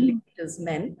inevitably it is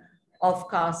men of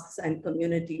castes and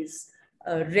communities,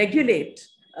 regulate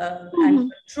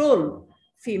and control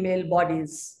female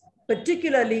bodies,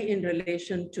 particularly in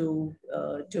relation to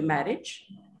marriage,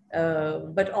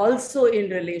 but also in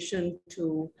relation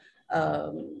to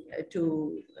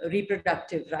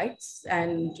reproductive rights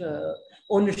and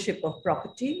ownership of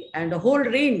property and a whole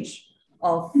range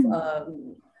of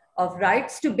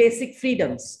rights to basic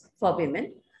freedoms for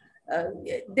women.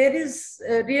 There is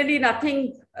really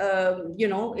nothing,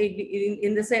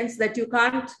 in the sense that you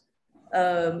can't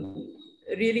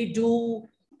really do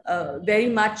very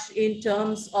much in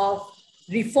terms of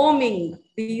reforming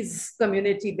these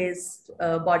community-based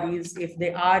bodies if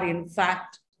they are in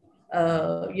fact,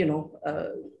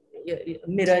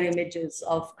 mirror images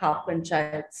of Khap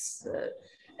Panchayats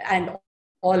and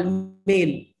all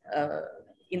male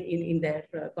in their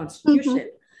constitution.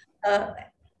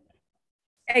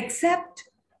 Except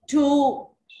to,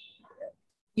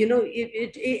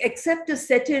 except to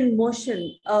set in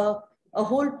motion a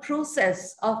whole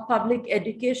process of public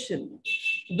education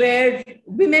where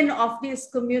women of these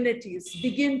communities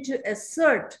begin to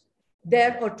assert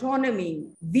their autonomy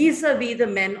vis-a-vis the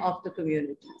men of the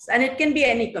communities. And it can be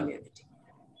any community.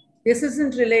 This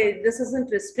isn't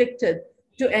restricted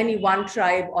to any one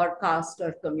tribe or caste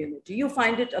or community. You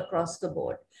find it across the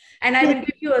board. And I will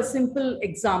give you a simple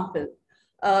example.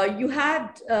 You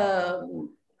had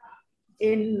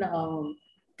in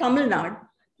Tamil Nadu,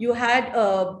 you had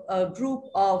a group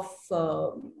of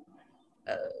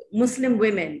Muslim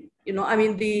women.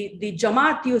 The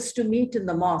Jamaat used to meet in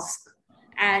the mosque,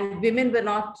 and women were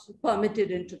not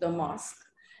permitted into the mosque.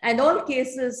 And all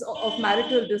cases of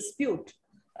marital dispute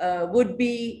would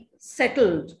be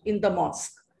settled in the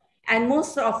mosque. And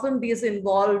most often these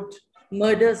involved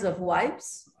murders of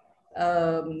wives,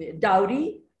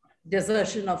 dowry,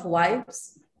 desertion of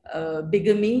wives,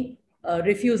 bigamy,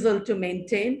 refusal to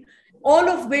maintain, all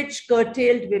of which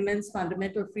curtailed women's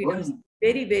fundamental freedoms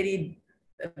very, very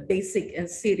basic and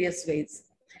serious ways.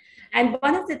 And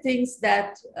one of the things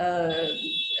that,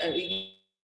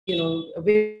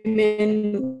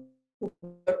 women who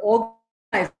were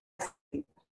organized,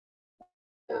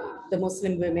 the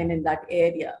Muslim women in that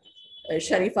area,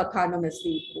 Sharifa Khanum is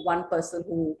the one person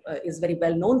who is very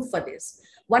well known for this.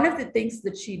 One of the things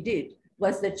that she did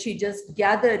was that she just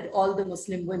gathered all the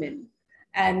Muslim women,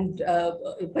 and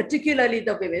particularly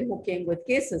the women who came with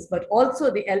cases, but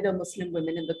also the elder Muslim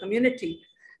women in the community,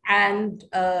 and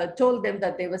told them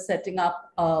that they were setting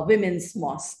up a women's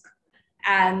mosque.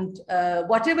 And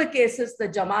whatever cases the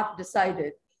Jamaat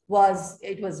decided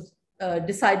it was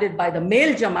decided by the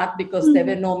male Jamaat because there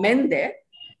were no men there.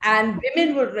 And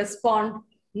women would respond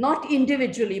not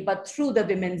individually, but through the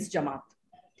women's Jamaat.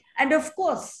 And of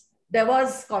course, there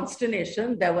was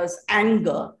consternation, there was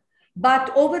anger, but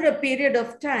over a period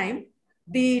of time,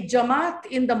 the Jamaat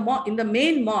in the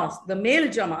main mosque, the male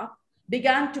Jamaat,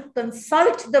 began to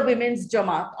consult the women's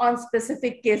Jamaat on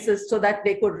specific cases so that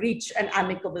they could reach an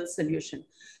amicable solution.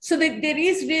 So that there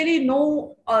is really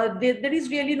no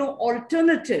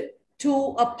alternative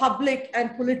to a public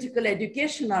and political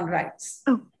education on rights.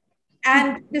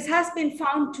 And this has been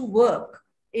found to work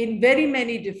in very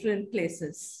many different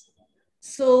places.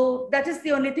 So that is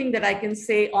the only thing that I can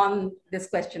say on this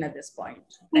question at this point.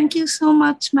 Thank you so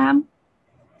much, ma'am.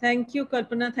 Thank you,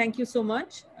 Kalpana. Thank you so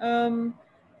much.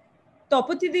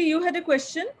 Taupati, you had a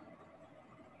question?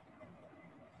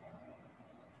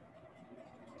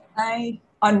 I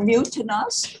unmute and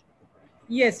ask.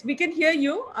 Yes, we can hear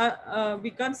you. We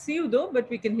can't see you though, but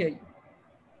we can hear you.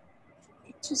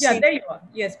 Yeah, there you are.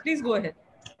 Yes, please go ahead.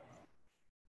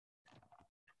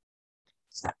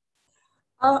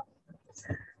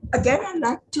 Again, I'd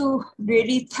like to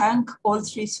really thank all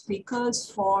three speakers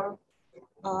for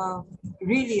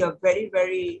really a very,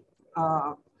 very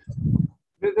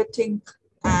riveting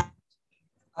and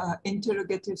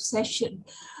interrogative session.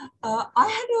 I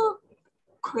had a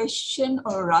question,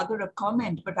 or rather a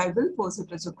comment, but I will pose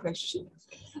it as a question,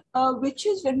 which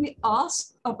is when we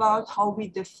ask about how we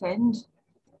defend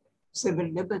civil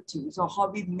liberties or how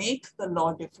we make the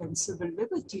law defend civil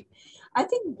liberty, I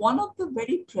think one of the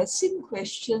very pressing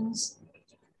questions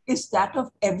is that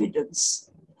of evidence.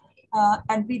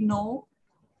 And we know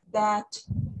that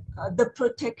the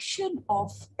protection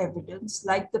of evidence,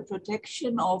 like the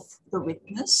protection of the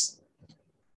witness,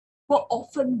 were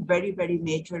often very, very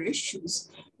major issues.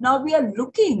 Now we are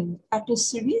looking at a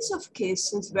series of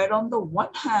cases where on the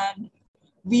one hand,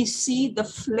 we see the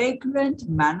flagrant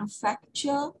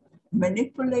manufacture,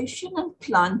 manipulation, and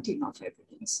planting of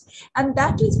evidence. And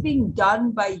that is being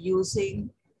done by using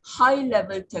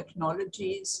high-level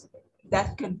technologies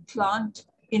that can plant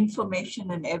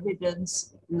information and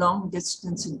evidence long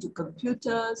distance into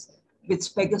computers.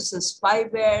 With Pegasus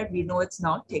spyware, we know it's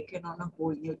now taken on a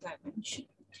whole new dimension.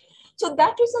 So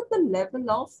that is at the level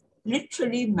of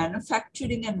literally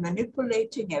manufacturing and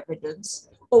manipulating evidence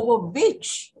over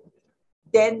which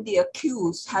then the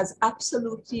accused has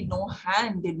absolutely no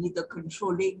hand in either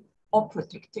controlling or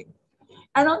protecting.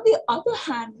 And on the other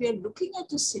hand, we are looking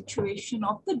at a situation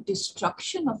of the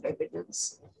destruction of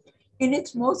evidence in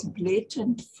its most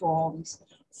blatant forms,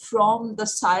 from the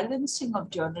silencing of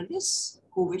journalists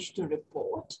who wish to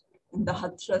report. And the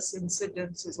Hathras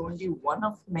incident is only one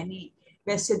of many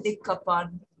where Siddiq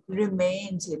Kapan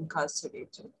remains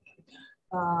incarcerated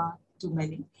to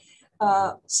many.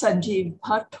 Sanjeev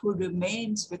Bhatt, who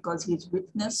remains because he's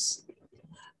witness.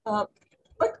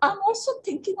 But I'm also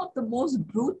thinking of the most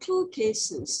brutal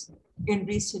cases in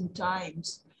recent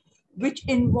times, which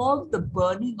involve the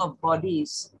burning of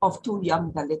bodies of two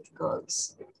young Dalit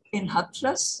girls in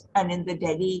Hathras and in the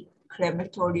Delhi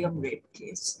crematorium rape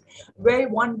case, where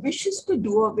one wishes to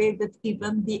do away with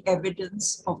even the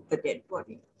evidence of the dead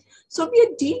body. So we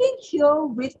are dealing here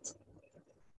with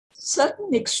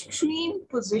certain extreme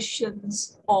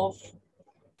positions of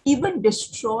even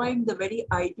destroying the very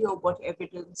idea of what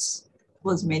evidence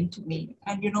was meant to mean.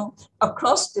 And, you know,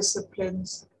 across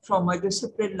disciplines, from a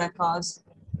discipline like ours,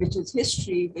 which is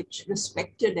history, which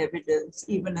respected evidence,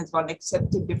 even as one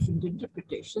accepted different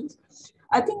interpretations,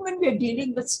 I think when we're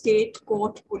dealing with state,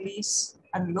 court, police,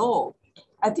 and law,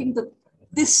 I think that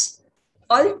this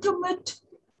ultimate,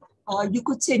 you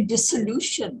could say,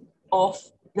 dissolution of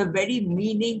the very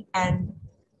meaning and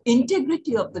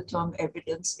integrity of the term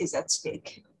evidence is at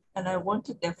stake. And I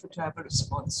wanted, therefore, to have a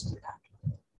response to that.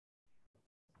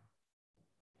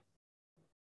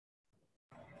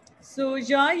 So,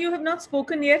 Jai, you have not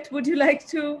spoken yet. Would you like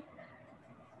to?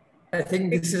 I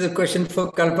think this is a question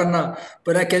for Kalpana,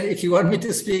 but I can, if you want me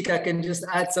to speak, I can just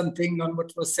add something on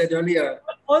what was said earlier.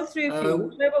 All three of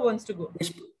you, whoever wants to go.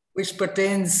 Which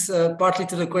pertains partly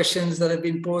to the questions that have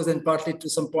been posed and partly to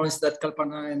some points that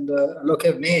Kalpana and Alok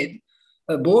have made.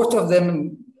 Both of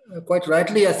them, quite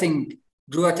rightly, I think,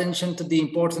 drew attention to the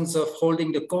importance of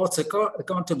holding the courts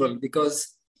accountable,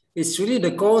 because it's really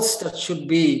the courts that should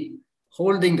be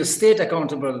holding the state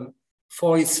accountable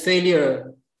for its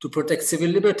failure to protect civil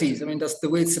liberties. I mean, that's the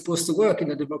way it's supposed to work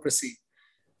in a democracy.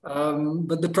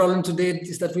 But the problem today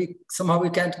is that we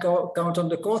can't count on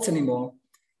the courts anymore.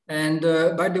 And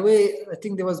by the way, I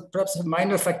think there was perhaps a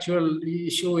minor factual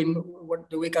issue in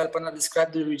the way Kalpana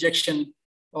described the rejection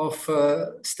of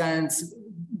Stan's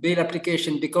bail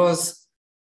application, because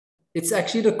it's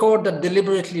actually the court that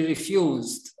deliberately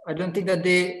refused. I don't think that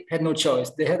they had no choice.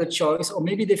 They had a choice, or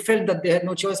maybe they felt that they had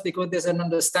no choice because there's an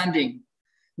understanding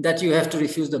that you have to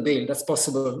refuse the bail. That's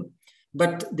possible.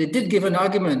 But they did give an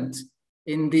argument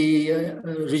in the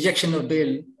rejection of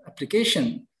bail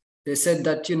application. They said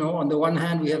that, you know, on the one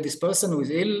hand, we have this person who is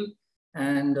ill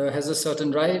and has a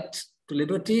certain right to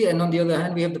liberty. And on the other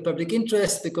hand, we have the public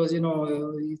interest because, you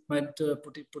know, it might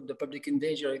put the public in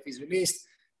danger if he's released.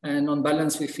 And on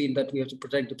balance, we feel that we have to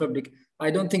protect the public.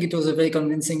 I don't think it was a very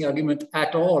convincing argument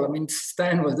at all. I mean,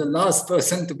 Stan was the last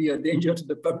person to be a danger to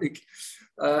the public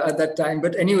at that time.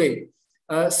 But anyway,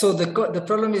 so the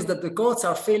problem is that the courts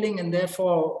are failing, and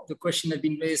therefore the question had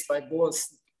been raised by both.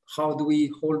 How do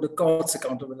we hold the courts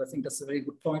accountable? I think that's a very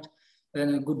good point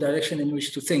and a good direction in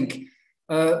which to think.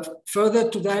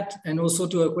 Further to that, and also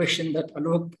to a question that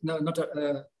Alok,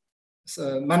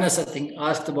 Manas, I think,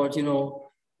 asked about, you know,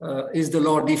 is the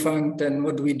law defunct and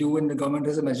what do we do when the government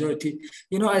has a majority?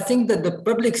 You know, I think that the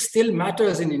public still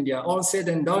matters in India, all said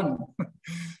and done.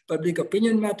 Public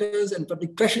opinion matters and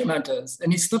public pressure matters.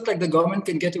 And it's not like the government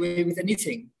can get away with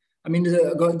anything. I mean,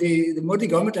 the Modi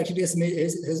government actually has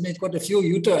made quite a few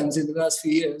U-turns in the last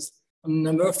few years on a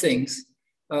number of things.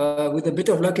 With a bit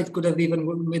of luck, it could have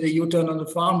even made a U-turn on the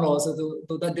farm laws,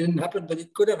 though that didn't happen, but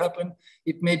it could have happened.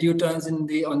 It made U-turns on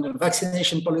the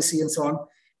vaccination policy and so on.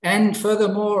 And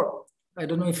furthermore, I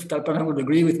don't know if Kalpana would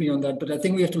agree with me on that, but I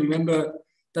think we have to remember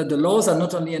that the laws are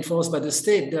not only enforced by the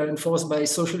state, they're enforced by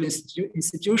social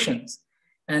institutions.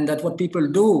 And that what people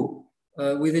do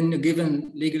within a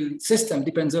given legal system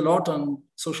depends a lot on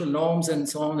social norms and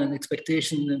so on, and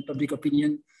expectations and public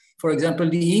opinion. For example,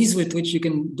 the ease with which you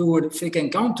can do a fake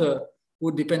encounter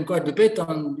would depend quite a bit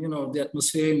on, you know, the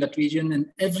atmosphere in that region.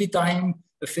 And every time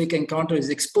a fake encounter is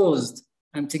exposed,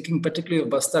 I'm thinking particularly of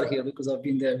Bastar here because I've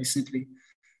been there recently,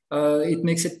 it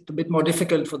makes it a bit more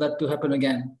difficult for that to happen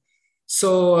again.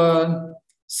 So,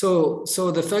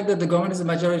 so the fact that the government is a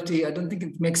majority, I don't think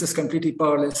it makes us completely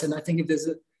powerless. And I think if there's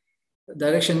a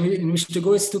direction in which to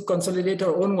go is to consolidate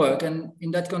our own work. And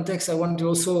in that context, I want to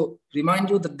also remind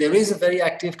you that there is a very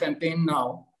active campaign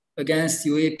now against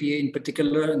UAPA in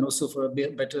particular, and also for a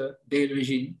better bail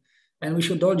regime. And we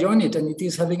should all join it, and it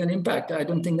is having an impact. I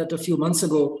don't think that a few months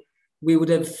ago, we would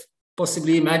have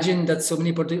possibly imagined that so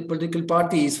many political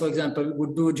parties, for example,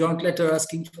 would do a joint letter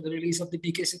asking for the release of the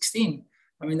PK-16.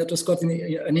 I mean, that was quite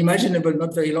unimaginable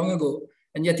not very long ago,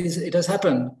 and yet it has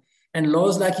happened. And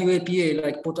laws like UAPA,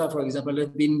 like POTA, for example,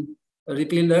 have been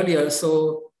repealed earlier.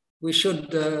 So we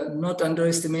should not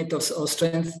underestimate our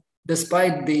strength,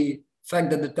 despite the fact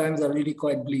that the times are really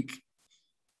quite bleak.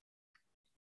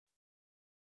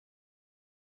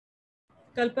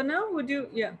 Kalpana, would you,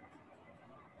 yeah.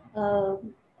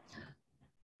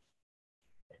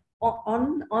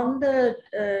 On the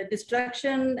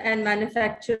destruction and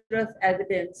manufacture of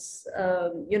evidence,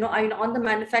 you know, on the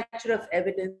manufacture of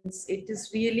evidence, it is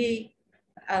really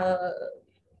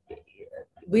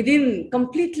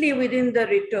completely within the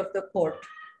writ of the court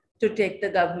to take the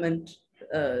government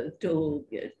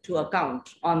to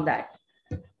account on that.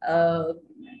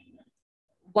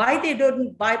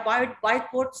 Why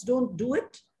courts don't do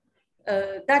it?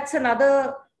 That's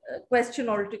another question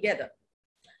altogether.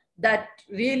 That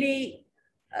really,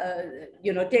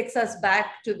 you know, takes us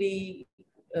back to the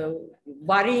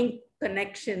worrying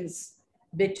connections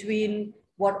between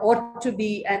what ought to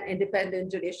be an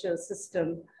independent judicial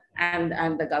system and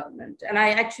the government. And I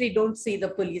actually don't see the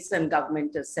police and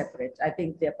government as separate. I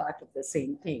think they're part of the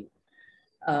same thing.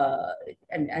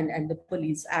 And the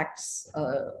police acts,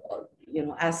 you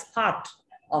know, as part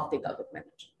of the government.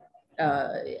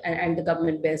 And the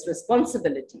government bears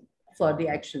responsibility for the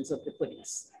actions of the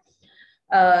police.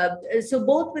 So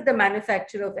both with the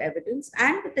manufacture of evidence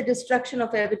and with the destruction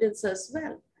of evidence as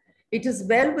well, it is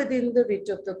well within the writ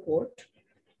of the court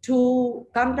to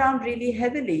come down really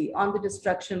heavily on the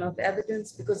destruction of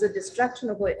evidence, because the destruction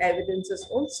of evidence is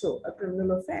also a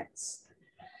criminal offense.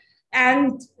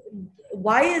 And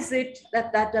why is it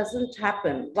that that doesn't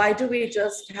happen? Why do we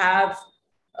just have,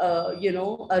 you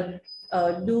know,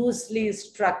 a loosely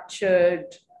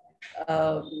structured,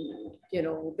 you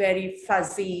know, very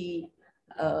fuzzy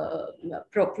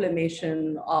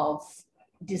proclamation of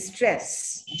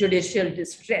distress, judicial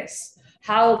distress?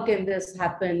 How can this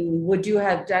happen? Would you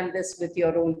have done this with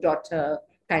your own daughter,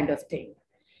 kind of thing?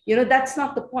 You know, that's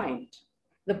not the point.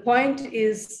 The point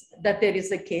is that there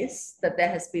is a case, that there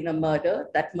has been a murder.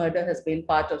 That murder has been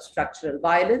part of structural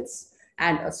violence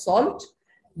and assault.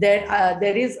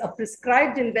 There is a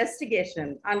prescribed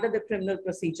investigation under the Criminal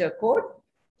Procedure Code,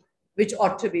 which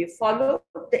ought to be followed.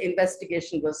 The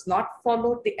investigation was not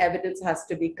followed. The evidence has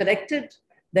to be collected.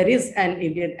 There is an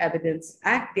Indian Evidence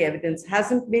Act. The evidence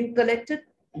hasn't been collected.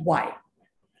 Why?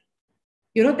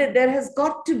 You know, that there has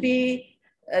got to be,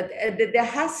 there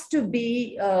has to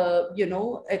be, you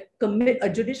know, a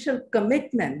judicial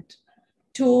commitment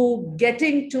to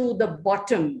getting to the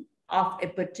bottom of a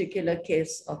particular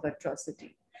case of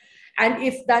atrocity. And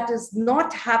if that is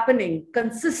not happening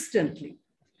consistently,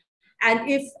 and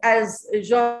if, as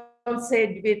Jean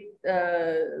said with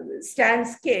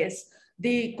Stan's case,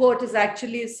 the court is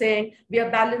actually saying we are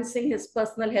balancing his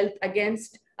personal health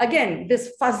against, again,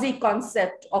 this fuzzy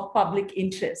concept of public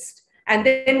interest, and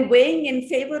then weighing in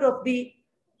favor of the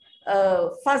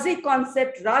fuzzy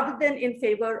concept rather than in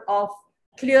favor of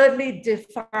clearly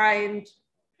defined,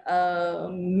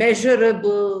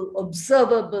 measurable,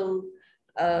 observable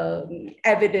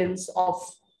evidence of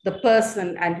the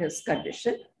person and his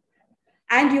condition.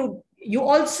 And you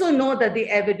also know that the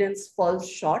evidence falls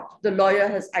short. The lawyer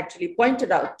has actually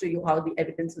pointed out to you how the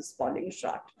evidence is falling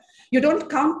short. You don't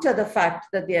counter the fact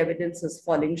that the evidence is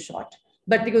falling short,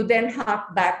 but you then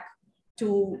hark back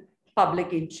to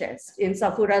public interest. In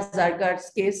Safura Zargar's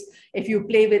case, if you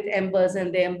play with embers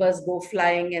and the embers go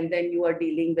flying and then you are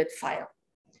dealing with fire.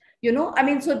 You know, I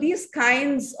mean, so these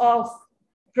kinds of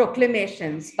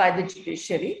proclamations by the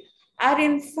judiciary are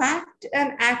in fact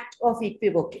an act of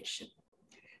equivocation.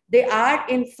 They are,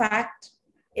 in fact,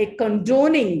 a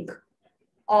condoning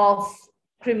of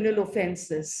criminal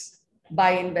offenses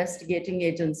by investigating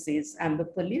agencies and the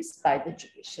police, by the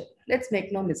judiciary. Let's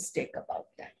make no mistake about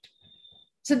that.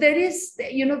 So there is,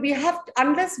 you know, we have,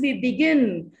 unless we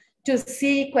begin to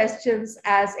see questions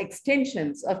as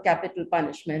extensions of capital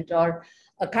punishment or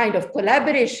a kind of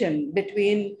collaboration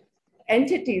between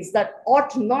entities that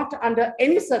ought not under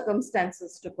any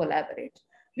circumstances to collaborate,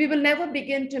 we will never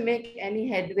begin to make any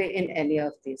headway in any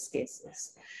of these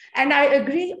cases. And I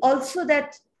agree also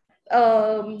that,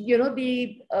 you know,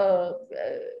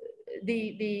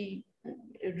 the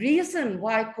reason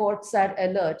why courts are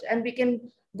alert, and we can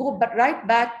go right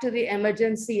back to the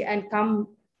emergency and come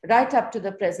right up to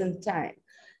the present time.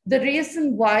 The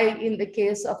reason why in the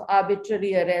case of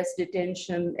arbitrary arrest,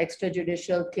 detention,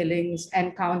 extrajudicial killings,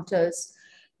 encounters,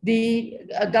 the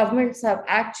governments have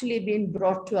actually been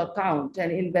brought to account,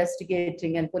 and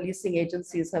investigating and policing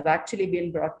agencies have actually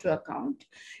been brought to account,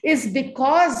 is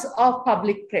because of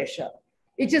public pressure.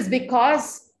 It is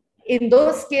because in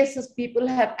those cases, people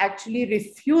have actually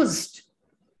refused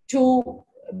to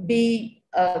be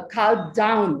cowed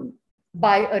down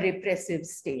by a repressive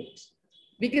state.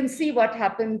 We can see what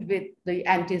happened with the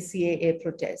anti-CAA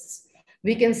protests.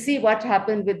 We can see what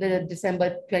happened with the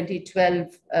December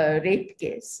 2012 rape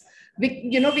case.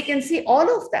 We can see all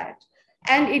of that.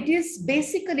 And it is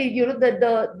basically, you know,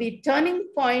 the turning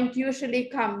point usually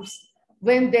comes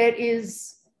when there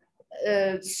is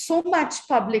so much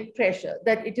public pressure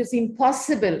that it is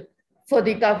impossible for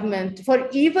the government, for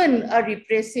even a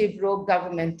repressive rogue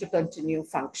government, to continue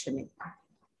functioning.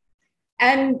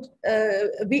 And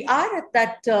we are at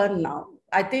that turn now.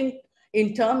 I think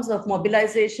in terms of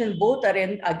mobilization, both are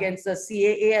against the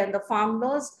CAA and the farm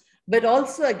laws, but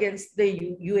also against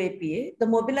the UAPA, the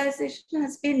mobilization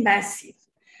has been massive.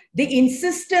 The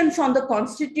insistence on the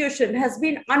constitution has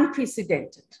been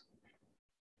unprecedented.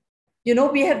 You know,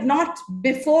 we have not,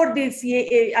 before the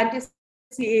CAA,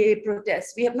 anti-CAA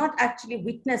protests, we have not actually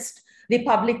witnessed the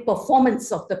public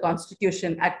performance of the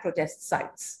constitution at protest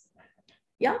sites.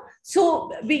 Yeah,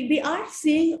 so we are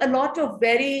seeing a lot of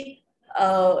very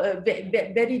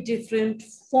different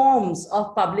forms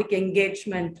of public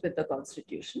engagement with the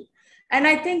constitution. And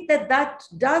I think that that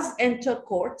does enter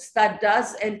courts, that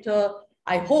does enter,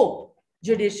 I hope,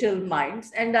 judicial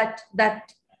minds, and that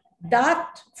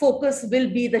focus will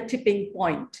be the tipping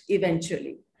point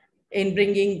eventually in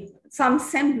bringing some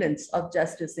semblance of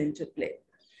justice into play.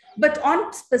 But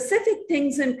on specific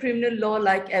things in criminal law,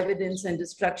 like evidence and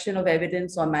destruction of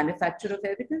evidence or manufacture of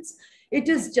evidence, it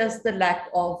is just the lack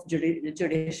of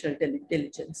judicial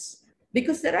diligence,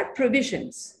 because there are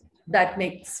provisions that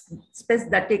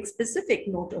take specific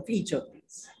note of each of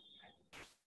these.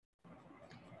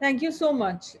 Thank you so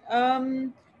much.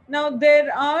 Now,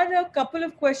 there are a couple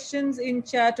of questions in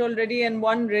chat already and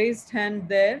one raised hand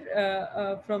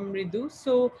there from Ridu.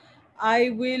 So I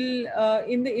will,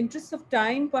 in the interest of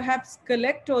time, perhaps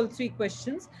collect all three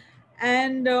questions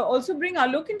and also bring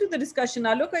Alok into the discussion.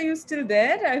 Alok, are you still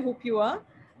there? I hope you are.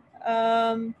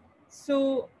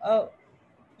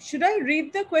 Should I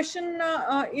read the question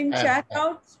in chat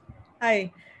out?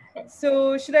 Hi.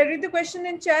 So should I read the question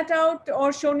in chat out,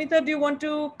 or Shonita, do you want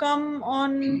to come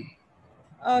on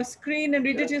screen and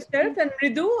read it yourself? And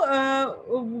Mridu,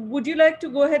 would you like to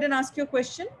go ahead and ask your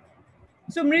question?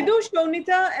 So Mridu,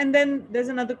 Shonita, and then there's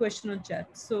another question on chat.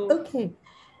 So okay,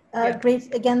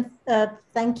 great. Again,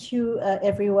 thank you,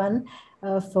 everyone.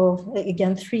 For,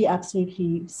 again, three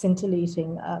absolutely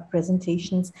scintillating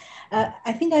presentations.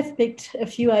 I think I've picked a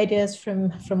few ideas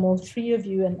from all three of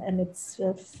you, and it's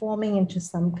forming into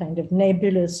some kind of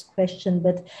nebulous question.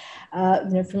 But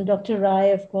from Dr. Rai,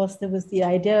 of course, there was the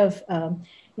idea of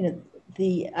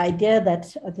the idea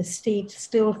that the state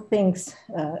still thinks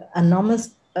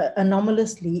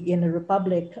anomalously in a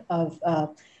republic of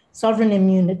sovereign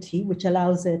immunity, which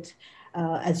allows it,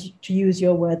 to use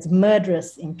your words,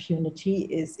 murderous impunity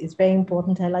is very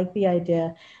important. I like the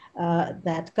idea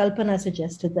that Kalpana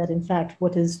suggested, that in fact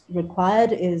what is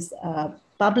required is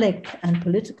public and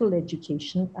political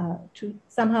education to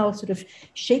somehow sort of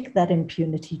shake that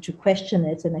impunity, to question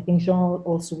it. And I think Jean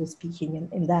also was speaking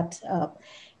in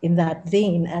that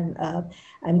vein. And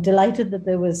I'm delighted that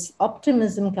there was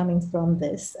optimism coming from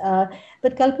this.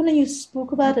 But Kalpana, you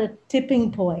spoke about a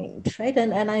tipping point, right?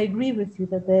 And I agree with you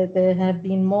that there have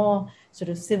been more sort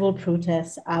of civil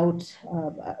protests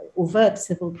overt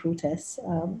civil protests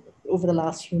over the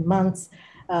last few months.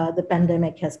 The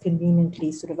pandemic has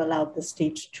conveniently sort of allowed the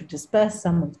state to disperse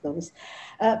some of those.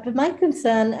 But my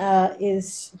concern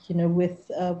is,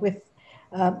 with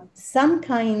some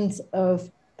kinds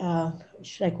of,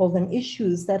 should I call them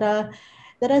issues that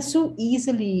are so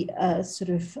easily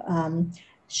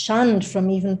shunned from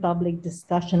even public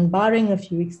discussion, barring a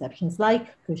few exceptions, like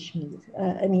Kashmir.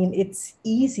 I mean, it's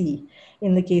easy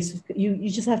in the case of, you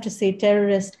just have to say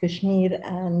terrorist Kashmir,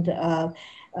 and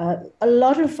a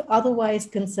lot of otherwise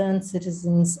concerned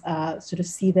citizens sort of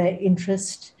see their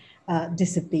interest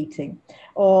dissipating.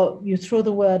 Or you throw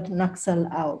the word Naxal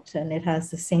out, and it has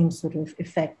the same sort of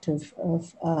effect of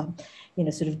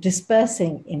sort of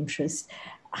dispersing interest.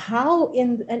 How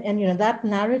that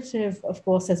narrative, of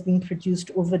course, has been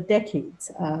produced over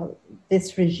decades.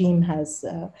 This regime has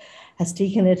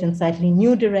taken it in slightly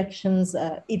new directions.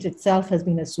 It itself has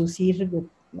been associated with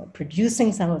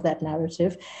producing some of that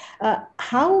narrative.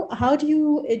 How do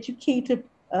you educate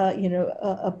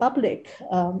a public,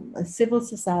 a civil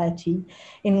society,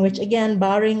 in which, again,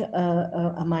 barring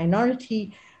a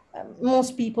minority,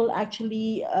 most people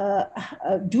actually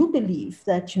do believe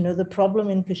that the problem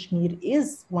in Kashmir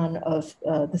is one of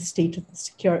the state of the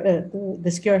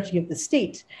security of the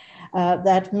state,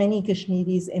 that many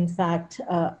Kashmiris in fact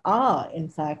are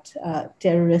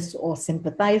terrorists or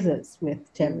sympathizers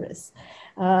with terrorists.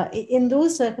 In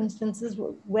those circumstances,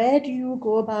 where do you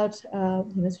go about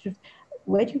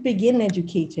where do you begin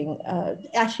educating,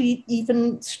 actually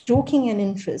even stoking an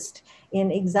interest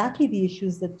in exactly the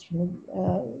issues that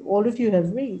all of you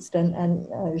have raised, and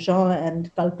Jean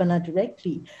and Kalpana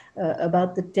directly,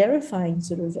 about the terrifying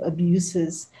sort of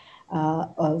abuses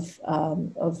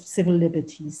of civil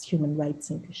liberties, human rights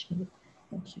in Kashmir?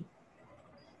 Thank you.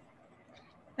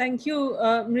 Thank you,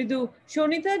 Mridu.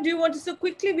 Shonita, do you want to, so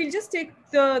quickly, we'll just take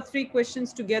the three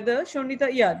questions together. Shonita,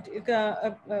 yeah,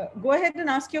 go ahead and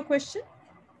ask your question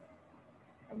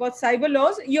about cyber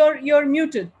laws. You're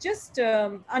muted. Just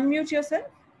unmute yourself.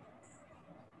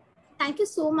 Thank you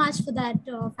so much for that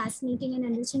fascinating and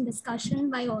enriching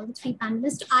discussion by all the three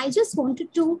panelists. I just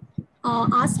wanted to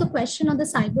ask a question on the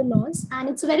cyber laws, and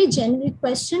it's a very generic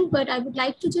question, but I would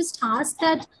like to just ask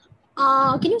that,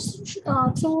 can you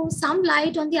throw some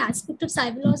light on the aspect of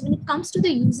cyber laws when it comes to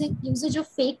the usage of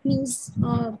fake news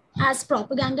as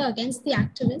propaganda against the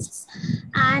activists,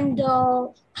 and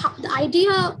the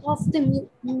idea of the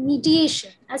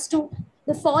mediation, as to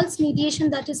the false mediation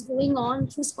that is going on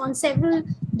several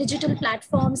digital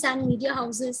platforms and media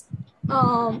houses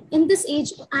in this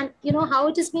age, and how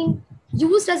it is being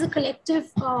used as a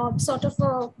collective sort of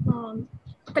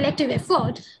a collective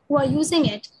effort who are using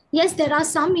it yes, there are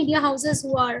some media houses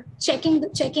who are checking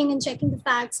the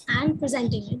facts and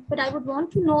presenting it. But I would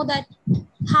want to know that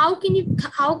how can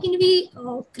we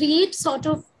create sort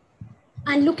of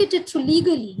and look at it through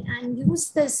legally and use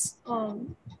this,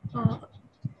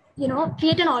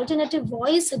 create an alternative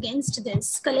voice against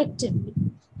this collectively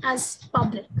as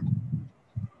public.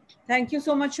 Thank you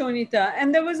so much, Shonita.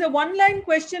 And there was a one-line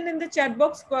question in the chat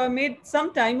box made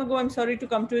some time ago. I'm sorry to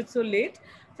come to it so late,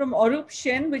 from Arup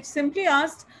Shen, which simply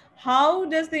asked, how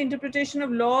does the interpretation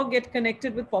of law get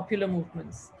connected with popular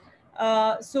movements?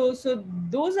 So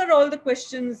those are all the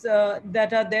questions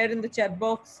that are there in the chat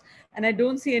box, and I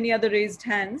don't see any other raised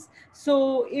hands.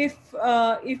 So if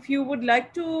you would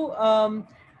like to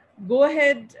go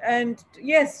ahead and,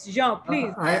 yes, Jean,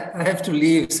 please. I have to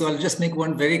leave, so I'll just make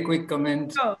one very quick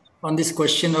comment on this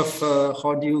question of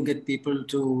how do you get people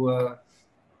to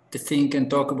think and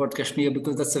talk about Kashmir,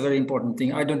 because that's a very important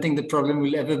thing. I don't think the problem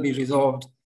will ever be resolved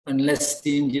unless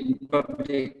the Indian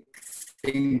public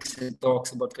thinks and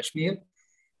talks about Kashmir.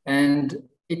 And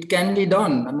it can be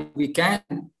done. I mean, we can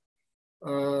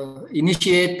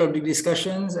initiate public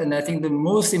discussions. And I think the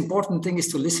most important thing is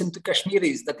to listen to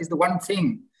Kashmiris. That is the one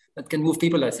thing that can move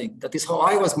people, I think. That is how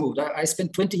I was moved. I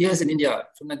spent 20 years in India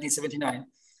from 1979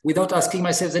 without asking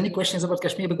myself any questions about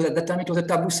Kashmir, because at that time it was a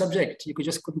taboo subject. You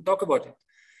just couldn't talk about it.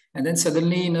 And then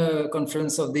suddenly in a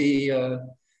conference of the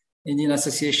Indian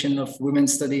Association of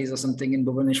Women's Studies or something in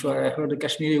Bhubaneswar, I heard a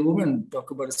Kashmiri woman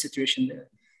talk about the situation there.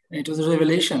 And it was a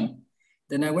revelation.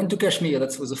 Then I went to Kashmir.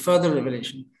 That was a further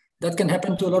revelation. That can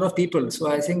happen to a lot of people. So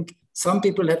I think some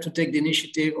people have to take the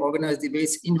initiative, organize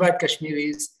debates, invite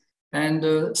Kashmiris,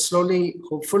 and slowly,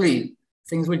 hopefully,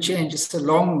 things will change. It's a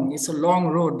long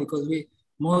road, because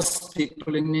most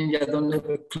people in India don't have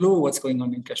a clue what's going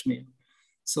on in Kashmir.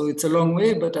 So it's a long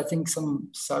way, but I think some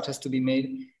start has to be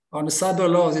made. On the cyber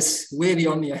laws, it's way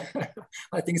beyond me.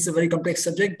 I think it's a very complex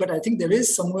subject, but I think there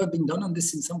is some work being done on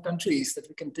this in some countries that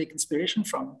we can take inspiration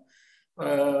from.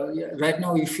 Right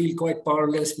now, we feel quite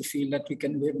powerless. We feel that we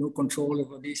have no control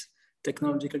over these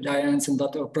technological giants, and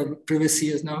that our privacy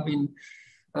has now been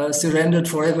surrendered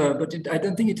forever. But I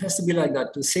don't think it has to be like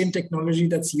that. The same technology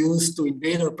that's used to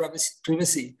invade our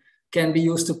privacy can be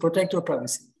used to protect our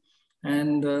privacy.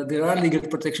 And there are legal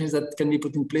protections that can be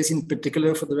put in place, in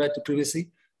particular for the right to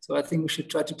privacy. So I think we should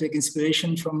try to take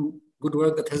inspiration from good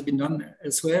work that has been done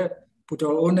elsewhere, put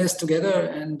our owners together,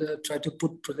 and try to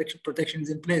put protections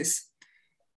in place.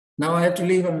 Now I have to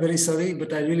leave. I'm very sorry,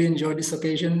 but I really enjoyed this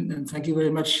occasion, and thank you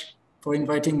very much for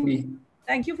inviting me.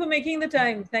 Thank you for making the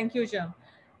time. Thank you, Jean.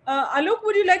 Alok,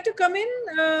 would you like to come in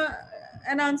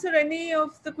and answer any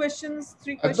of the questions?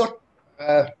 Three questions.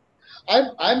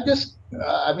 I'm just,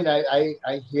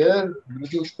 I hear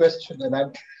Ruju's question, and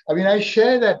I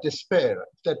share that despair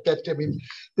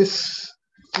this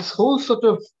whole sort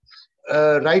of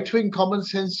right-wing common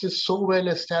sense is so well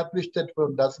established that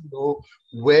one doesn't know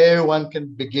where one can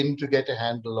begin to get a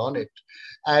handle on it.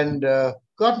 And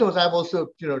God knows, I've also,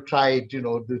 tried,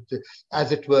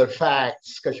 as it were,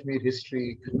 facts, Kashmir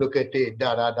history, look at it,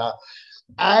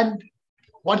 and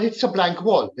one hits a blank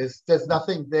wall. There's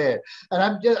nothing there. And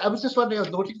I was just wondering, I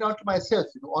was noting down to myself,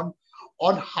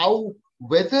 on how,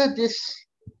 whether this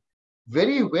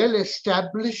very well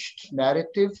established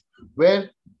narrative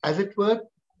where, as it were,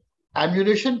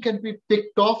 ammunition can be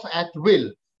picked off at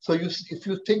will. So if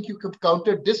you think you could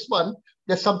counter this one,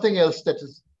 there's something else that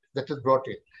is brought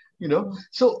in.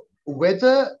 So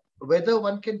whether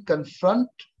one can confront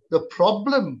the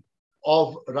problem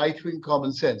of right-wing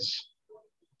common sense,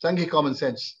 Sanghi common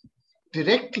sense,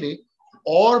 directly,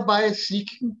 or by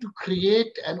seeking to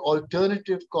create an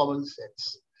alternative common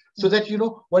sense, so that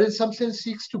one in some sense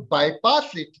seeks to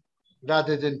bypass it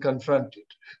rather than confront it.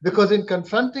 Because in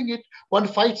confronting it, one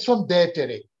fights from their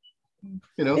terrain.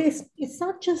 It's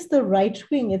not just the right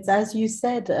wing. It's, as you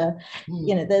said,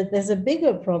 there's a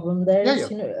bigger problem. There's,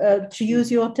 to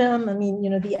use your term,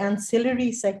 the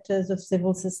ancillary sectors of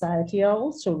civil society are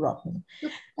also rotten.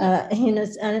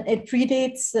 And it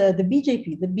predates the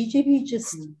BJP. The BJP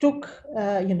just took,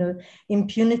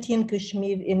 impunity in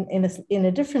Kashmir in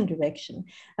a different direction.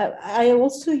 I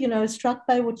also, was struck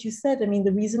by what you said.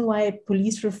 The reason why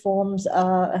police reforms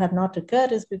have not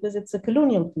occurred is because it's a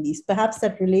colonial police. Perhaps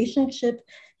that relationship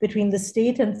between the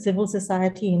state and civil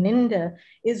society in India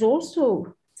is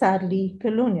also sadly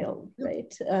colonial,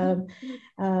 right?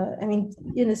 I mean,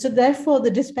 so therefore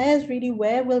the despair is really,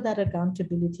 where will that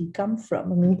accountability come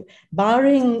from? I mean,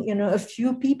 barring, a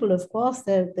few people, of course,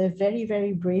 they're very,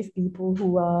 very brave people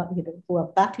who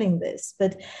are battling this.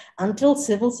 But until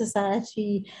civil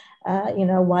society,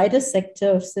 a wider sector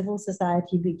of civil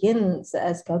society begins,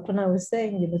 as Kalpana was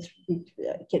saying,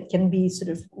 can be sort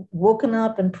of woken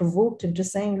up and provoked into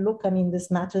saying, look, I mean,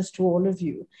 this matters to all of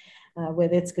you.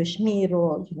 Whether it's Kashmir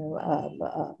or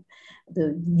the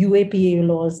UAPA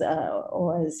laws,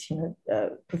 or as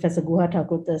Professor Guha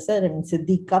Thakur said, I mean,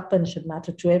 Siddiq Kapan should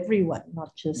matter to everyone,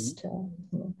 not just.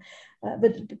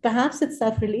 But perhaps it's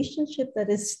that relationship that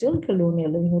is still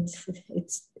colonial. I mean,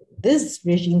 it's this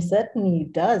regime certainly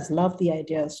does love the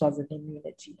idea of sovereign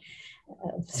immunity.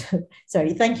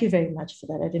 Sorry, thank you very much for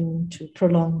that. I didn't mean to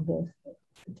prolong the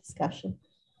discussion.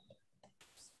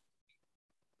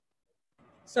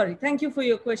 Sorry, thank you for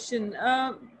your question.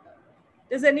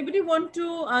 Does anybody want to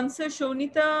answer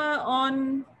Shonita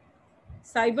on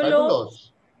cyber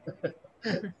laws?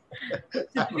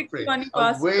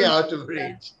 I'm way out of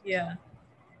range. Yeah.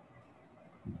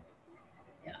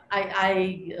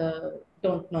 I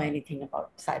don't know anything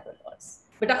about cyber laws,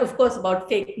 but of course about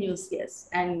fake news, yes.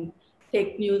 And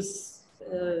fake news,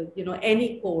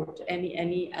 any court,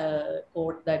 any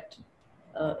court that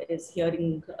is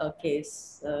hearing a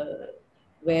case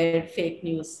where fake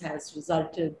news has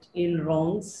resulted in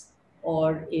wrongs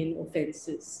or in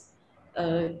offenses,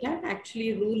 can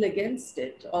actually rule against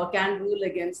it, or can rule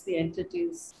against the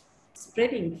entities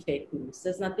spreading fake news.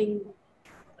 There's nothing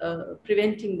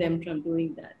preventing them from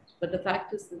doing that. But the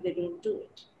fact is that they don't do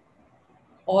it.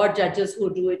 Or judges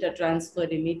who do it are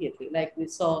transferred immediately, like we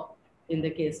saw in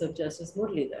the case of Justice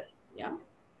Muralidhar. Yeah.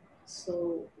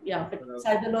 So, yeah, but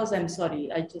cyber laws, I'm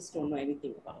sorry, I just don't know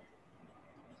anything about.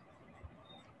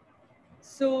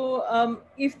 So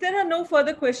if there are no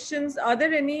further questions, are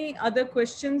there any other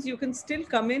questions? You can still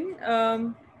come in.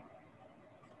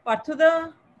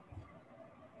 Parthuda,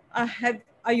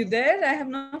 are you there? I have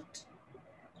not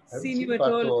seen you at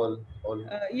all.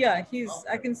 Yeah,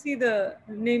 I can see the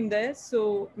name there,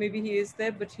 so maybe he is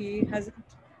there, but he hasn't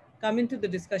come into the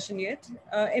discussion yet.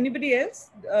 Anybody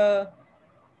else?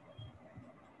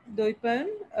 Doipan?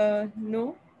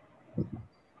 No.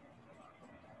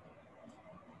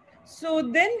 So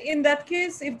then in that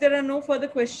case, if there are no further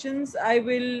questions, I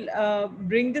will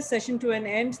bring the session to an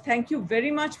end. Thank you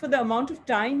very much for the amount of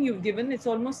time you've given. It's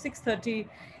almost 6:30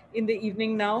 in the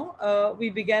evening now. We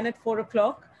began at 4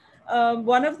 o'clock.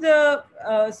 One of the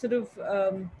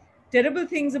terrible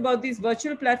things about these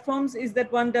virtual platforms is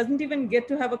that one doesn't even get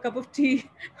to have a cup of tea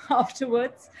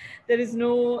afterwards. There is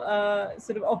no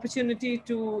sort of opportunity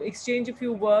to exchange a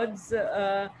few words.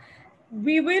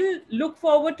 We will look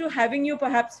forward to having you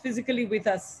perhaps physically with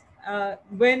us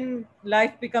when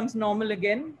life becomes normal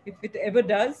again, if it ever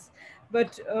does.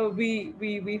 But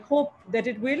we hope that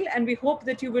it will, and we hope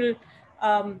that you will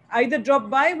either drop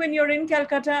by when you're in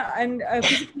Calcutta and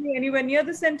physically anywhere near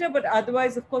the center, but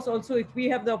otherwise, of course, also if we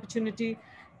have the opportunity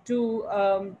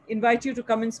to invite you to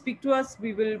come and speak to us,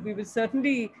 we will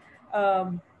certainly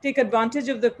take advantage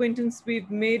of the acquaintance we've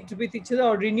made with each other,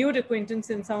 or renewed acquaintance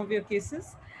in some of your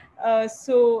cases.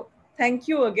 So thank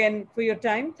you again for your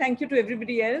time. Thank you to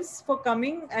everybody else for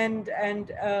coming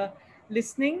and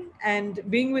listening and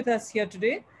being with us here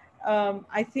today.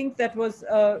 I think that was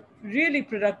a really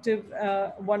productive,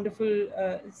 wonderful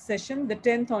session. The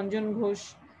 10th Anjan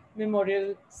Ghosh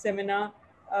Memorial Seminar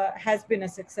has been a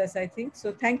success, I think.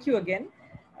 So thank you again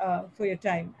for your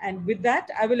time. And with that,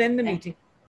 I will end the meeting.